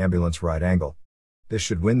dropped the ambulance ride angle. This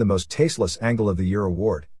should win the Most Tasteless Angle of the Year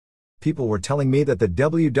award. People were telling me that the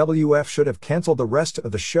WWF should have canceled the rest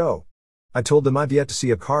of the show. I told them I've yet to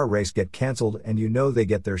see a car race get canceled and you know they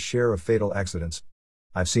get their share of fatal accidents.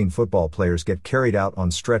 I've seen football players get carried out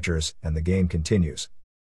on stretchers and the game continues.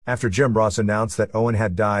 After Jim Ross announced that Owen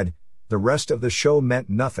had died, the rest of the show meant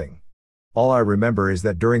nothing. All I remember is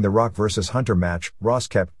that during the Rock vs. Hunter match, Ross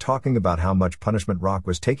kept talking about how much punishment Rock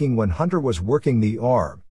was taking when Hunter was working the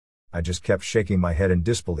arm. I just kept shaking my head in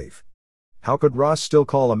disbelief. How could Ross still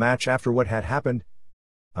call a match after what had happened?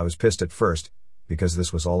 I was pissed at first, because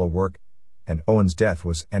this was all a work, and Owen's death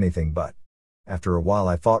was anything but. After a while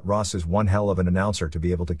I thought Ross is one hell of an announcer to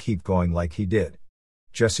be able to keep going like he did.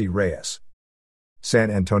 Jesse Reyes. San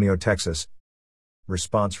Antonio, Texas.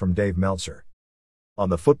 Response from Dave Meltzer. On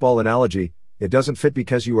the football analogy, it doesn't fit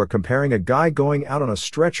because you are comparing a guy going out on a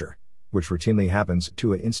stretcher, which routinely happens,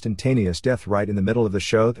 to an instantaneous death right in the middle of the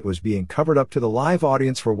show that was being covered up to the live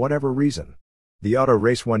audience for whatever reason. The auto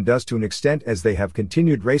race one does to an extent as they have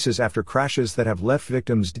continued races after crashes that have left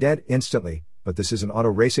victims dead instantly, but this is an auto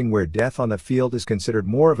racing where death on the field is considered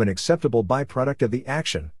more of an acceptable byproduct of the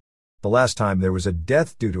action. The last time there was a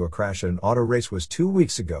death due to a crash at an auto race was 2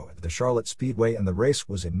 weeks ago at the Charlotte Speedway and the race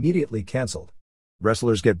was immediately canceled.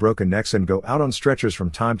 Wrestlers get broken necks and go out on stretchers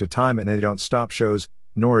from time to time and they don't stop shows,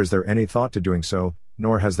 nor is there any thought to doing so,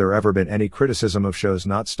 nor has there ever been any criticism of shows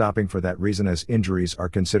not stopping for that reason as injuries are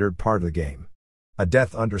considered part of the game. A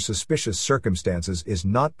death under suspicious circumstances is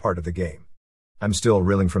not part of the game. I'm still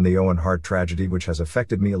reeling from the Owen Hart tragedy which has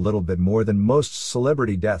affected me a little bit more than most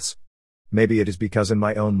celebrity deaths. Maybe it is because in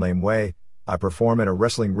my own lame way, I perform in a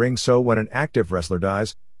wrestling ring so when an active wrestler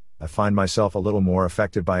dies, I find myself a little more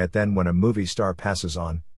affected by it than when a movie star passes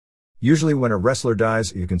on. Usually when a wrestler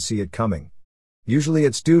dies, you can see it coming. Usually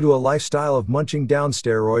it's due to a lifestyle of munching down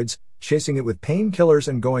steroids, chasing it with painkillers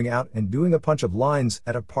and going out and doing a bunch of lines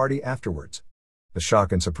at a party afterwards. The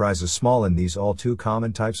shock and surprise is small in these all too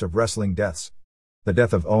common types of wrestling deaths. The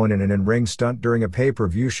death of Owen in an in-ring stunt during a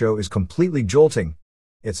pay-per-view show is completely jolting.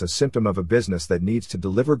 It's a symptom of a business that needs to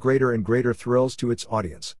deliver greater and greater thrills to its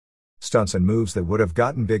audience. Stunts and moves that would have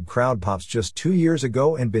gotten big crowd pops just 2 years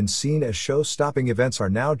ago and been seen as show-stopping events are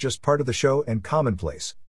now just part of the show and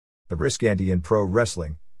commonplace. The risk ante in pro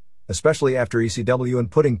wrestling, especially after ECW and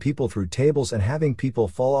putting people through tables and having people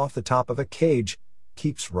fall off the top of a cage,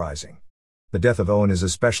 keeps rising. The death of Owen is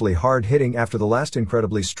especially hard-hitting after the last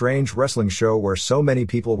incredibly strange wrestling show where so many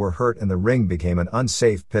people were hurt and the ring became an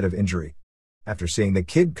unsafe pit of injury. After seeing the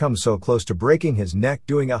kid come so close to breaking his neck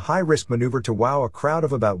doing a high-risk maneuver to wow a crowd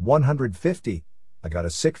of about 150, I got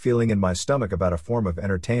a sick feeling in my stomach about a form of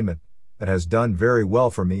entertainment that has done very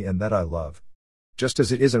well for me and that I love. Just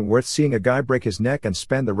as it isn't worth seeing a guy break his neck and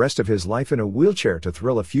spend the rest of his life in a wheelchair to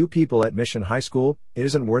thrill a few people at Mission High School, it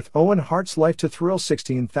isn't worth Owen Hart's life to thrill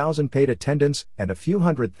 16,000 paid attendants and a few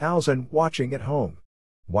 100,000 watching at home.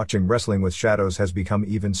 Watching Wrestling with Shadows has become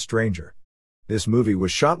even stranger. This movie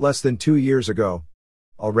was shot less than 2 years ago.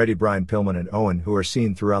 Already Brian Pillman and Owen, who are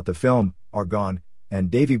seen throughout the film, are gone,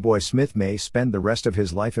 and Davey Boy Smith may spend the rest of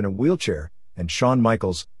his life in a wheelchair, and Shawn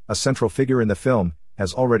Michaels, a central figure in the film,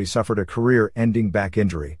 has already suffered a career-ending back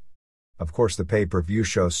injury. Of course the pay-per-view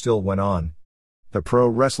show still went on. The pro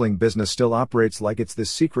wrestling business still operates like it's this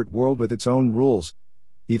secret world with its own rules,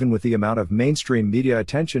 even with the amount of mainstream media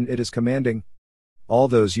attention it is commanding. All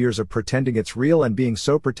those years of pretending it's real and being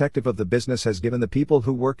so protective of the business has given the people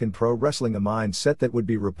who work in pro wrestling a mindset that would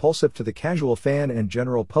be repulsive to the casual fan and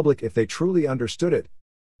general public if they truly understood it.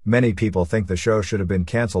 Many people think the show should have been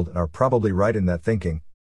canceled and are probably right in that thinking.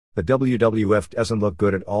 The WWF doesn't look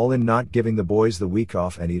good at all in not giving the boys the week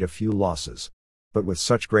off and eat a few losses. But with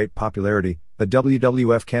such great popularity, the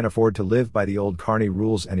WWF can't afford to live by the old carny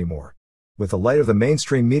rules anymore. With the light of the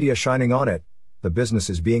mainstream media shining on it, the business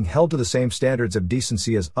is being held to the same standards of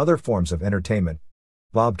decency as other forms of entertainment.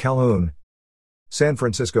 Bob Calhoun. San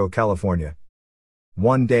Francisco, California.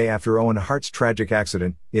 One day after Owen Hart's tragic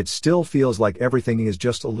accident, it still feels like everything is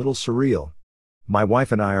just a little surreal. My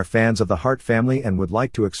wife and I are fans of the Hart family and would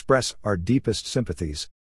like to express our deepest sympathies.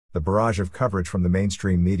 The barrage of coverage from the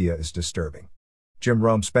mainstream media is disturbing. Jim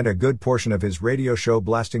Rome spent a good portion of his radio show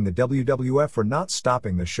blasting the WWF for not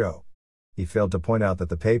stopping the show. He failed to point out that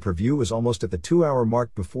the pay-per-view was almost at the 2-hour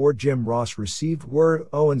mark before Jim Ross received word of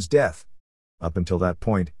Owen's death. Up until that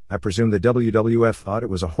point, I presume the WWF thought it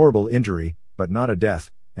was a horrible injury, but not a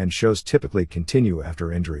death, and shows typically continue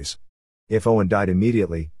after injuries. If Owen died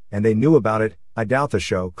immediately, and they knew about it, I doubt the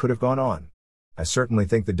show could have gone on. I certainly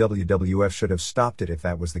think the WWF should have stopped it if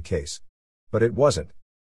that was the case. But it wasn't.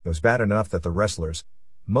 It was bad enough that the wrestlers,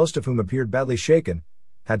 most of whom appeared badly shaken,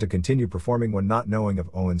 had to continue performing when not knowing of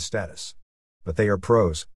Owen's status. But they are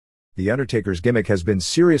pros. The Undertaker's gimmick has been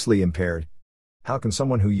seriously impaired. How can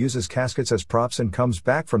someone who uses caskets as props and comes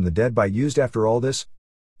back from the dead be used after all this?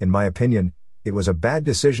 In my opinion, it was a bad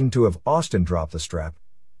decision to have Austin drop the strap,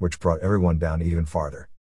 which brought everyone down even farther.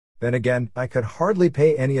 Then again, I could hardly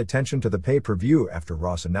pay any attention to the pay-per-view after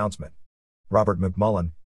Ross' announcement. Robert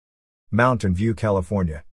McMullen, Mountain View,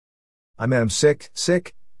 California. I'm sick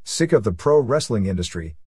of the pro wrestling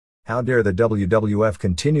industry. How dare the WWF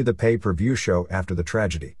continue the pay-per-view show after the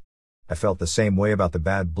tragedy? I felt the same way about the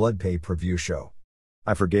Bad Blood pay-per-view show.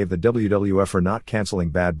 I forgave the WWF for not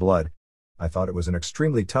canceling Bad Blood. I thought it was an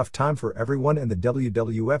extremely tough time for everyone, and the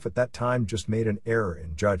WWF at that time just made an error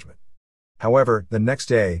in judgment. However, the next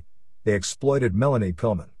day, they exploited Melanie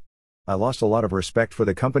Pillman. I lost a lot of respect for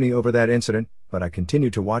the company over that incident, but I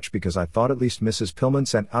continued to watch because I thought at least Mrs. Pillman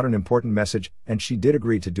sent out an important message, and she did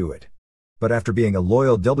agree to do it. But after being a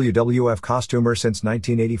loyal WWF costumer since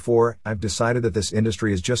 1984, I've decided that this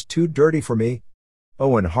industry is just too dirty for me.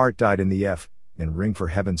 Owen Hart died in the ring, for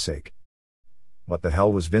heaven's sake. What the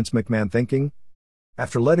hell was Vince McMahon thinking?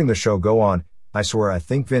 After letting the show go on, I swear I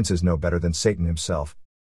think Vince is no better than Satan himself.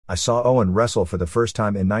 I saw Owen wrestle for the first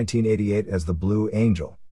time in 1988 as the Blue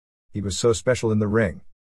Angel. He was so special in the ring.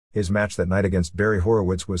 His match that night against Barry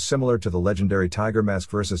Horowitz was similar to the legendary Tiger Mask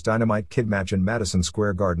vs. Dynamite Kid match in Madison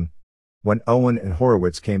Square Garden. When Owen and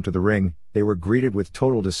Horowitz came to the ring, they were greeted with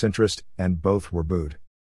total disinterest, and both were booed.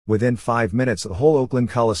 Within 5 minutes, the whole Oakland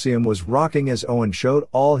Coliseum was rocking as Owen showed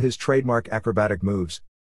all his trademark acrobatic moves.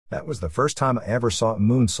 That was the first time I ever saw a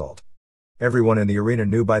moonsault. Everyone in the arena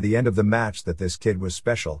knew by the end of the match that this kid was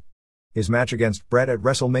special. His match against Bret at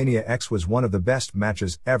WrestleMania X was one of the best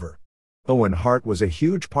matches ever. Owen Hart was a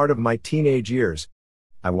huge part of my teenage years.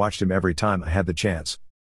 I watched him every time I had the chance.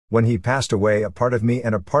 When he passed away, a part of me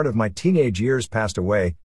and a part of my teenage years passed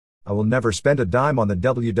away. I will never spend a dime on the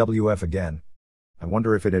WWF again. I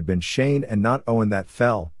wonder if it had been Shane and not Owen that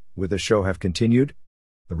fell, would the show have continued?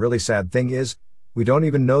 The really sad thing is, we don't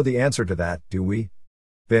even know the answer to that, do we?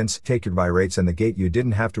 Vince, take your buy rates and the gate you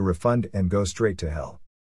didn't have to refund and go straight to hell.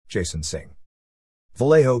 Jason Singh.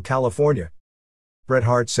 Vallejo, California. Bret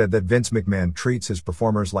Hart said that Vince McMahon treats his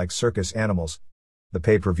performers like circus animals. The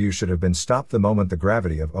pay-per-view should have been stopped the moment the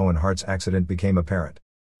gravity of Owen Hart's accident became apparent.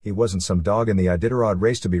 He wasn't some dog in the Iditarod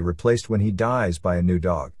race to be replaced when he dies by a new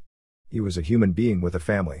dog. He was a human being with a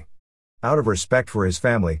family. Out of respect for his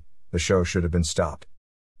family, the show should have been stopped.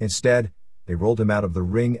 Instead, they rolled him out of the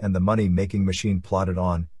ring and the money-making machine plodded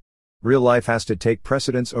on. Real life has to take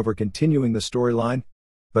precedence over continuing the storyline.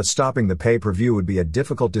 But stopping the pay-per-view would be a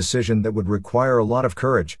difficult decision that would require a lot of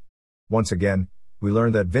courage. Once again, we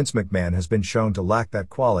learned that Vince McMahon has been shown to lack that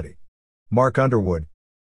quality. Mark Underwood.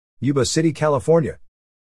 Yuba City, California.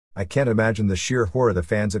 I can't imagine the sheer horror the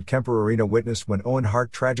fans at Kemper Arena witnessed when Owen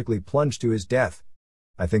Hart tragically plunged to his death.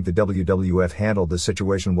 I think the WWF handled the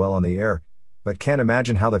situation well on the air, but can't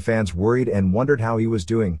imagine how the fans worried and wondered how he was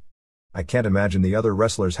doing. I can't imagine the other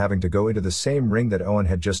wrestlers having to go into the same ring that Owen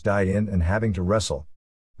had just died in and having to wrestle.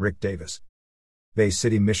 Rick Davis. Bay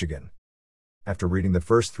City, Michigan. After reading the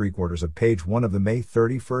first 3/4 of page 1 of the May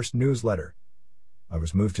 31st newsletter, I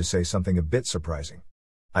was moved to say something a bit surprising.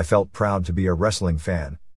 I felt proud to be a wrestling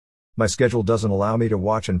fan. My schedule doesn't allow me to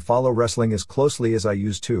watch and follow wrestling as closely as I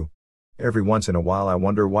used to. Every once in a while I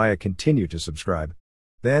wonder why I continue to subscribe.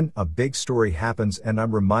 Then, a big story happens and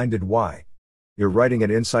I'm reminded why. Your writing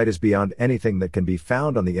and insight is beyond anything that can be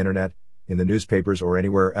found on the internet, in the newspapers or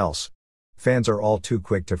anywhere else. Fans are all too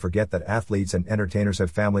quick to forget that athletes and entertainers have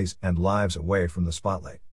families and lives away from the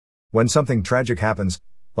spotlight. When something tragic happens,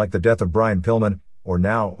 like the death of Brian Pillman, or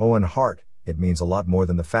now Owen Hart, it means a lot more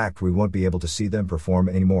than the fact we won't be able to see them perform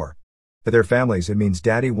anymore. For their families, it means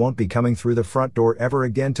Daddy won't be coming through the front door ever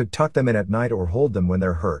again to tuck them in at night or hold them when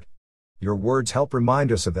they're hurt. Your words help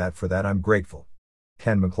remind us of that. For that I'm grateful.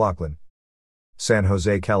 Ken McLaughlin. San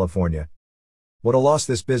Jose, California. What a loss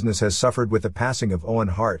this business has suffered with the passing of Owen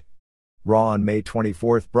Hart. Raw on May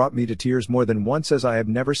 24th brought me to tears more than once, as I have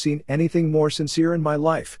never seen anything more sincere in my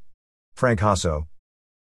life. Frank Hasso.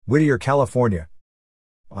 Whittier, California.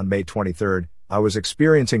 On May 23rd, I was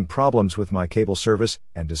experiencing problems with my cable service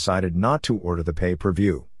and decided not to order the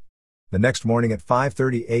pay-per-view. The next morning at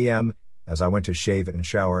 5:30 a.m., as I went to shave and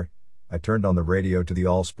shower, I turned on the radio to the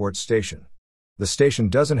all-sports station. The station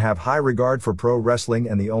doesn't have high regard for pro wrestling,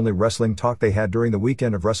 and the only wrestling talk they had during the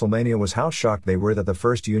weekend of WrestleMania was how shocked they were that the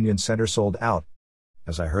first Union Center sold out.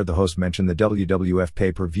 As I heard the host mention the WWF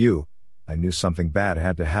pay-per-view, I knew something bad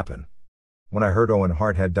had to happen. When I heard Owen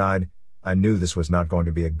Hart had died, I knew this was not going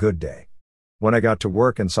to be a good day. When I got to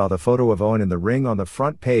work and saw the photo of Owen in the ring on the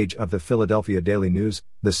front page of the Philadelphia Daily News,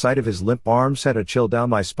 the sight of his limp arm sent a chill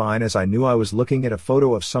down my spine, as I knew I was looking at a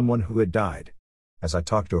photo of someone who had died. As I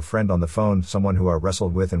talked to a friend on the phone, someone who I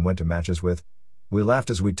wrestled with and went to matches with, we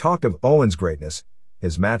laughed as we talked of Owen's greatness,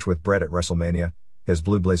 his match with Bret at WrestleMania, his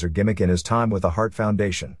Blue Blazer gimmick, and his time with the Hart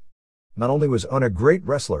Foundation. Not only was Owen a great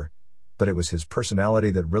wrestler, but it was his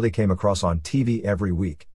personality that really came across on TV every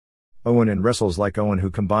week. Owen and wrestlers like Owen who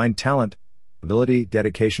combined talent, ability,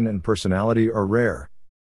 dedication, and personality are rare.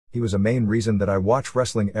 He was a main reason that I watch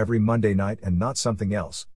wrestling every Monday night and not something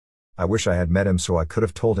else. I wish I had met him so I could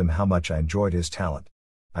have told him how much I enjoyed his talent.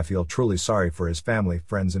 I feel truly sorry for his family,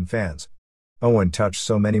 friends, and fans. Owen touched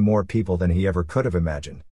so many more people than he ever could have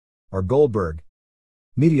imagined. R. Goldberg.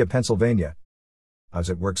 Media, Pennsylvania. I was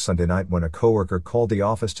at work Sunday night when a coworker called the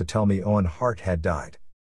office to tell me Owen Hart had died.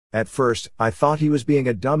 At first, I thought he was being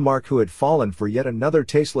a dumb mark who had fallen for yet another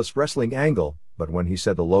tasteless wrestling angle, but when he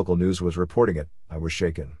said the local news was reporting it, I was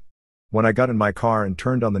shaken. When I got in my car and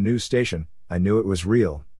turned on the news station, I knew it was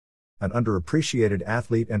real. An underappreciated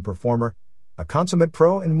athlete and performer, a consummate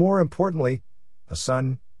pro, and more importantly, a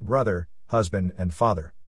son, brother, husband, and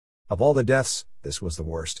father. Of all the deaths, this was the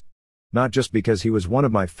worst. Not just because he was one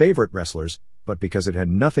of my favorite wrestlers, but because it had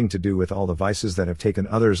nothing to do with all the vices that have taken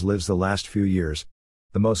others' lives the last few years.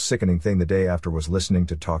 The most sickening thing the day after was listening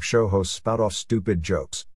to talk show hosts spout off stupid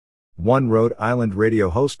jokes. One Rhode Island radio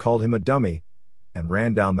host called him a dummy, and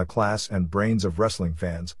ran down the class and brains of wrestling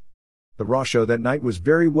fans. The Raw show that night was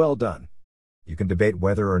very well done. You can debate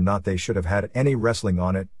whether or not they should have had any wrestling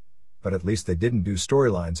on it, but at least they didn't do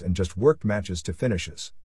storylines and just worked matches to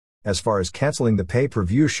finishes. As far as canceling the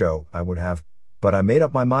pay-per-view show, I would have, but I made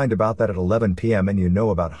up my mind about that at 11 p.m. and you know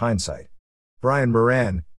about hindsight. Brian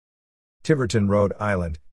Moran. Tiverton, Rhode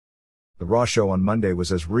Island. The Raw show on Monday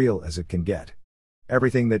was as real as it can get.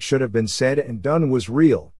 Everything that should have been said and done was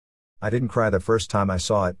real. I didn't cry the first time I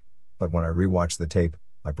saw it, but when I rewatched the tape,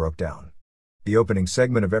 I broke down. The opening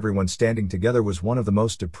segment of everyone standing together was one of the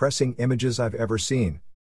most depressing images I've ever seen.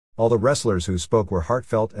 All the wrestlers who spoke were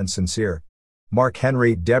heartfelt and sincere. Mark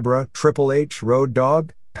Henry, Deborah, Triple H, Road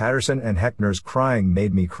Dogg, Patterson, and Heckner's crying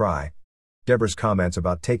made me cry. Deborah's comments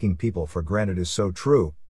about taking people for granted is so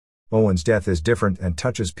true. Owen's death is different and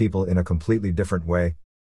touches people in a completely different way.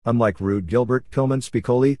 Unlike Rude Gilbert, Pillman,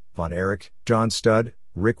 Spicoli, Von Erich, John Studd,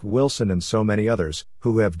 Rick Wilson, and so many others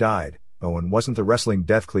who have died, Owen wasn't the wrestling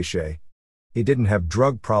death cliché. He didn't have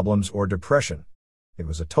drug problems or depression. It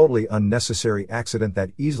was a totally unnecessary accident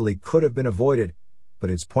that easily could have been avoided, but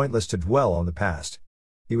it's pointless to dwell on the past.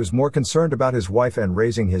 He was more concerned about his wife and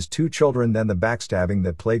raising his 2 children than the backstabbing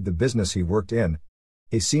that plagued the business he worked in.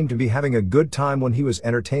 He seemed to be having a good time when he was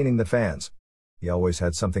entertaining the fans. He always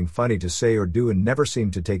had something funny to say or do and never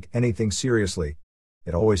seemed to take anything seriously.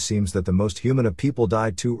 It always seems that the most human of people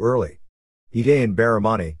died too early. Ide in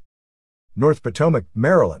Barramani, North Potomac,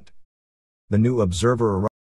 Maryland. The New Observer